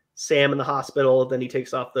attacks Sam in the hospital, then he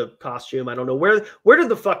takes off the costume. I don't know where did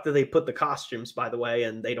the fuck did they put the costumes, by the way,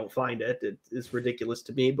 and they don't find it. It is ridiculous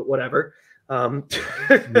to me, but whatever.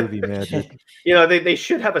 Movie magic. You know, they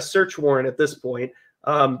should have a search warrant at this point.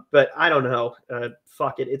 But I don't know.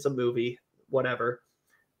 Fuck it, it's a movie, whatever.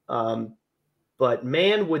 But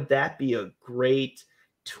man, would that be a great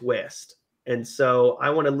twist. And so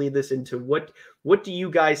I want to lead this into what do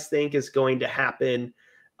you guys think is going to happen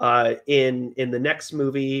in the next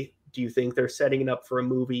movie? Do you think they're setting it up for a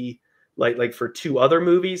movie like for two other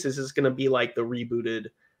movies? Is this going to be like the rebooted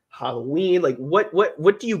Halloween? Like,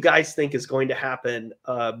 what do you guys think is going to happen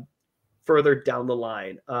further down the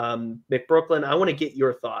line? Mick Brooklyn, I want to get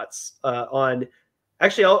your thoughts on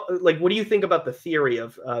Actually, what do you think about the theory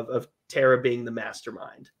of Tara being the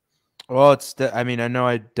mastermind? Well, I mean, I know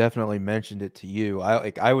I definitely mentioned it to you.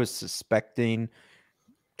 I was suspecting,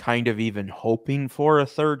 kind of even hoping for a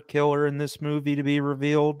third killer in this movie to be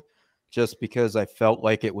revealed, just because I felt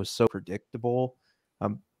like it was so predictable.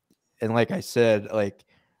 And like I said, like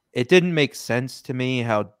it didn't make sense to me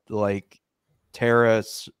how like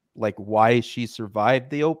Tara's like why she survived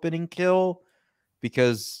the opening kill,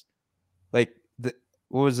 because like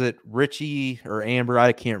what was it, Richie or Amber?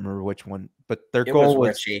 I can't remember which one, but their It was goal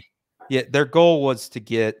was Richie. their goal was to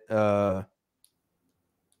get Sarah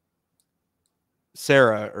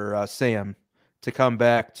or Sam to come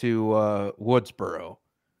back to Woodsboro,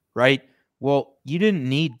 right? Well, you didn't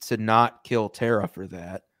need to not kill Tara for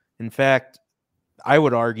that. In fact, I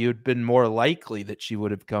would argue it'd been more likely that she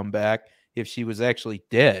would have come back if she was actually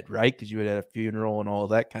dead, right? Because you would have had a funeral and all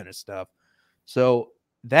that kind of stuff. So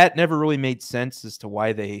that never really made sense as to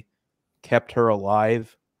why they kept her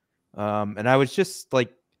alive. And I was just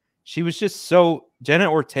like, she was just so, Jenna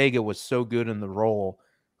Ortega was so good in the role,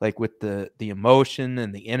 like with the emotion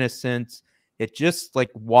and the innocence. It just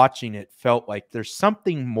like watching it felt like there's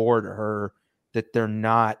something more to her that they're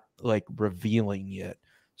not like revealing yet.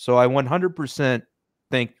 So I 100%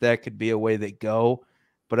 think that could be a way they go.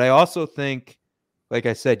 But I also think, like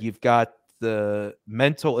I said, you've got the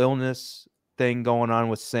mental illness thing going on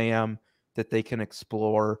with Sam that they can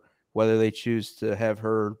explore, whether they choose to have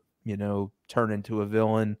her, turn into a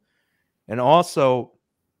villain. And also,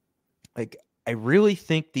 like, I really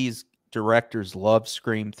think these directors love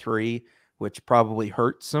Scream 3, which probably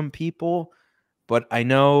hurts some people. But I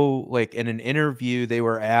know, like, in an interview, they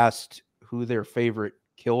were asked who their favorite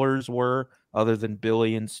killers were other than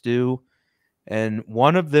Billy and Stu. And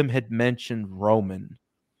one of them had mentioned Roman,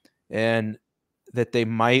 and that they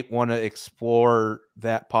might want to explore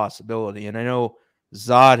that possibility. And I know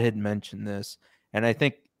Zod had mentioned this. And I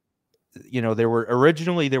think, there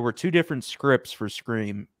were two different scripts for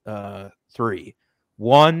Scream 3.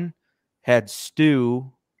 One had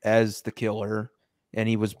Stu as the killer, and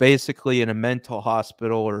he was basically in a mental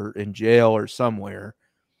hospital or in jail or somewhere,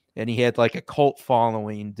 and he had like a cult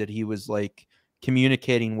following that he was like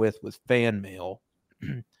communicating with fan mail,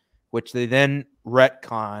 which they then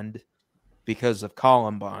retconned because of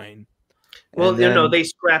Columbine. Well, And then they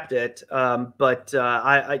scrapped it. But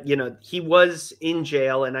he was in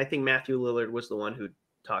jail, and I think Matthew Lillard was the one who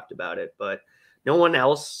talked about it. But no one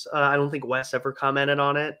else. I don't think Wes ever commented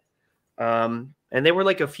on it. And they were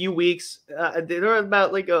like a few weeks. They were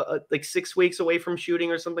about like 6 weeks away from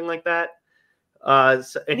shooting or something like that.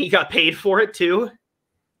 And he got paid for it too.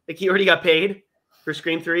 Like he already got paid for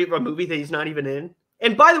Scream 3, a movie that he's not even in.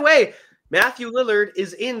 And by the way, Matthew Lillard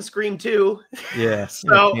is in Scream 2. yeah,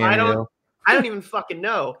 So I don't even fucking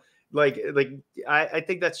know. I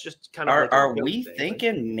think that's just kind of Are we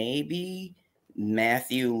thinking maybe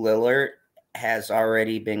Matthew Lillard has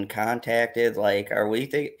already been contacted? Like, are we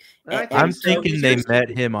thinking? I'm thinking they met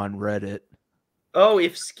him on Reddit. Oh,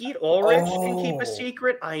 if Skeet Ulrich can keep a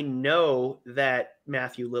secret, I know that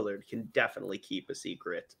Matthew Lillard can definitely keep a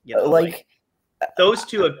secret. Those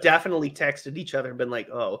two have definitely texted each other and been like,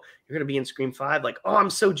 "Oh, you're gonna be in Scream 5." Like, "Oh, I'm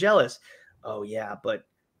so jealous." Oh yeah, but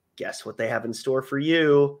guess what they have in store for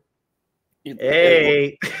you?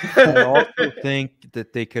 Hey. I also think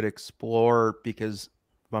that they could explore, because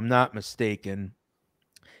if I'm not mistaken,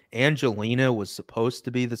 Angelina was supposed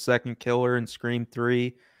to be the second killer in Scream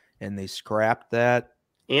 3, and they scrapped that.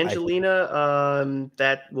 Angelina,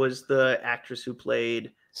 that was the actress who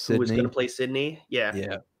played Sydney. Who was going to play Sydney.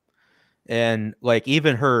 Yeah. And like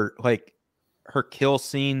even her kill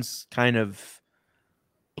scenes kind of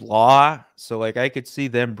blah. So like I could see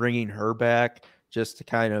them bringing her back just to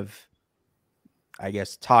kind of, I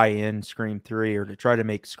guess, tie in Scream 3, or to try to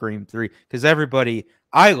make Scream 3, because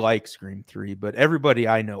I like Scream 3, but everybody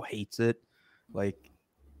I know hates it. Like,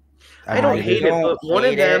 I don't hate it, but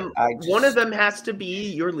one of them has to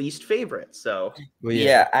be your least favorite. So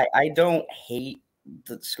yeah, I don't hate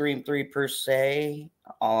the Scream 3 per se.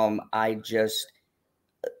 I just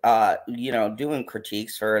doing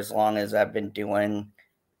critiques for as long as I've been doing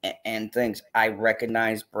and things, I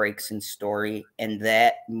recognize breaks in story, and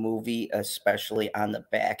that movie, especially on the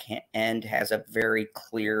back end, has a very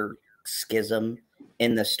clear schism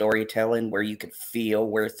in the storytelling where you could feel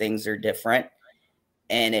where things are different,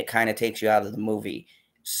 and it kind of takes you out of the movie.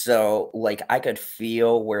 So like I could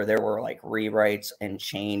feel where there were like rewrites and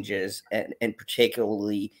changes, and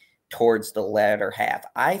particularly towards the latter half.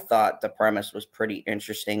 I thought the premise was pretty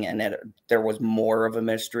interesting, and that there was more of a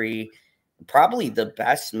mystery, probably the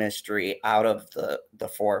best mystery out of the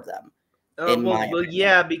four of them.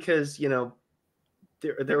 yeah, because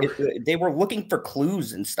They were looking for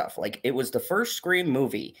clues and stuff. Like, it was the first Scream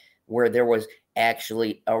movie where there was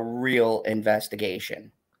actually a real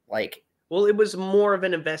investigation. Like, well, it was more of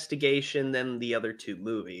an investigation than the other two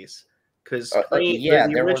movies, because yeah,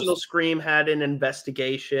 the there original was. Scream had an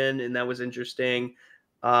investigation, and that was interesting.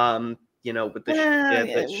 With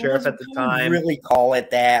the sheriff at the Can we time. really call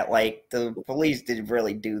it that? Like, the police didn't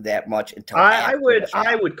really do that much until I after the would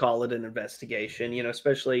fact. call it an investigation.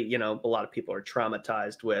 Especially a lot of people are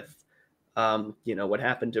traumatized with what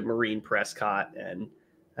happened to Maureen Prescott and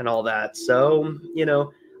all that. So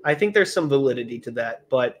I think there's some validity to that.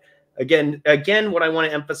 But again, what I want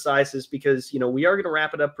to emphasize is because we are going to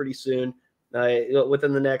wrap it up pretty soon,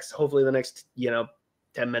 within hopefully the next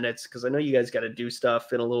 10 minutes, because I know you guys got to do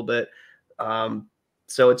stuff in a little bit.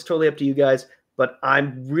 So it's totally up to you guys. But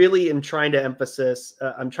I'm really trying to emphasize.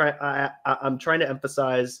 I'm trying to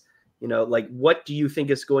emphasize. Like, what do you think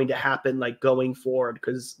is going to happen, like, going forward?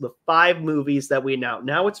 Because the 5 movies that we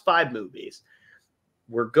now it's 5 movies.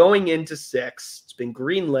 We're going into 6. It's been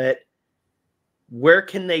greenlit. Where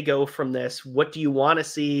can they go from this? What do you want to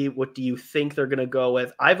see? What do you think they're going to go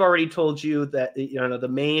with? I've already told you that the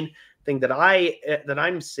main thing that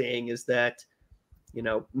I'm seeing is that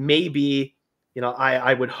maybe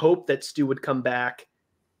I would hope that Stu would come back,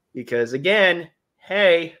 because again,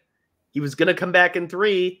 hey, he was going to come back in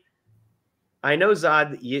 3. I know,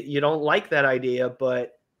 Zod, you don't like that idea,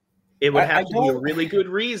 but it would have to be a really good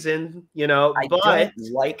reason, I don't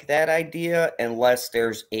like that idea unless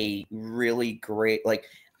there's a really great, like,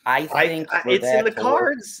 I think it's in the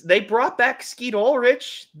cards. They brought back Skeet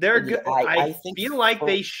Ulrich. They're good. I feel like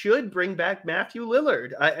they should bring back Matthew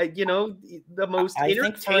Lillard. The most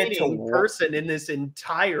entertaining person in this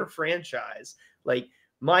entire franchise. Like,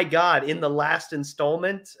 my God, in the last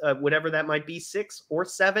installment, whatever that might be, 6 or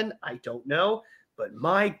 7, I don't know. But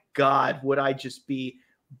my God, would I just be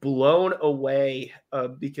blown away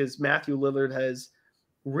because Matthew Lillard has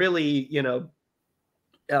really,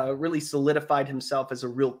 really solidified himself as a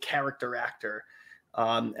real character actor,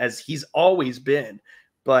 as he's always been.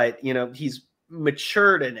 But, he's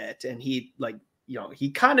matured in it, and he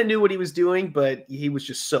he kind of knew what he was doing, but he was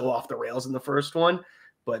just so off the rails in the first one.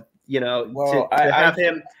 But, to have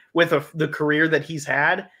him with the career that he's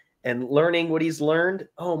had and learning what he's learned,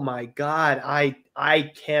 oh my God,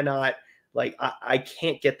 I cannot, like, I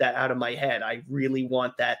can't get that out of my head. I really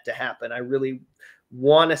want that to happen. I really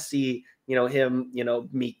want to see, him,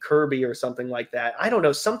 meet Kirby or something like that. I don't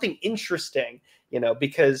know, something interesting,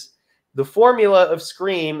 because the formula of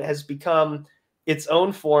Scream has become its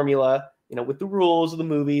own formula, with the rules of the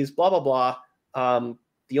movies, blah, blah, blah.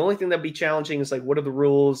 The only thing that'd be challenging is, like, what are the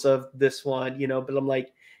rules of this one, but I'm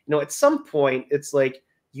like, at some point it's like,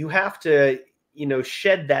 you have to,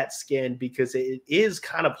 shed that skin, because it is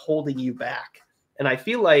kind of holding you back. And I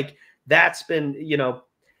feel like that's been,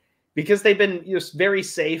 because they've been just very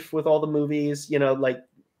safe with all the movies, like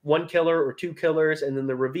 1 killer or 2 killers, and then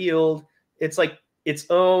they're revealed. It's like its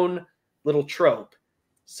own little trope.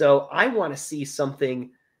 So I want to see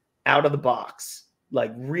something out of the box,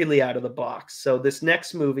 like really out of the box. So this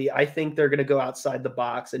next movie, I think they're going to go outside the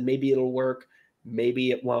box, and maybe it'll work,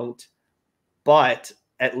 maybe it won't, but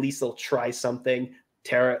at least they'll try something.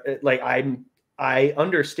 I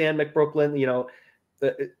understand McBrooklyn,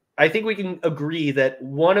 I think we can agree that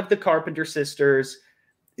one of the Carpenter sisters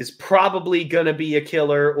is probably going to be a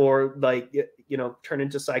killer, or, like, turn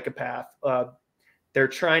into psychopath. They're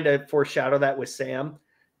trying to foreshadow that with Sam,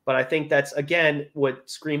 but I think that's, again, what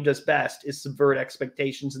Scream does best, is subvert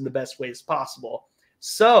expectations in the best ways possible.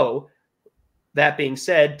 So that being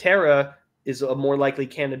said, Tara is a more likely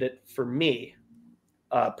candidate for me,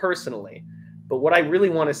 personally. But what I really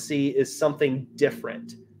want to see is something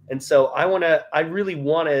different. And so I really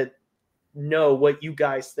want to know what you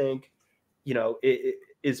guys think,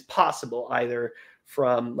 is possible, either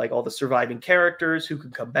from, like, all the surviving characters who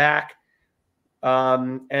can come back.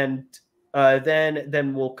 And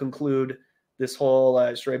then we'll conclude this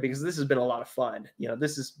whole story, because this has been a lot of fun.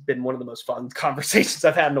 This has been one of the most fun conversations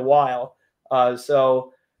I've had in a while.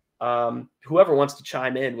 So whoever wants to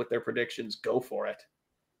chime in with their predictions, go for it.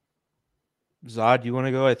 Zod, you want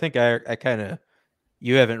to go? I think I kind of,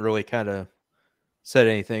 you haven't really kind of said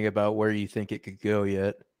anything about where you think it could go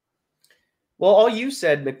yet. Well, all you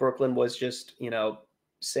said, McBrooklyn, was just,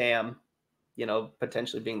 Sam,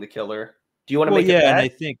 potentially being the killer. Do you want to make a bet?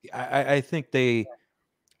 And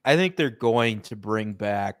I think they're going to bring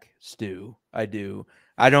back Stu. I do.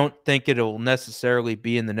 I don't think it'll necessarily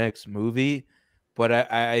be in the next movie, but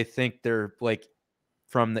I think they're, like,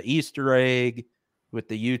 from the Easter egg with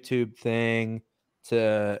the YouTube thing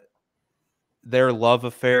to their love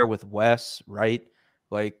affair with Wes, right?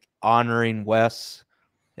 like honoring Wes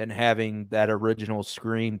and having that original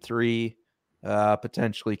Scream 3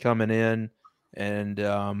 potentially coming in. And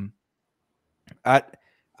I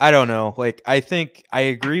I don't know. Like, I think I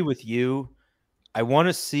agree with you. I want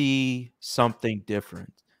to see something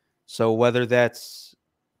different. So whether that's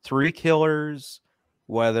 3 killers,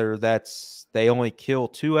 whether that's they only kill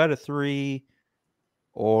 2 out of 3,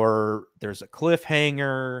 or there's a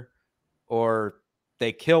cliffhanger, or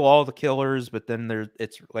they kill all the killers, but then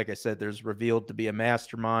it's like I said, there's revealed to be a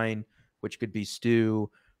mastermind, which could be Stu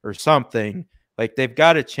or something. Like, they've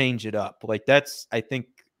got to change it up. Like, that's, I think,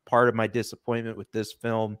 part of my disappointment with this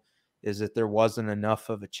film is that there wasn't enough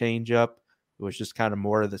of a change up. It was just kind of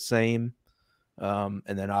more of the same. And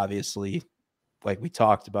then obviously, like we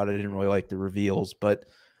talked about, I didn't really like the reveals, but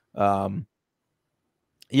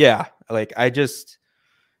yeah, like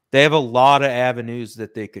they have a lot of avenues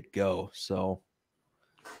that they could go. So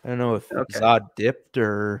I don't know if Zod dipped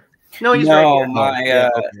or no, he's right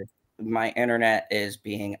here. My internet is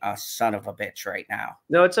being a son of a bitch right now.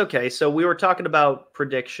 No, it's okay. So we were talking about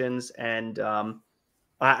predictions, and you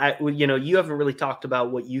haven't really talked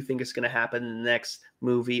about what you think is going to happen in the next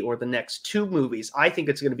movie or the next 2 movies. I think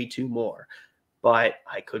it's going to be 2 more, but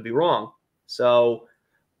I could be wrong. So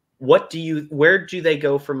where do they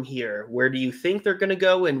go from here? Where do you think they're going to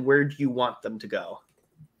go, and where do you want them to go?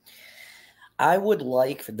 I would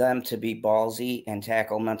like for them to be ballsy and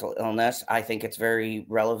tackle mental illness. I think it's very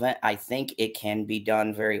relevant. I think it can be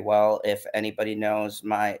done very well. If anybody knows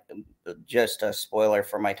just a spoiler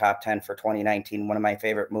for my top 10 for 2019, one of my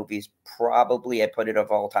favorite movies, probably I put it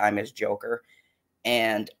of all time, is Joker.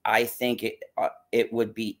 And I think it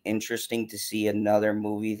would be interesting to see another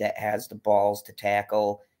movie that has the balls to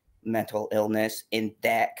tackle mental illness in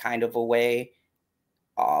that kind of a way.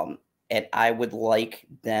 And I would like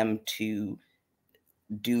them to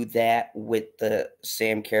do that with the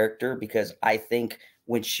Sam character, because I think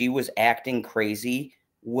when she was acting crazy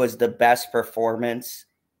was the best performance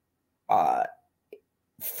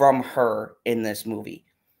from her in this movie.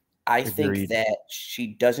 I think that she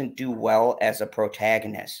doesn't do well as a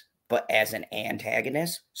protagonist, but as an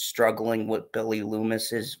antagonist, struggling with Billy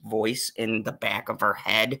Loomis's voice in the back of her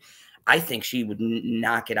head, I think she would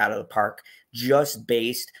knock it out of the park just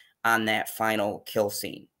based on that final kill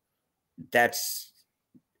scene. That's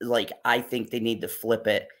like, I think they need to flip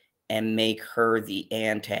it and make her the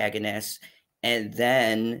antagonist. And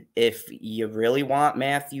then if you really want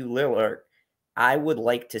Matthew Lillard, I would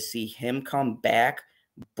like to see him come back,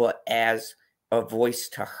 but as a voice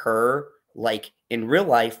to her, like in real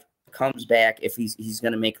life, comes back if he's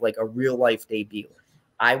going to make like a real life debut.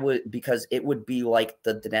 I would, because it would be like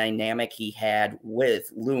the dynamic he had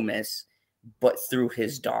with Loomis, but through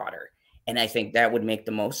his daughter. And I think that would make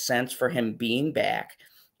the most sense for him being back.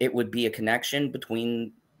 It would be a connection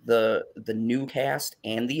between the new cast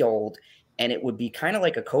and the old, and it would be kind of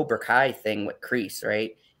like a Cobra Kai thing with Kreese,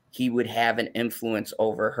 right? He would have an influence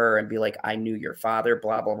over her and be like, I knew your father,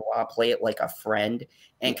 blah, blah, blah, play it like a friend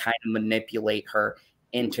and kind of manipulate her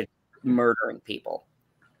into murdering people.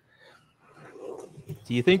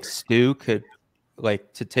 Do you think Stu could,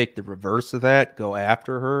 like, to take the reverse of that, go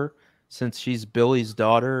after her since she's Billy's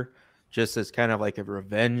daughter, just as kind of like a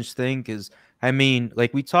revenge thing? Because, I mean,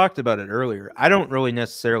 like we talked about it earlier, I don't really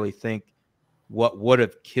necessarily think what would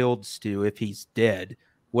have killed Stu if he's dead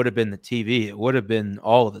would have been the TV. It would have been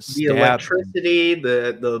all of the electricity,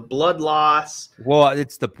 the blood loss. Well,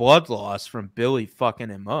 it's the blood loss from Billy fucking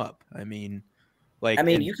him up. I mean, like,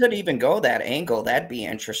 you could even go that angle. That'd be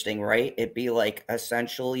interesting, right? It'd be like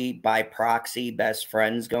essentially by proxy best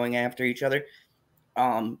friends going after each other.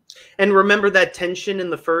 And remember that tension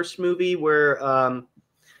in the first movie where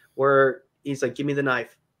he's like, give me the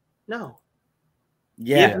knife. No.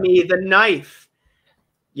 Yeah. Give me the knife.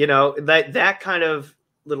 You know, that kind of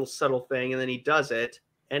little subtle thing, and then he does it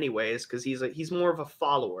anyways because he's more of a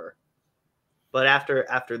follower. But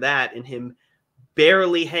after that, and him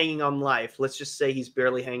barely hanging on life, let's just say he's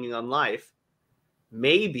barely hanging on life,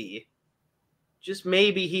 maybe, just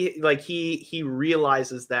maybe he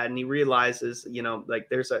realizes that, and he realizes, you know, like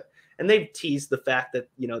and they've teased the fact that,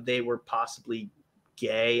 you know, they were possibly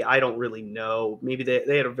gay. I don't really know. Maybe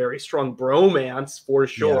they had a very strong bromance for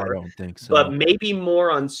sure. Yeah, I don't think so. But maybe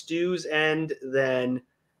more on Stu's end than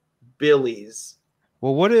Billy's.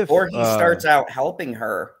 Well, what if... Or he starts out helping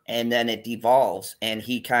her, and then it devolves, and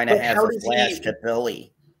he kind of has a flash to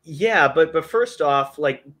Billy. Yeah, but first off,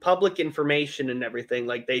 like, public information and everything,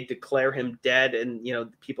 like, they declare him dead, and, you know,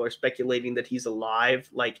 people are speculating that he's alive,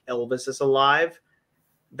 like Elvis is alive.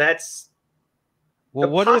 That's a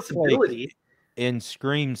possibility. If, like, in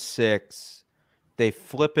Scream 6, they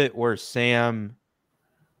flip it where Sam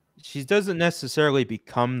she doesn't necessarily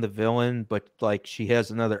become the villain, but like she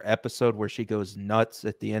has another episode where she goes nuts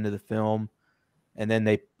at the end of the film, and then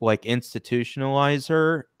they like institutionalize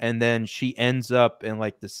her, and then she ends up in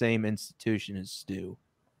like the same institution as Stu.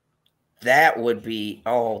 That'd be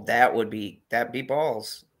balls.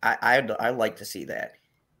 I'd like to see that.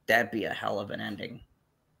 That'd be a hell of an ending.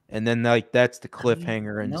 And then like that's the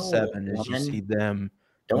cliffhanger in no, 7 is you woman. see them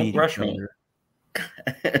Don't meet rush each me. other.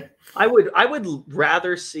 I would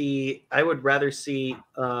rather see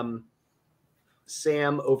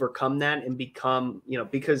Sam overcome that and become, you know,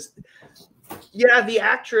 because yeah, the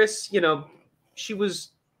actress, you know, she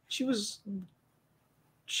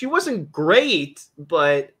wasn't great,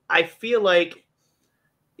 but I feel like,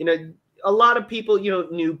 you know, a lot of people, you know,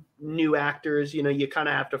 new actors, you know, you kind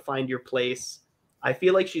of have to find your place. I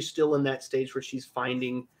feel like she's still in that stage where she's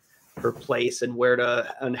finding her place and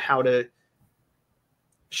how to.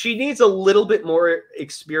 She needs a little bit more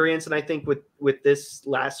experience, and I think with this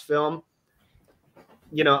last film,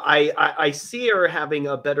 you know, I see her having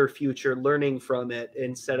a better future learning from it,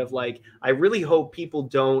 instead of like, I really hope people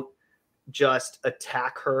don't just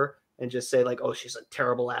attack her and just say like, oh, she's a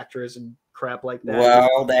terrible actress and crap like that.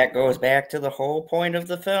 Well, that goes back to the whole point of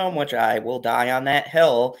the film, which I will die on that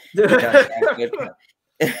hill. It does have good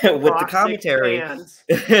with the commentary. But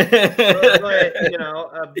you know,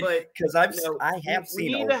 because I have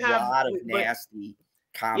seen a lot of nasty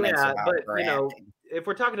comments about her you know, acting. If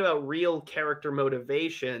we're talking about real character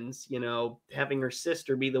motivations, you know, having her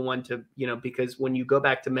sister be the one to, you know, because when you go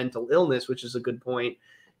back to mental illness, which is a good point,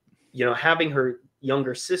 you know, having her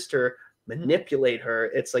younger sister manipulate her,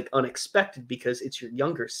 it's like unexpected because it's your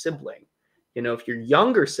younger sibling. You know, if your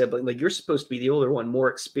younger sibling, like, you're supposed to be the older one, more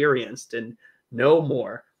experienced and know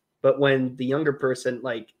more. But when the younger person,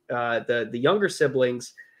 like the younger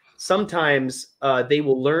siblings, sometimes they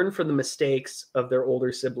will learn from the mistakes of their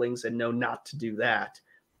older siblings and know not to do that,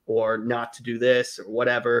 or not to do this, or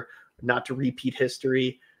whatever, not to repeat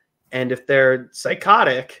history. And if they're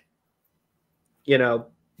psychotic, you know,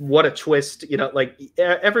 what a twist. You know, like,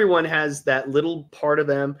 everyone has that little part of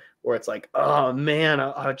them where it's like, oh man,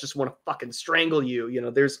 I just want to fucking strangle you. You know,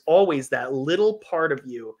 there's always that little part of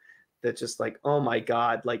you that's just like, oh my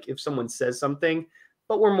God, like, if someone says something,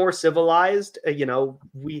 but we're more civilized, you know,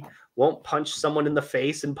 we won't punch someone in the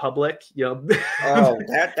face in public, you know. Oh,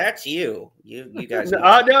 that's you guys. No,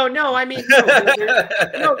 I mean,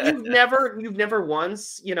 no, you've never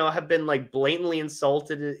once, you know, have been like blatantly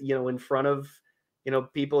insulted, you know, in front of, you know,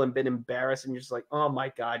 people, and been embarrassed, and you're just like, oh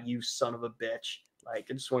my God, you son of a bitch. Like,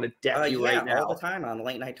 I just want to deck you right now. All the time on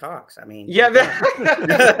late night talks. I mean, yeah.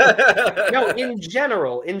 No, in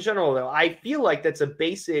general, though, I feel like that's a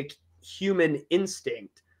basic human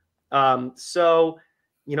instinct. So,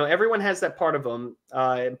 you know, everyone has that part of them,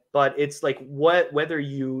 but it's like, whether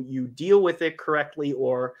you deal with it correctly,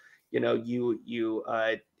 or, you know,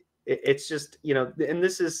 it's just, you know, and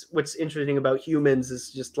this is what's interesting about humans,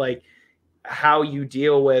 is just like how you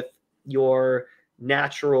deal with your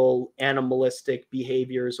natural animalistic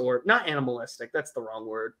behaviors, or not animalistic, that's the wrong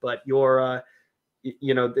word, but your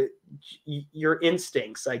you know, your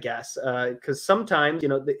instincts, I guess, because sometimes, you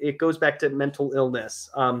know, it goes back to mental illness.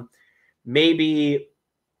 Maybe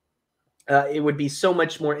it would be so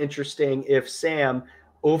much more interesting if Sam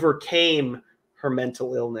overcame her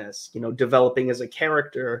mental illness, you know, developing as a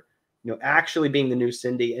character, you know, actually being the new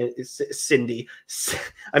Cindy.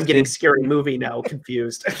 I'm getting Scary Movie now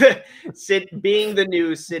confused. Being the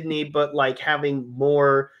new Sydney, but like having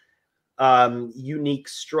more unique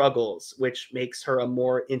struggles, which makes her a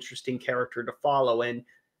more interesting character to follow. And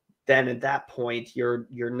then at that point, you're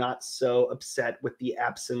not so upset with the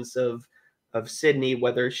absence of Sydney,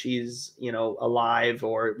 whether she's, you know, alive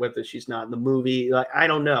or whether she's not in the movie. Like, I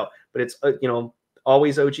don't know, but it's you know,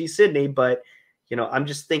 always OG Sydney. But, you know, I'm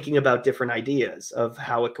just thinking about different ideas of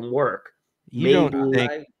how it can work. You don't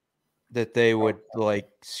think that they would like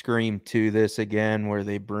Scream 2 this again, where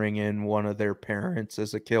they bring in one of their parents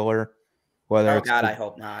as a killer? Whether it's God, I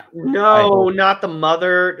hope not. No, not the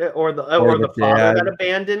mother or the father that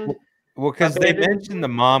abandoned. Well, because they mentioned the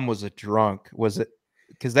mom was a drunk. Was it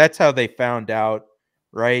because that's how they found out,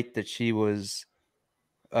 right? That she was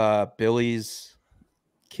Billy's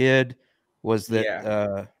kid, was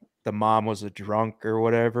that the mom was a drunk or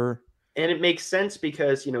whatever. And it makes sense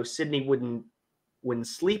because, you know, Sydney wouldn't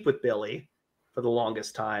sleep with Billy for the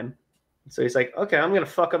longest time. So he's like, okay, I'm going to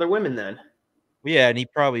fuck other women then. Yeah, and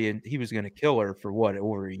he was going to kill her for what,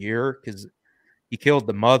 over a year? Because he killed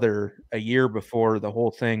the mother a year before the whole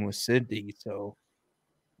thing with Sydney. So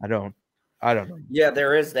I don't. I don't know. Yeah,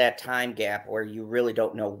 there is that time gap where you really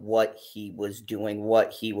don't know what he was doing,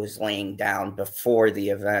 what he was laying down before the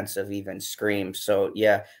events of even Scream. So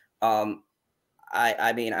yeah, um,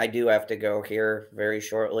 I mean, I do have to go here very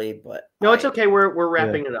shortly, but No, it's okay. We're Yeah.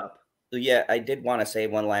 wrapping it up. yeah, I did want to say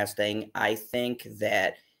one last thing. I think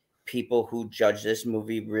that people who judge this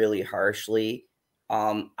movie really harshly,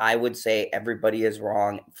 I would say everybody is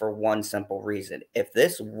wrong for one simple reason. If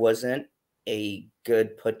this wasn't a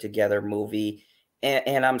good put together movie,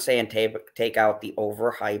 and I'm saying take out the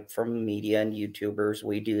overhype from media and YouTubers,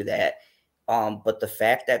 we do that. But the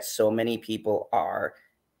fact that so many people are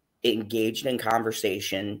engaged in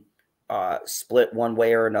conversation, split one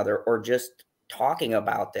way or another, or just talking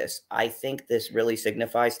about this, I think this really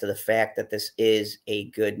signifies to the fact that this is a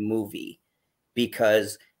good movie.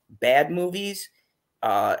 Because bad movies,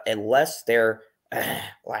 unless they're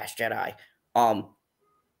Last Jedi,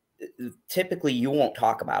 typically you won't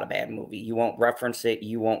talk about a bad movie. You won't reference it.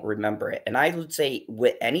 You won't remember it. And I would say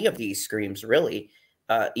with any of these Screams, really,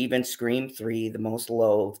 even Scream 3, the most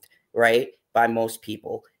loathed, right, by most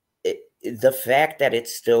people, the fact that it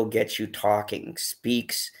still gets you talking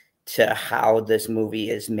speaks to how this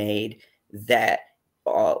movie is made, that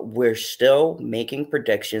we're still making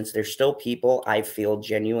predictions. There's still people I feel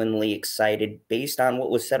genuinely excited based on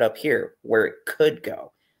what was set up here, where it could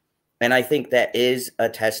go. And I think that is a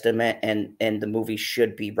testament, and the movie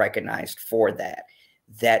should be recognized for that.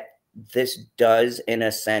 That this does, in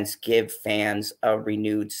a sense, give fans a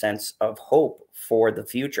renewed sense of hope for the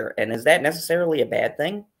future. And is that necessarily a bad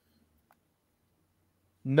thing?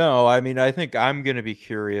 No, I mean, I think I'm gonna be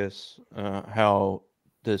curious how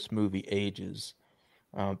this movie ages,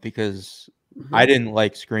 because I didn't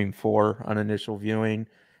like Scream 4 on initial viewing,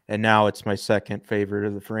 and now it's my second favorite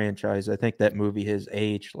of the franchise. I think that movie has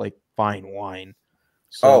aged like fine wine.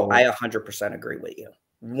 Oh, So I 100% agree with you.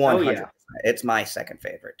 Oh 100%. yeah. It's my second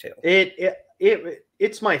favorite too.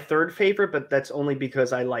 It's my third favorite, but that's only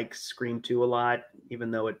because I like Scream 2 a lot,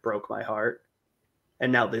 even though it broke my heart.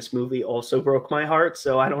 And now this movie also broke my heart.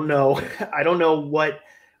 So I don't know. I don't know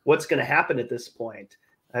what's going to happen at this point,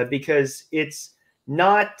 because it's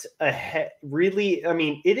not ahead. Really, I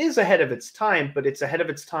mean, it is ahead of its time, but it's ahead of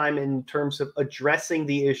its time in terms of addressing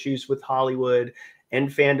the issues with Hollywood and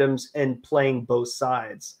fandoms and playing both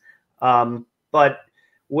sides. But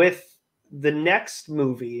with the next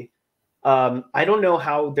movie, I don't know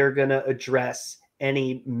how they're going to address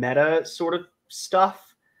any meta sort of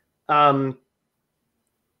stuff.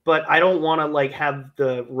 But I don't want to like have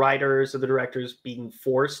the writers or the directors being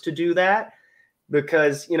forced to do that,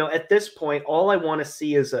 because at this point all I want to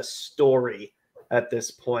see is a story. At this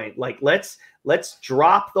point, like let's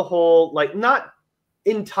drop the whole, like, not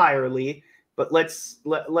entirely, but let's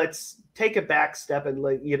take a back step and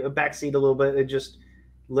like back seat a little bit, and just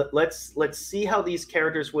let's see how these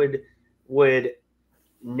characters would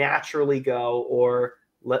naturally go, or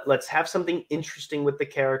let's have something interesting with the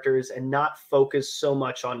characters and not focus so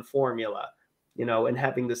much on formula, and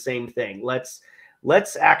having the same thing.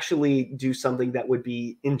 Let's actually do something that would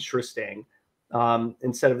be interesting,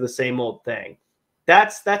 instead of the same old thing.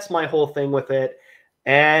 That's my whole thing with it.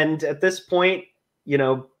 And at this point,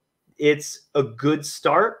 it's a good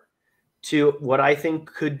start to what I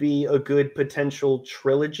think could be a good potential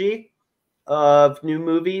trilogy of new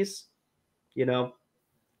movies. You know,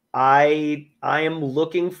 I am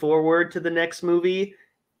looking forward to the next movie,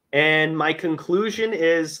 and my conclusion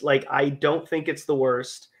is, like, I don't think it's the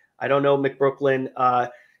worst. I don't know, McBrooklyn.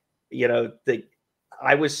 The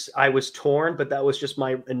I was torn, but that was just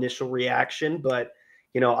my initial reaction. But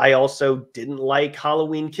I also didn't like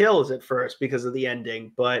Halloween Kills at first because of the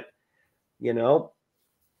ending. But you know,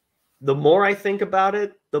 the more I think about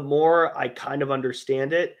it, the more I kind of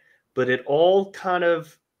understand it. But it all kind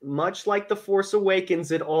of, much like The Force Awakens,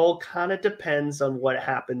 it all kind of depends on what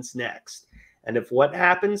happens next. And if what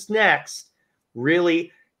happens next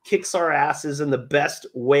really kicks our asses in the best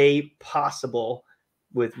way possible,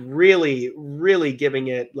 with really, really giving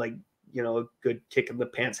it, like, a good kick in the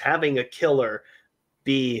pants, having a killer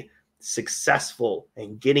be successful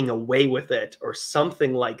and getting away with it, or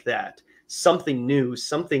something like that, something new,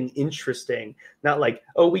 something interesting. Not like,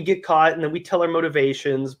 oh, we get caught and then we tell our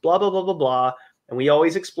motivations, blah blah blah blah blah, and we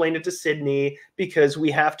always explain it to Sydney because we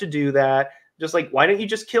have to do that. Just like, why don't you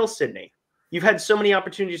just kill Sydney? You've had so many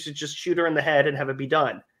opportunities to just shoot her in the head and have it be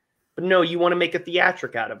done, but no, you want to make a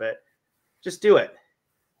theatric out of it. Just do it.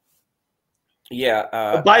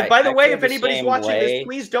 Yeah. By the I way, feel if the anybody's same watching this, way.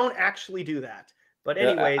 please don't actually do that. But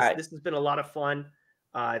anyways, this has been a lot of fun.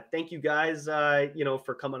 Thank you guys,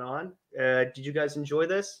 for coming on. Did you guys enjoy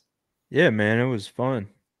this? yeah, man, it was fun.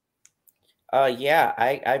 Yeah,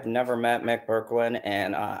 I've never met Mick Brooklyn,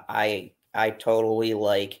 and I totally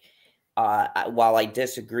like. While I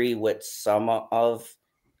disagree with some of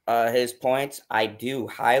his points, I do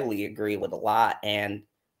highly agree with a lot, and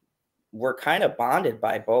we're kind of bonded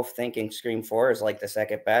by both thinking Scream 4 is like the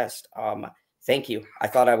second best. Thank you. I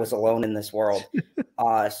thought I was alone in this world,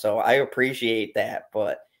 so I appreciate that,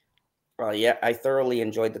 but. Yeah, I thoroughly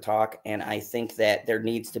enjoyed the talk, and I think that there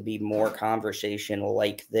needs to be more conversation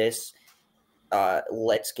like this.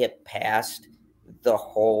 Let's get past the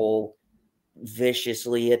whole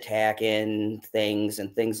viciously attacking things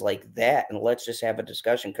and things like that, and let's just have a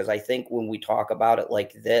discussion, because I think when we talk about it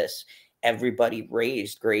like this, everybody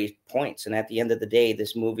raised great points, and at the end of the day,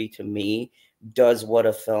 this movie to me does what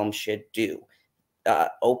a film should do.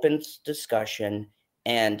 Opens discussion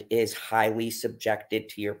and is highly subjected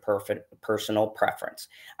to your personal preference.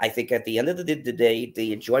 I think at the end of the day,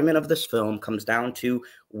 the enjoyment of this film comes down to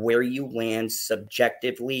where you land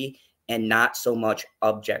subjectively and not so much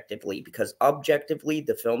objectively, because objectively,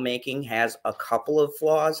 the filmmaking has a couple of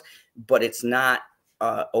flaws, but it's not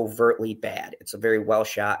overtly bad. It's a very well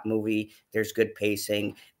shot movie. There's good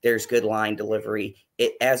pacing. There's good line delivery.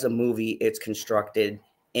 As a movie, it's constructed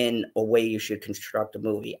in a way you should construct a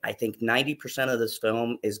movie. I think 90% of this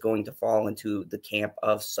film is going to fall into the camp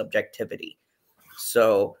of subjectivity.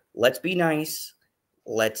 So let's be nice.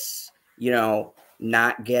 Let's,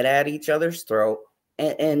 not get at each other's throat.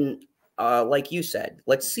 And like you said,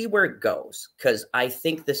 let's see where it goes. Because I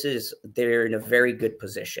think they're in a very good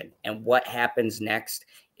position. And what happens next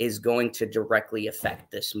is going to directly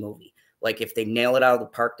affect this movie. Like if they nail it out of the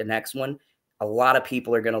park, the next one, a lot of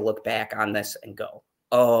people are going to look back on this and go,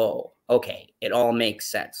 oh, okay, it all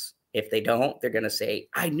makes sense. If they don't, they're going to say,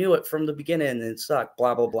 I knew it from the beginning and it sucked,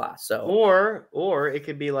 blah, blah, blah. So, or it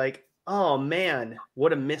could be like, oh man,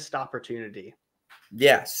 what a missed opportunity.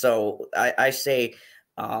 Yeah. So I say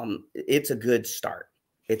it's a good start.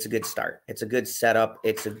 It's a good start. It's a good setup.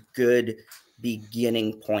 It's a good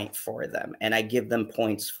beginning point for them. And I give them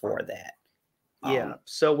points for that. Yeah.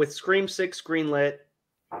 So with Scream 6 greenlit,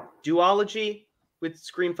 duology with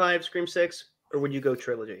Scream 5, Scream 6, or would you go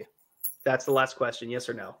trilogy? That's the last question. Yes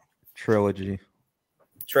or no? Trilogy.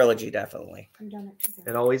 Trilogy, definitely.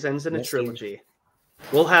 It always ends in a trilogy.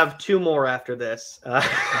 We'll have 2 more after this. We're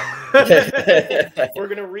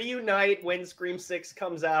going to reunite when Scream 6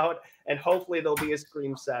 comes out, and hopefully there'll be a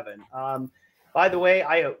Scream 7. By the way,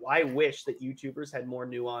 I wish that YouTubers had more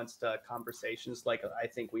nuanced conversations like I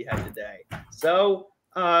think we had today. So,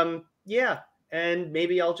 yeah, and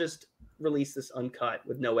maybe I'll just release this uncut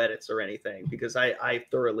with no edits or anything, because I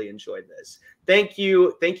thoroughly enjoyed this. Thank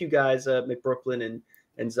you guys, Mick Brooklyn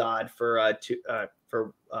and Zod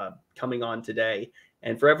for coming on today.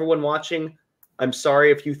 And for everyone watching, I'm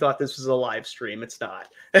sorry if you thought this was a live stream. It's not.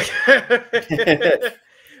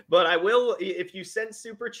 But I will, if you send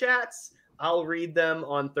super chats, I'll read them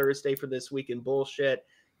on Thursday for This Week in Bullshit.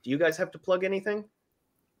 Do you guys have to plug anything?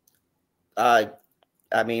 I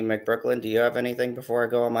mean, Mick Brooklyn, do you have anything before I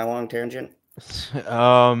go on my long tangent?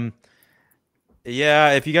 Yeah,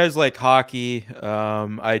 if you guys like hockey,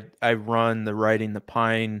 I run the Riding the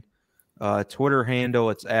Pine Twitter handle.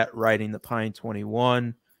 It's at Riding the Pine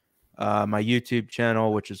 21. My YouTube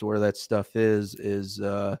channel, which is where that stuff is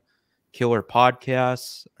Killer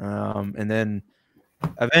Podcasts. And then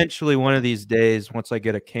eventually one of these days, once I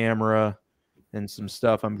get a camera and some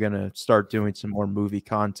stuff, I'm going to start doing some more movie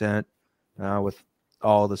content with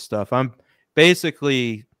all the stuff. I'm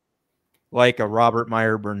basically like a Robert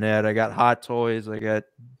Meyer Burnett. I got hot toys. I got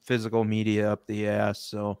physical media up the ass.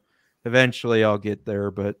 So eventually I'll get there.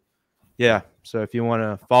 But yeah, so if you want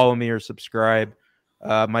to follow me or subscribe,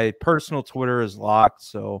 my personal Twitter is locked.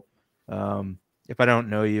 So if I don't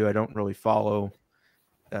know you, I don't really follow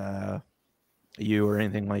you or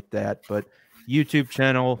anything like that. But YouTube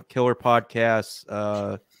channel, Killer Podcasts,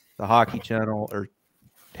 the hockey channel or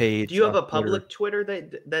page. Do you have a public Twitter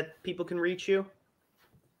that people can reach you?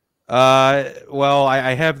 Well,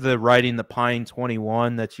 I have the Riding the Pine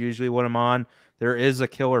 21. That's usually what I'm on. There is a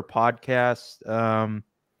Killer Podcast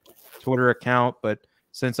Twitter account, but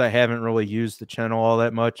since I haven't really used the channel all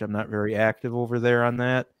that much, I'm not very active over there on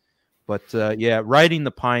that. But yeah, Riding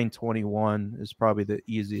the Pine 21 is probably the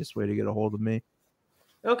easiest way to get a hold of me.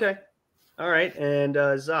 Okay. All right. And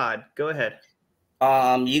Zod, go ahead.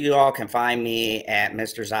 You all can find me at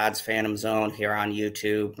Mr. Zod's Phantom Zone here on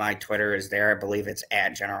YouTube. My Twitter is there. I believe it's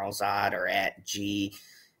at General Zod or at GEN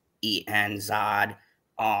Zod.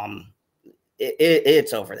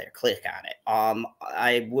 It's over there. Click on it.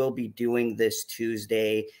 I will be doing this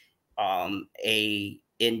Tuesday a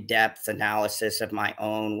in-depth analysis of my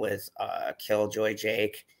own with Killjoy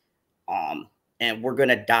Jake. And we're going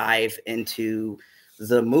to dive into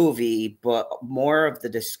the movie, but more of the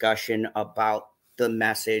discussion about the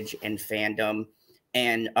message and fandom,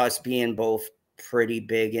 and us being both pretty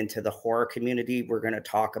big into the horror community. We're going to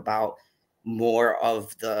talk about more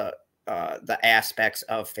of the aspects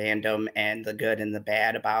of fandom and the good and the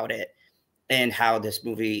bad about it, and how this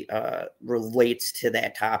movie relates to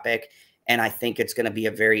that topic. And I think it's going to be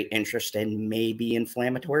a very interesting, maybe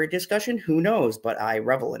inflammatory discussion. Who knows? But I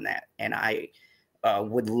revel in that, and I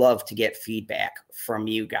would love to get feedback from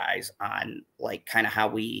you guys on like kind of how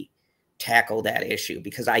we tackle that issue,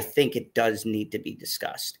 because I think it does need to be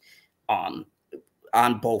discussed on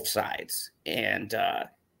both sides, and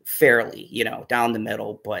fairly, you know, down the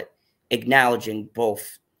middle, but acknowledging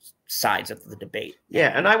both sides of the debate.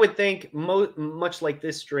 Yeah, and I would think much like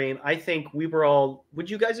this stream, I think we were all, would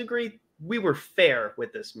you guys agree? We were fair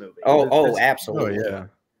with this movie. Absolutely. Oh, yeah.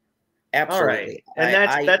 Absolutely. All right.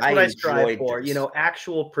 And that's what I strive for, this. you know,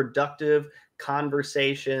 actual productive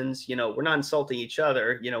conversations. You know, we're not insulting each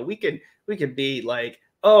other. You know, we could be like,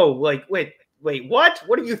 oh, like, wait, what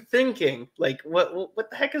are you thinking? Like, what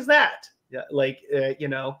the heck is that? Yeah, like, you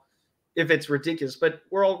know, if it's ridiculous, but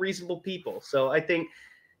we're all reasonable people. So I think,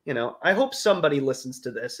 you know, I hope somebody listens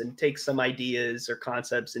to this and takes some ideas or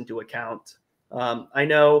concepts into account. I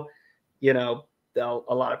know, you know,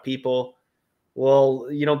 a lot of people will,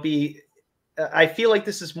 you know, I feel like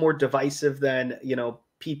this is more divisive than, you know,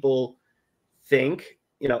 people think,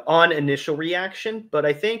 you know, on initial reaction. But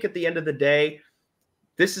I think at the end of the day,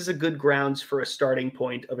 this is a good grounds for a starting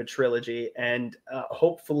point of a trilogy. And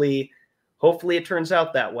hopefully it turns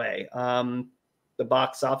out that way. The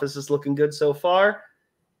box office is looking good so far.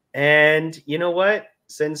 And you know what?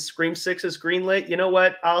 Since Scream 6 is greenlit, you know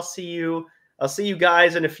what? I'll see you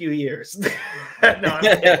guys in a few years. No, I'm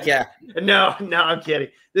kidding. Yeah. No, I'm kidding.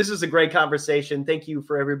 This is a great conversation. Thank you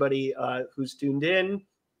for everybody who's tuned in.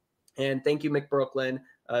 And thank you, Mick Brooklyn.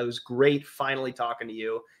 It was great finally talking to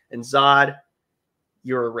you. And Zod,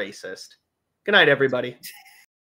 you're a racist. Good night, everybody.